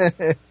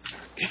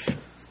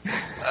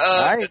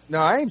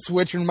 I ain't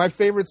switching. My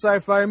favorite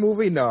sci-fi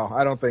movie? No,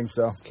 I don't think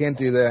so. Can't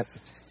do that.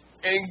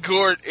 And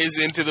Gort is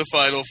into the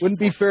final. Wouldn't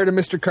be fair to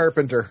Mr.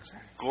 Carpenter.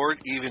 Gort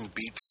even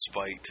beats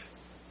Spite.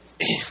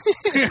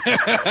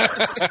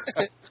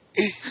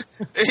 It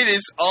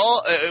is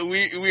all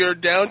we are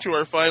down to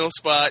our final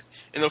spot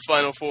in the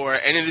final four,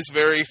 and it is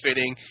very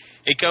fitting.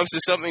 It comes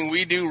to something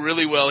we do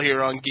really well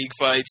here on Geek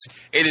Fights.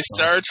 It is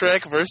Star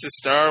Trek versus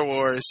Star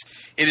Wars.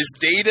 It is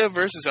Data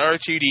versus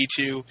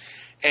R2-D2,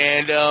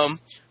 and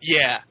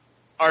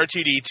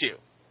R2-D2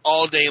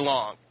 all day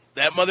long.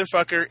 That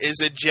motherfucker is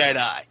a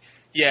Jedi.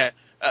 Yeah,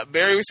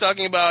 Barry was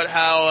talking about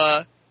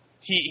how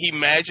he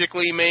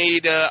magically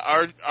made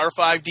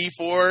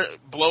R5-D4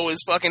 blow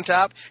his fucking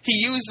top.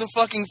 He used the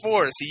fucking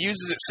Force. He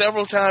uses it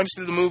several times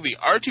through the movie.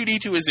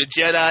 R2-D2 is a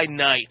Jedi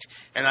Knight,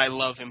 and I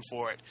love him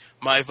for it.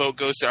 My vote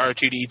goes to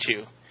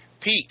R2-D2.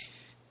 Pete.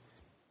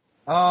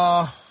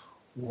 Wow.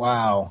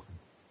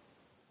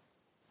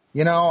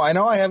 I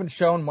know I haven't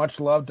shown much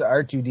love to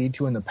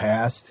R2-D2 in the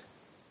past,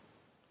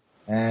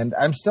 and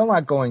I'm still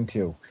not going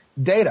to.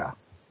 Data.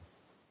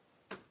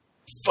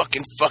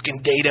 Fucking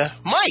Data.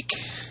 Mike.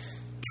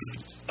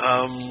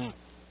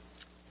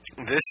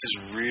 This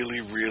is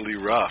really, really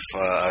rough.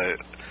 It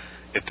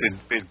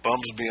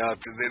bums me out.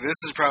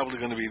 This is probably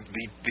going to be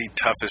the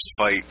toughest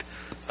fight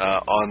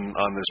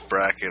on this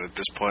bracket. At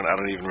this point, I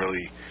don't even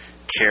really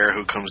care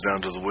who comes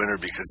down to the winner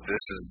because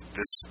this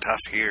is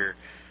tough here.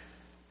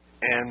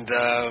 And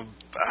I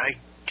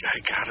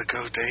gotta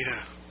go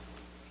Data.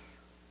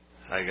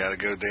 I gotta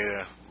go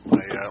Data.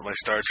 My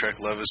Star Trek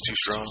love is too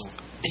strong.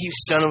 You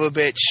son of a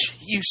bitch.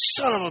 You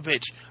son of a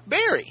bitch.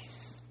 Barry.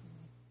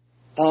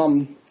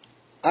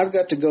 I've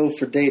got to go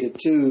for Data,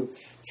 too,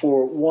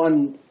 for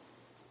one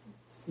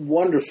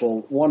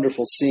wonderful,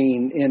 wonderful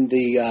scene in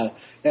the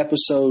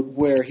episode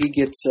where he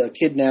gets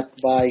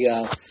kidnapped by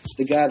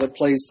the guy that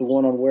plays the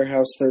one on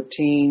Warehouse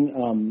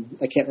 13.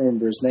 I can't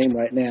remember his name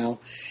right now.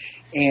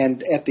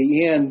 And at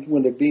the end,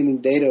 when they're beaming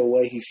Data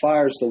away, he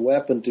fires the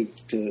weapon to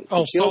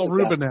kill Saul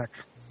the guy. Rubinek.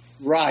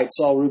 Right,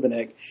 Saul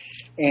Rubinek.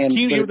 And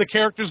the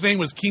character's name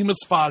was Kima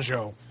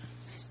Spajo.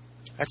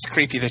 That's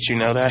creepy that you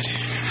know that.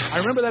 I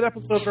remember that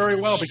episode very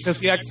well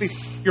because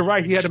you're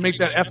right, he had to make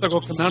that ethical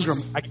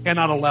conundrum. I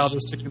cannot allow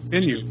this to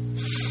continue.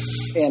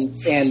 And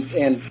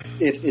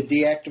it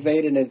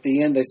deactivated, and at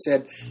the end they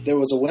said there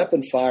was a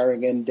weapon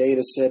firing, and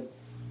Data said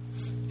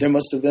there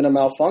must have been a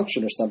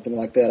malfunction or something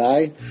like that.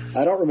 I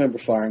don't remember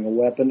firing a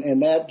weapon,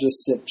 and that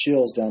just sent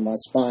chills down my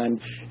spine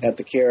at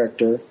the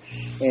character.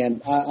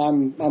 And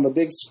I'm a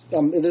big.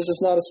 This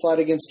is not a slight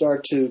against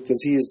R2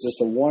 because he is just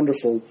a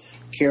wonderful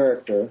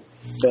character,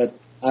 but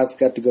I've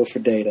got to go for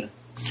Data.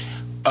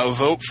 A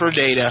vote for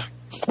Data.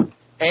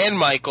 And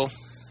Michael.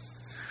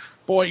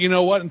 Boy, you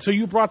know what? Until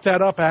you brought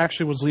that up, I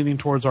actually was leaning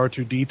towards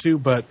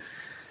R2-D2. But,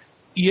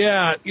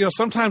 yeah,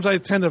 sometimes I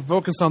tend to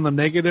focus on the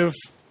negative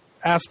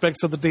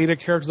aspects of the Data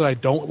character that I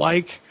don't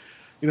like.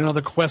 You know,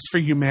 the quest for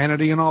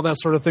humanity and all that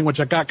sort of thing, which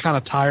I got kind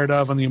of tired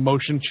of, and the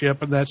emotion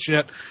chip and that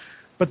shit.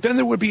 But then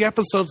there would be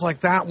episodes like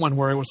that one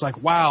where it was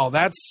like, wow,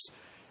 that's...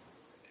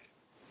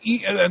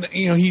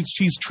 you know,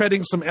 he's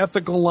treading some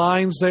ethical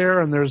lines there,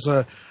 and there's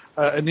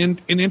an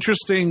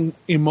interesting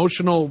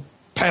emotional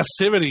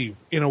passivity,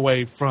 in a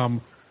way,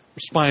 from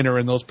Spiner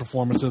in those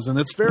performances. And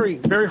it's very,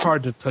 very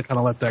hard to kind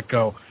of let that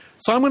go.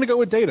 So I'm going to go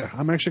with Data.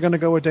 I'm actually going to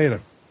go with Data.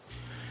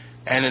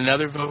 And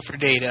another vote for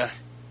Data.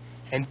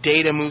 And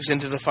Data moves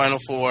into the final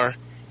four,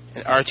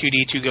 and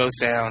R2-D2 goes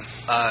down.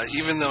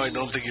 Even though I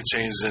don't think it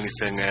changes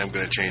anything, I am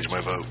going to change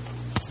my vote.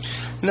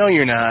 No,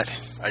 you're not.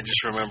 I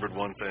just remembered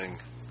one thing.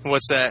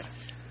 What's that?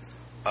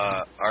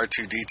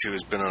 R2-D2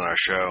 has been on our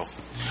show.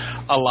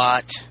 A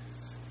lot.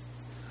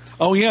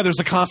 Oh, yeah, there's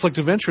a conflict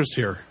of interest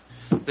here.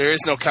 There is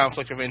no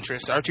conflict of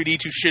interest.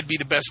 R2-D2 should be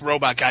the best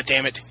robot,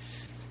 goddammit.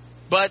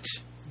 But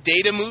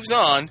Data moves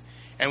on,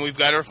 and we've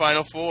got our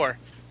final four.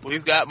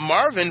 We've got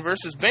Marvin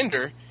versus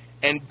Bender,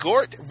 and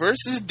Gort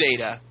versus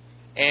Data.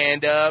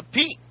 And,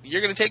 Pete,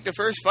 you're going to take the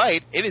first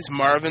fight. It is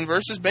Marvin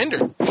versus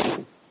Bender.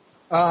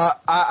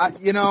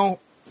 You know,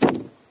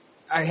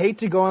 I hate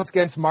to go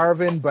against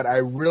Marvin, but I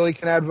really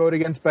cannot vote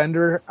against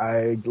Bender.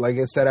 Like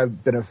I said,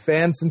 I've been a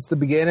fan since the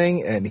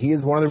beginning, and he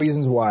is one of the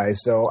reasons why.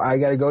 So I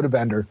got to go to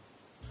Bender.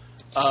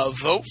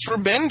 Vote for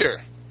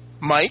Bender.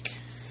 Mike?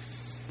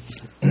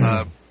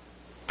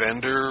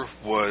 Bender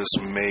was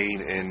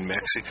made in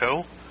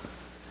Mexico,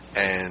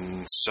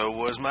 and so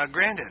was my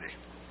granddaddy.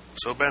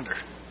 So Bender.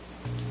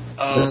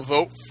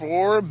 Vote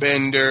for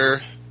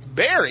Bender.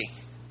 Barry?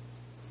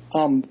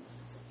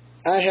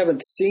 I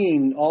haven't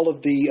seen all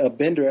of the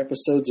Bender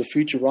episodes of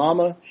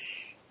Futurama,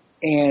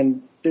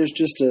 and there's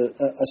just a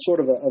sort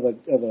of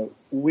a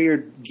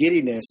weird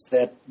giddiness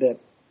that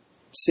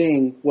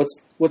seeing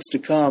what's to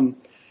come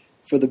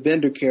for the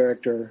Bender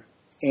character,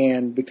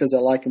 and because I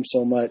like him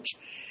so much.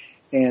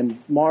 And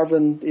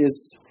Marvin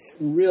is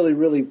really,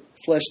 really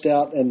fleshed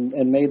out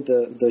and made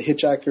the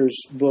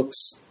Hitchhiker's books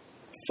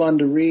fun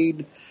to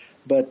read,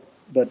 but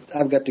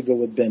I've got to go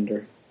with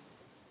Bender.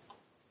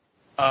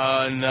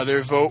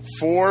 Another vote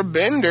for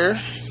Bender.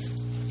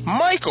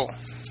 Michael?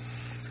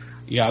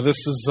 Yeah, this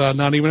is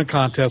not even a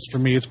contest for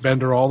me. It's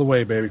Bender all the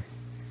way, baby.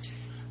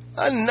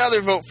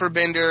 Another vote for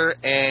Bender,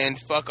 and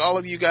fuck all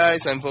of you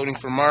guys. I'm voting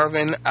for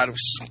Marvin out of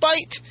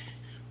spite.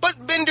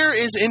 But Bender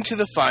is into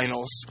the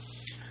finals.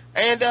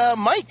 And,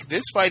 Mike,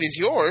 this fight is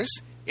yours.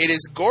 It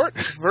is Gort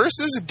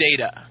versus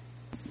Data.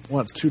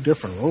 What, two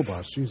different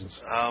robots,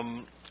 Jesus. I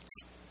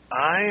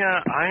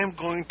am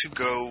going to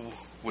go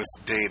with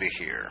Data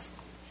here.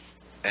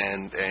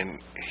 And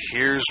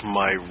here's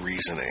my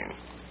reasoning.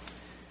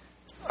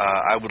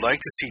 I would like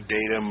to see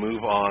Data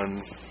move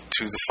on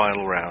to the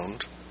final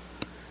round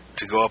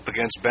to go up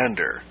against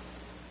Bender,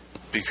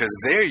 because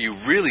there you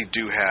really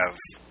do have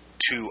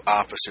two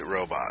opposite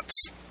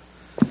robots.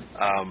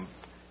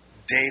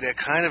 Data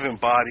kind of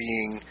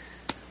embodying,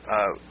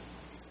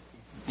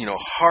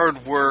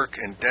 hard work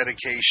and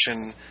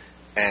dedication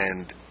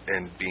and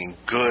being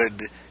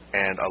good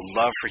and a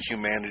love for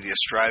humanity, a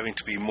striving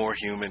to be more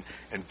human,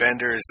 and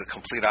Bender is the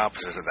complete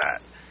opposite of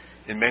that.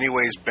 In many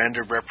ways,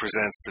 Bender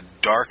represents the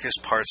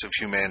darkest parts of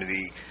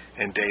humanity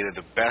and Data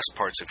the best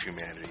parts of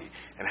humanity.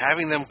 And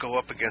having them go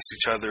up against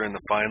each other in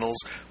the finals,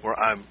 where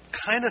I'm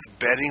kind of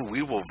betting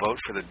we will vote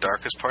for the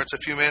darkest parts of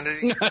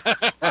humanity,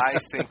 I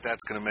think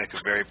that's going to make a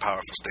very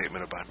powerful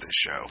statement about this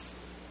show.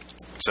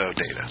 So,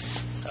 Data.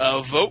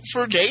 Vote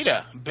for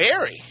Data.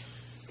 Barry?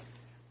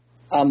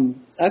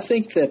 I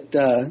think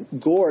that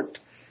Gort,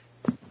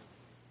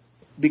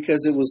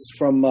 because it was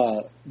from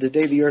the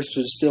day the Earth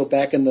was still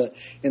back in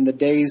the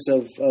days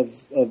of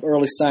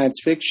early science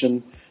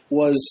fiction,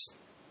 was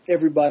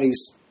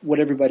what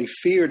everybody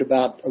feared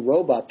about a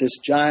robot, this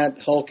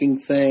giant hulking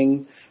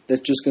thing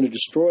that's just going to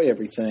destroy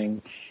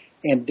everything.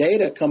 And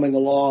Data coming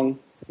along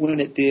when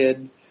it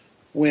did,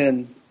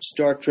 when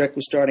Star Trek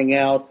was starting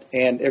out,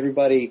 and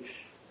everybody,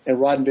 and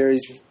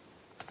Roddenberry's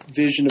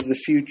vision of the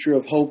future,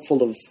 of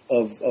hopeful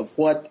of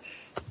what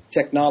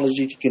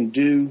technology can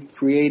do,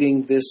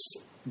 creating this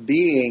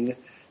being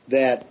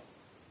that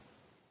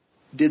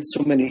did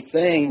so many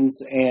things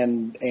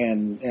and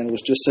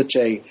was just such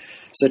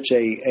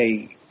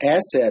a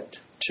asset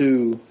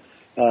to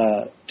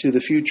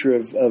the future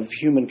of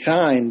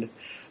humankind.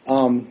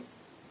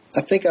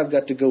 I think I've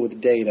got to go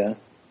with Data.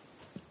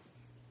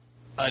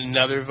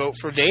 Another vote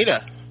for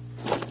Data.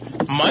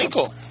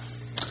 Michael?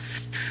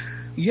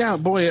 Yeah,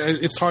 boy,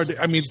 it's hard.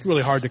 It's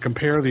really hard to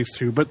compare these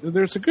two, but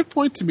there's a good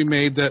point to be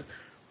made that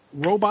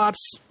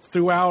robots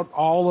throughout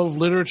all of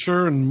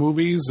literature and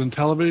movies and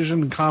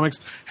television and comics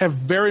have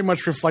very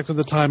much reflected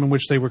the time in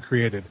which they were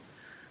created.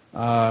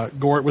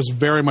 Gort was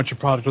very much a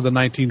product of the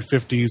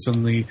 1950s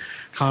and the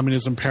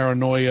communism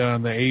paranoia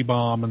and the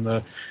A-bomb and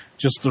the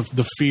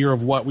fear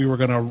of what we were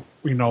going to,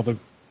 the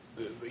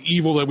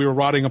evil that we were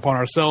rotting upon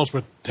ourselves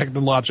with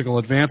technological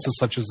advances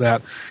such as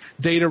that.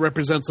 Data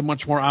represents a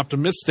much more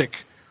optimistic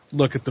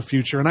look at the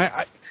future. And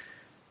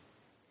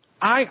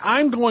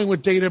I'm going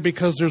with Data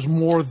because there's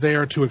more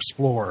there to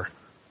explore.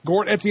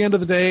 Gort, at the end of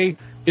the day,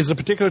 is a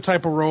particular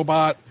type of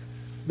robot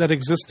that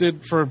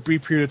existed for a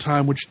brief period of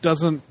time, which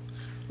doesn't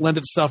lend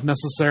itself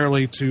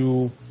necessarily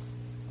to...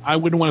 I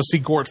wouldn't want to see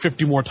Gort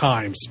 50 more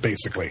times,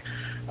 basically.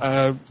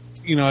 I'm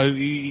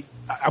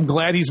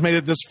glad he's made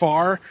it this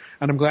far,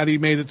 and I'm glad he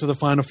made it to the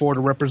Final Four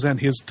to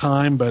represent his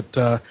time, but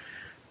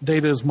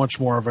Data is much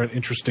more of an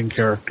interesting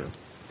character.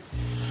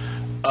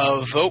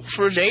 Vote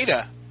for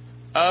Data.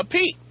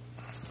 Pete?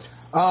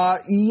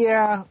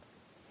 Yeah.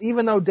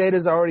 Even though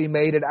Data's already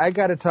made it, I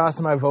got to toss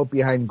my vote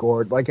behind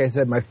Gort. Like I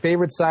said, my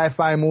favorite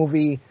sci-fi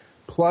movie,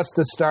 plus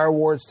the Star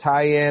Wars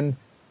tie-in,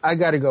 I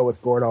got to go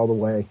with Gort all the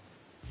way.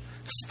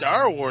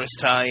 Star Wars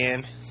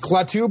tie-in?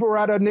 Klaatu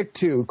Barada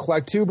Nikto.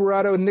 Klaatu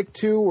Barada and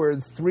Nikto were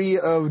 3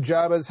 of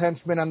Jabba's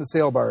henchmen on the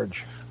sail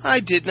barge.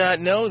 I did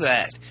not know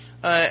that.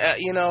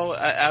 You know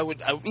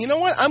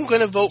what? I'm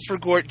going to vote for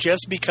Gort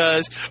just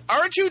because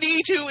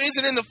R2-D2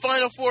 isn't in the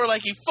Final Four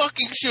like he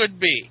fucking should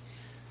be.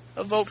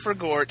 I'll vote for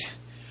Gort.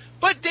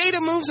 But Data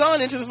moves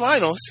on into the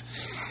finals.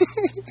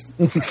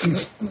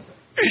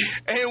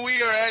 And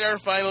we are at our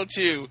final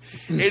 2.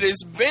 It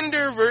is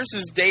Bender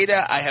versus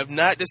Data. I have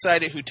not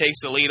decided who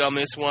takes the lead on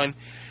this one.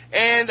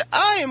 And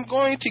I am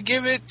going to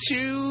give it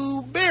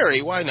to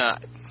Barry. Why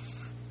not?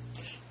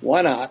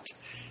 Why not?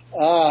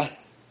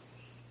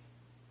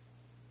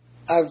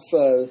 I've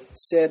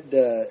said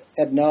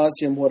ad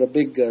nauseum what a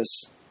big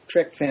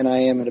Trek fan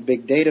I am and a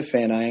big Data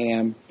fan I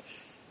am.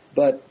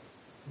 But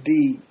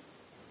the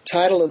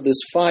title of this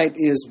fight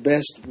is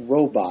Best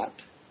Robot.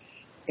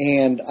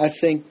 And I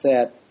think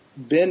that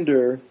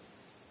Bender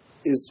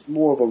is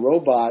more of a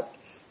robot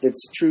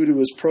that's true to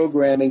his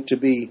programming to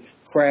be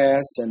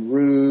crass and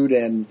rude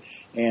and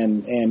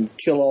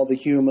kill all the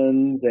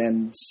humans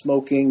and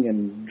smoking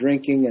and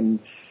drinking and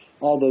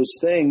all those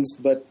things,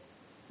 but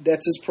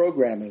that's his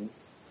programming.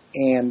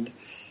 And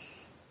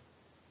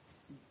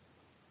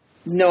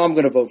no, I'm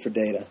going to vote for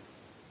Data.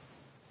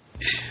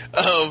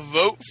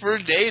 Vote for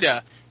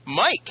Data.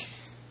 Mike?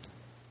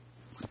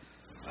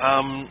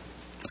 I'm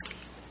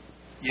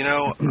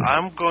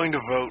going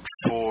to vote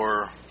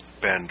for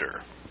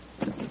Bender.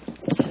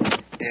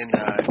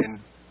 In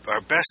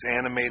our best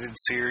animated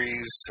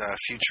series,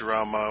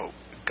 Futurama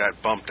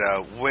got bumped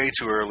out way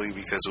too early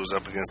because it was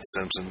up against The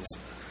Simpsons.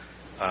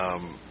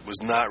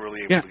 Was not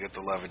really able to get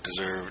the love it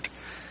deserved.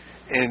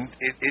 And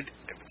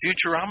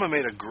Futurama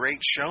made a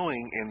great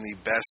showing in the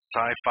best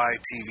sci-fi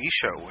TV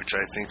show, which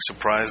I think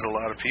surprised a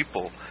lot of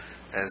people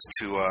as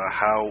to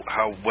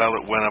how well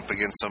it went up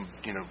against some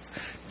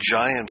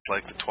giants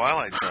like the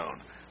Twilight Zone,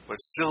 but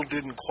still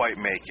didn't quite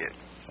make it.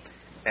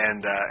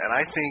 And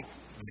I think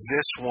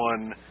this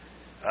one,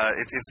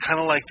 it's kind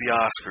of like the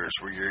Oscars,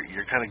 where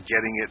you're kind of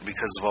getting it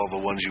because of all the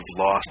ones you've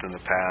lost in the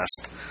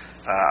past.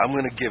 I'm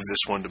going to give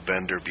this one to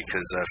Bender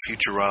because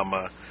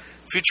Futurama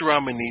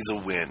needs a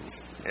win,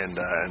 and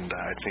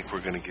I think we're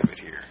going to give it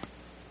here.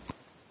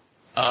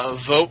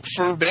 Vote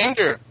for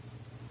Bender.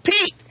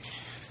 Pete.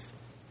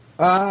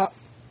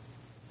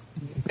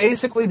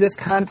 Basically, this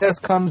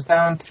contest comes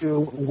down to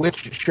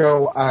which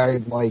show I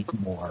like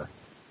more.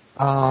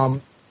 I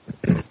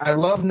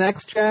love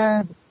Next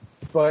Gen,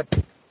 but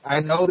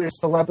I know there's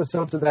still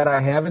episodes of that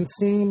I haven't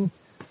seen.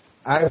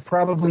 I've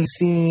probably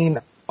seen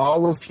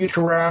all of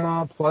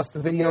Futurama, plus the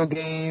video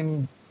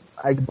game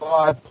I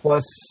bought,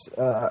 plus,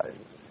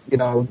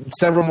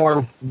 several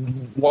more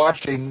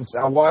watchings.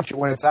 I'll watch it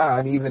when it's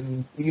on,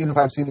 even if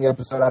I've seen the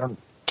episode, I don't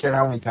care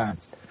how many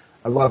times.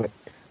 I love it.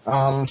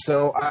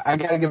 So I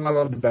gotta give my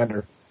love to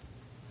Bender.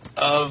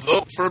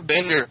 Vote for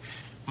Bender.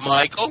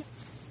 Michael?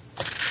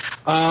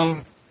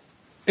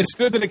 It's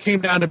good that it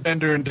came down to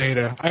Bender and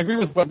Data. I agree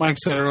with what Mike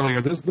said earlier.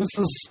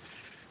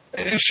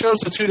 It shows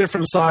the two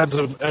different sides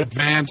of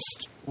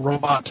advanced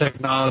robot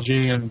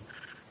technology, and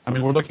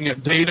we're looking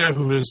at Data,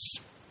 who is,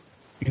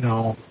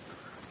 an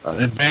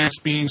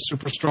advanced being,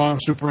 super strong,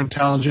 super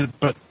intelligent,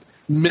 but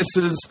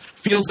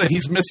feels that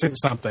he's missing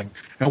something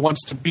and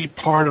wants to be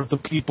part of the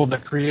people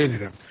that created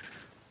him.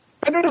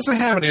 Bender doesn't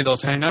have any of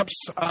those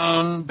hang-ups.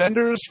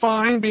 Bender is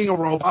fine being a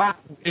robot.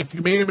 If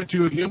you made him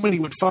into a human, he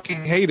would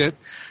fucking hate it.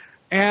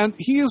 And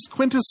he is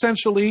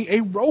quintessentially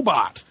a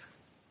robot.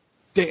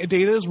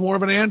 Data is more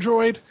of an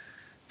android.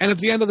 And at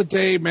the end of the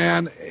day,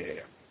 man,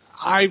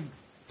 I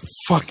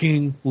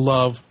fucking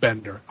love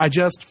Bender. I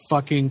just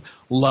fucking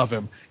love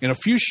him. In a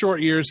few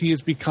short years, he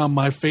has become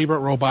my favorite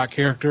robot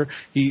character.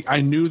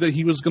 I knew that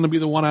he was going to be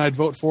the one I'd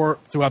vote for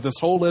throughout this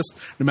whole list,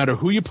 no matter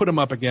who you put him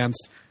up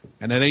against.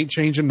 And it ain't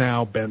changing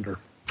now, Bender.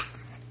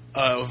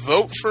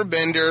 Vote for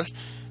Bender.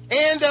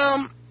 And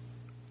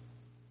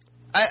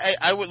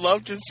I would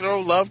love to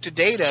throw love to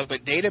Data,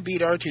 but Data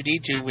beat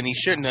R2-D2 when he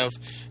shouldn't have.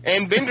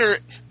 And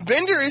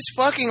Bender is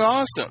fucking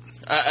awesome.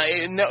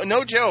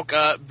 No joke.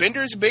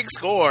 Bender's Big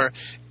Score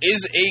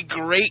is a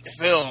great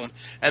film,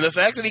 and the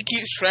fact that he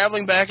keeps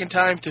traveling back in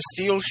time to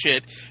steal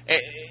shit,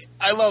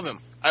 I love him.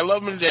 I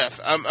love him to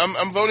death.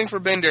 I'm voting for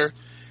Bender,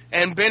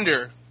 and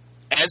Bender,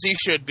 as he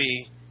should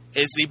be,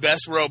 is the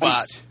best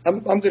robot.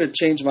 I'm going to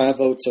change my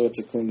vote so it's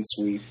a clean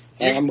sweep.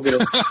 I'm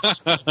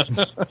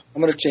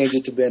gonna change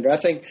it to Bender. I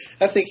think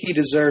he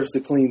deserves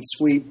the clean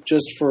sweep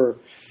just for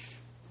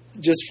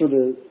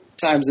the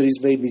times that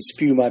he's made me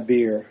spew my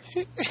beer.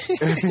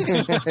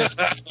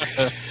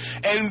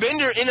 And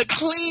Bender, in a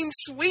clean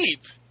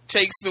sweep,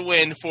 takes the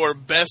win for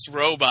Best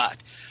Robot.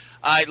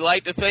 I'd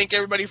like to thank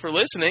everybody for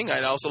listening.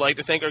 I'd also like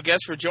to thank our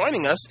guests for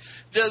joining us.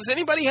 Does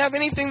anybody have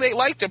anything they'd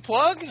like to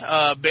plug?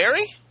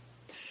 Barry?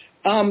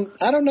 I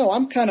don't know.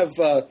 I'm kind of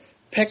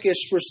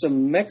peckish for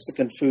some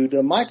Mexican food.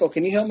 Michael,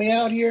 can you help me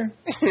out here?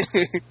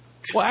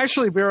 Well,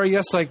 actually, Barry,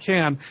 yes, I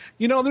can.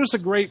 You know, there's a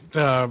great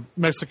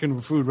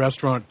Mexican food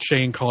restaurant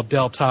chain called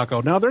Del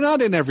Taco. Now, they're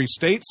not in every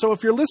state, so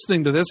if you're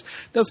listening to this,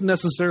 it doesn't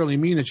necessarily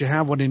mean that you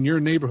have one in your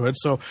neighborhood.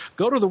 So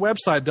go to the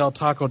website,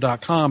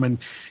 deltaco.com, and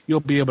you'll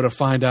be able to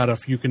find out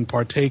if you can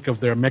partake of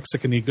their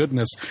Mexican-y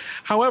goodness.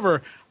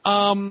 However,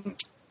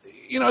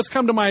 it's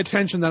come to my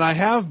attention that I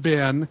have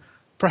been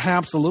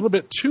perhaps a little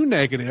bit too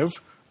negative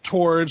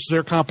towards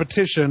their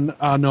competition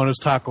known as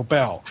Taco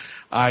Bell.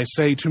 I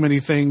say too many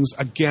things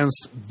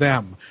against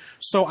them.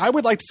 So I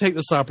would like to take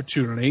this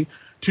opportunity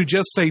to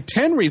just say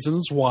 10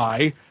 reasons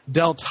why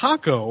Del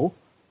Taco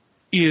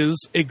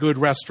is a good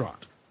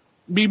restaurant.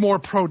 Be more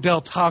pro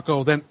Del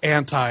Taco than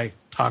anti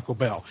Taco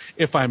Bell,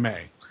 if I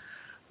may.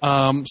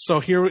 So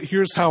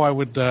here's how I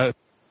would.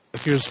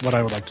 Here's what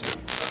I would like to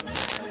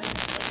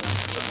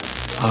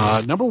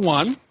do. Number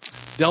one,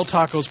 Del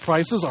Taco's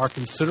prices are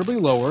considerably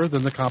lower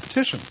than the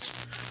competition's.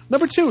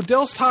 Number two,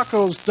 Del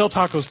Taco's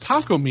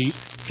taco meat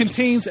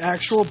contains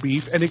actual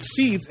beef and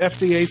exceeds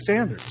FDA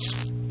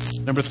standards.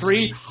 Number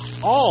three,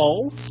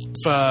 all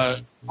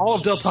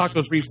of Del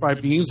Taco's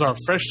refried beans are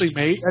freshly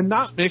made and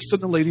not mixed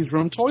in the ladies'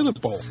 room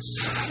toilet bowls.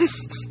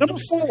 Number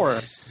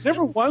four,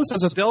 never once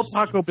has a Del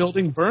Taco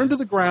building burned to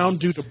the ground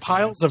due to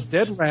piles of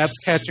dead rats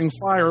catching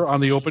fire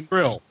on the open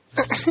grill.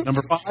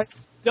 Number five,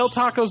 Del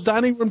Taco's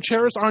dining room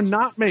chairs are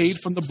not made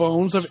from the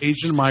bones of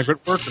Asian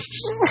migrant workers.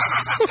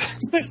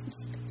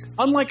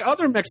 Unlike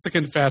other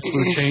Mexican fast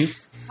food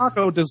chains,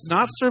 Taco does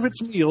not serve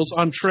its meals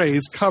on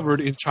trays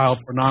covered in child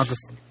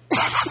pornography.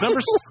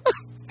 Number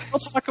six, Del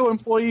Taco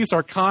employees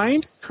are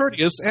kind,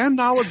 courteous, and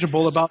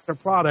knowledgeable about their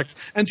product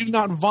and do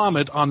not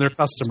vomit on their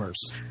customers.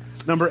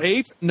 Number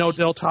eight, no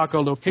Del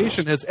Taco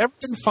location has ever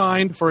been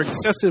fined for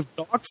excessive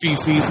dog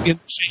feces in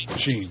machine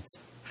machines.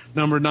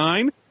 Number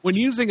nine, when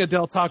using a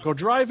Del Taco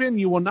drive-in,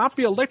 you will not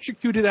be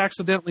electrocuted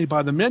accidentally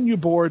by the menu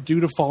board due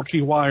to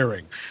faulty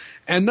wiring.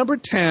 And number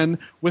 10,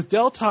 with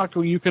Del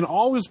Taco, you can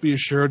always be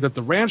assured that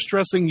the ranch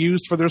dressing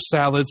used for their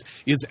salads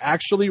is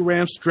actually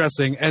ranch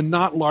dressing and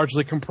not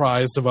largely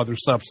comprised of other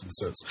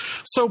substances.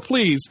 So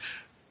please,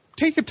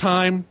 take your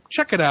time,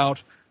 check it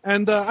out,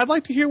 and I'd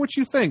like to hear what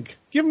you think.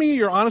 Give me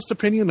your honest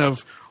opinion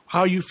of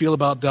how you feel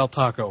about Del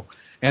Taco.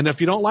 And if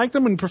you don't like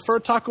them and prefer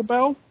Taco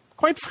Bell,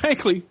 quite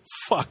frankly,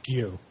 fuck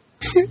you.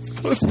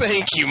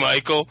 Thank you,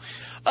 Michael.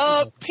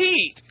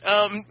 Pete,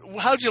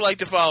 how'd you like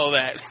to follow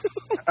that?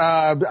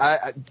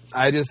 I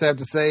just have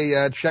to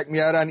say, check me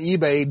out on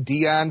eBay,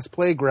 Dion's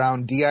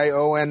Playground,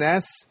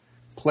 DIONS,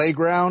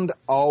 Playground,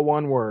 all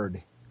one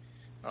word.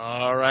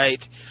 All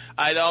right.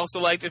 I'd also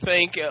like to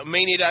thank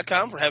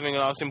Mania.com for having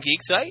an awesome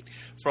geek site.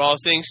 For all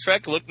things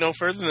Trek, look no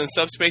further than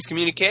Subspace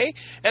Communique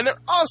and their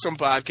awesome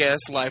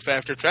podcast, Life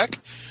After Trek.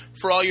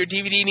 For all your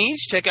DVD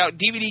needs, check out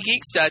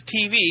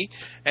DVDgeeks.tv.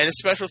 And a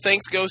special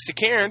thanks goes to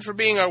Karen for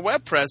being our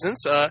web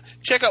presence.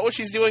 Check out what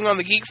she's doing on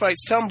the Geek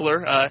Fights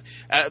Tumblr.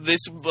 This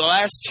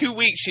last 2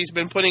 weeks, she's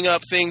been putting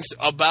up things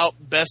about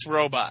Best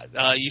Robot.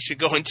 You should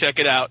go and check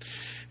it out.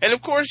 And,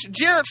 of course,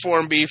 Jarrett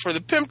Formby for the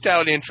pimped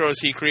out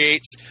intros he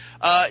creates.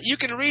 You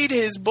can read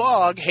his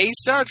blog, Hey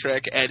Star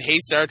Trek, at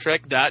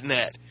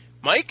heystartrek.net.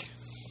 Mike?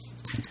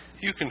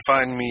 You can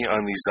find me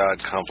on the Zod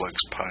Complex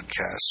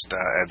podcast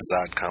at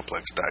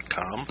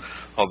zodcomplex.com,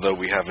 although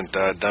we haven't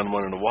done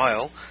one in a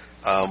while.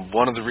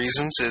 One of the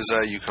reasons is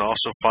you can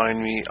also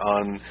find me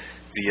on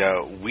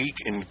the Week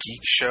in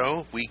Geek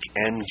show, Week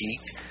N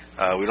Geek.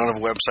 We don't have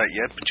a website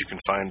yet, but you can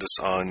find us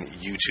on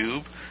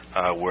YouTube,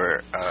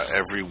 where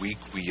every week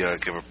we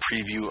give a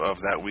preview of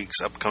that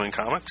week's upcoming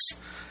comics.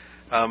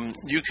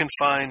 You can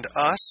find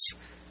us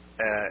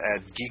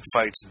at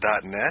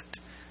geekfights.net.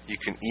 You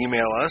can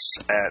email us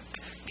at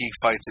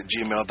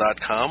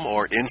geekfights@gmail.com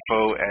or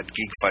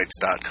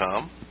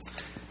info@geekfights.com.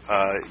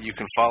 You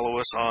can follow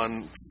us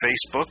on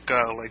Facebook.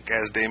 Like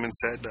as Damon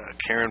said,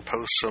 Karen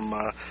posts some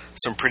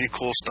pretty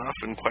cool stuff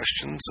and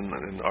questions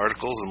and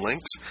articles and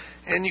links.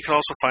 And you can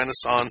also find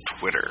us on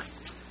Twitter.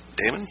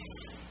 Damon?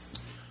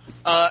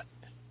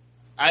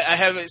 I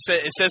have it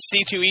says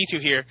C2E2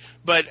 here,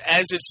 but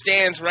as it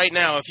stands right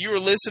now, if you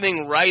were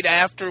listening right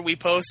after we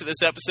posted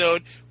this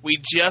episode, we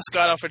just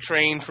got off a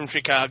train from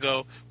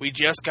Chicago. We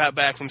just got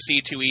back from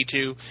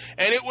C2E2,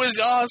 and it was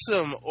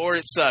awesome, or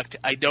it sucked.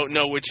 I don't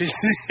know which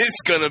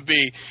it's going to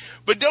be.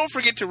 But don't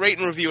forget to rate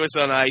and review us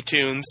on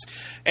iTunes.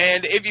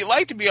 And if you'd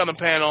like to be on the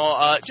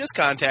panel, just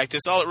contact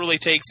us. All it really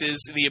takes is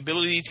the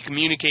ability to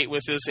communicate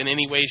with us in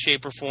any way,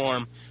 shape, or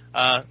form.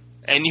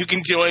 And you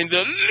can join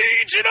the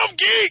Legion of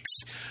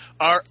Geeks.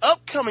 our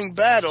upcoming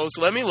battles,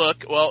 let me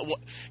look. Well,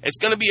 it's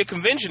going to be a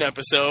convention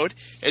episode.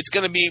 It's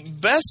going to be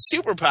Best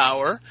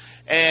Superpower.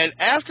 And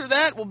after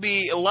that will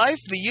be Life,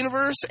 the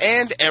Universe,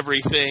 and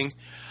Everything.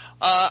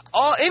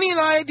 Any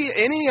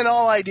and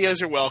all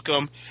ideas are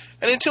welcome.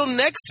 And until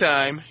next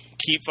time,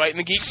 keep fighting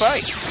the geek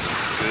fight.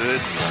 Good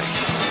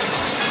night.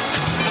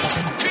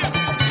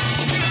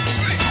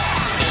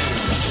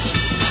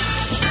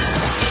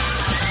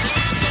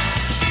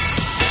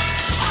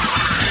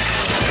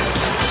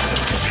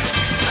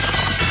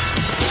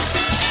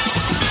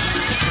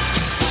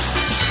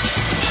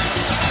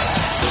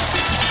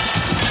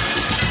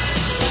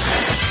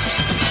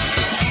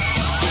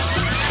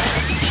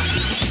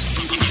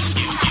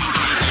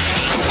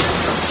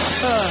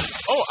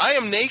 I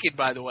am naked,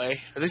 by the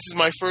way. This is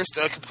my first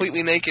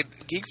completely naked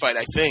geek fight,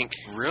 I think.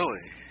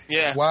 Really?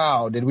 Yeah.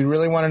 Wow. Did we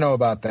really want to know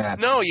about that?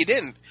 No, you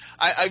didn't.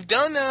 I've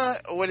done,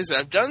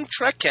 I've done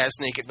Trekcast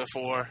naked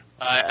before.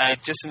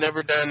 I've just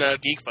never done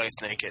geek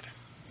fights naked.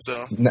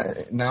 So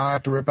now I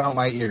have to rip out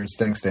my ears.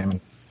 Thanks,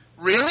 Damon.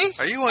 Really?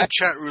 Are you on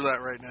chat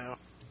roulette right now?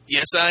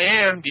 Yes, I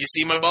am. Do you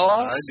see my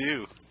balls? I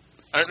do.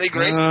 Aren't they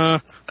great?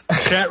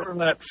 Chat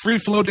roulette.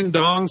 Free-floating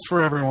dongs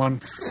for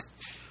everyone.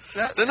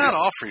 They're not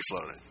all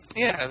free-floating.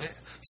 Yeah.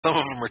 Some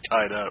of them are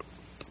tied up.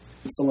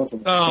 Some of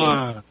them.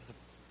 Yeah,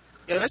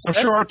 I'm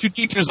sure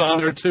R2-D2's on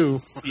there, too.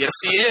 Yes,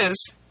 he is.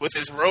 With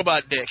his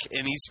robot dick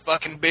and these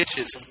fucking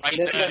bitches. Right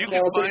there. You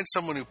can find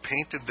someone who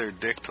painted their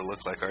dick to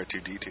look like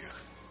R2-D2.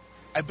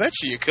 I bet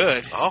you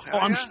could. Oh,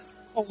 I'm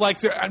like,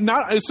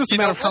 it's just a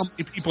matter of how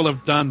many people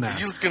have done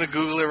that. Are you going to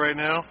Google it right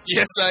now?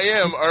 Yes, I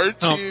am. R2.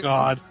 Oh,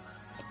 God.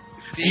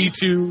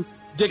 D2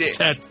 dick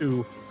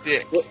tattoo.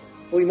 Dick. Well,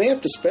 we may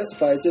have to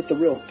specify, is it the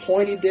real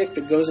pointy dick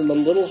that goes in the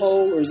little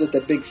hole, or is it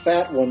the big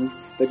fat one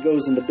that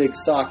goes in the big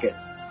socket?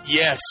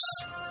 Yes.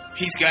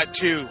 He's got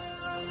two.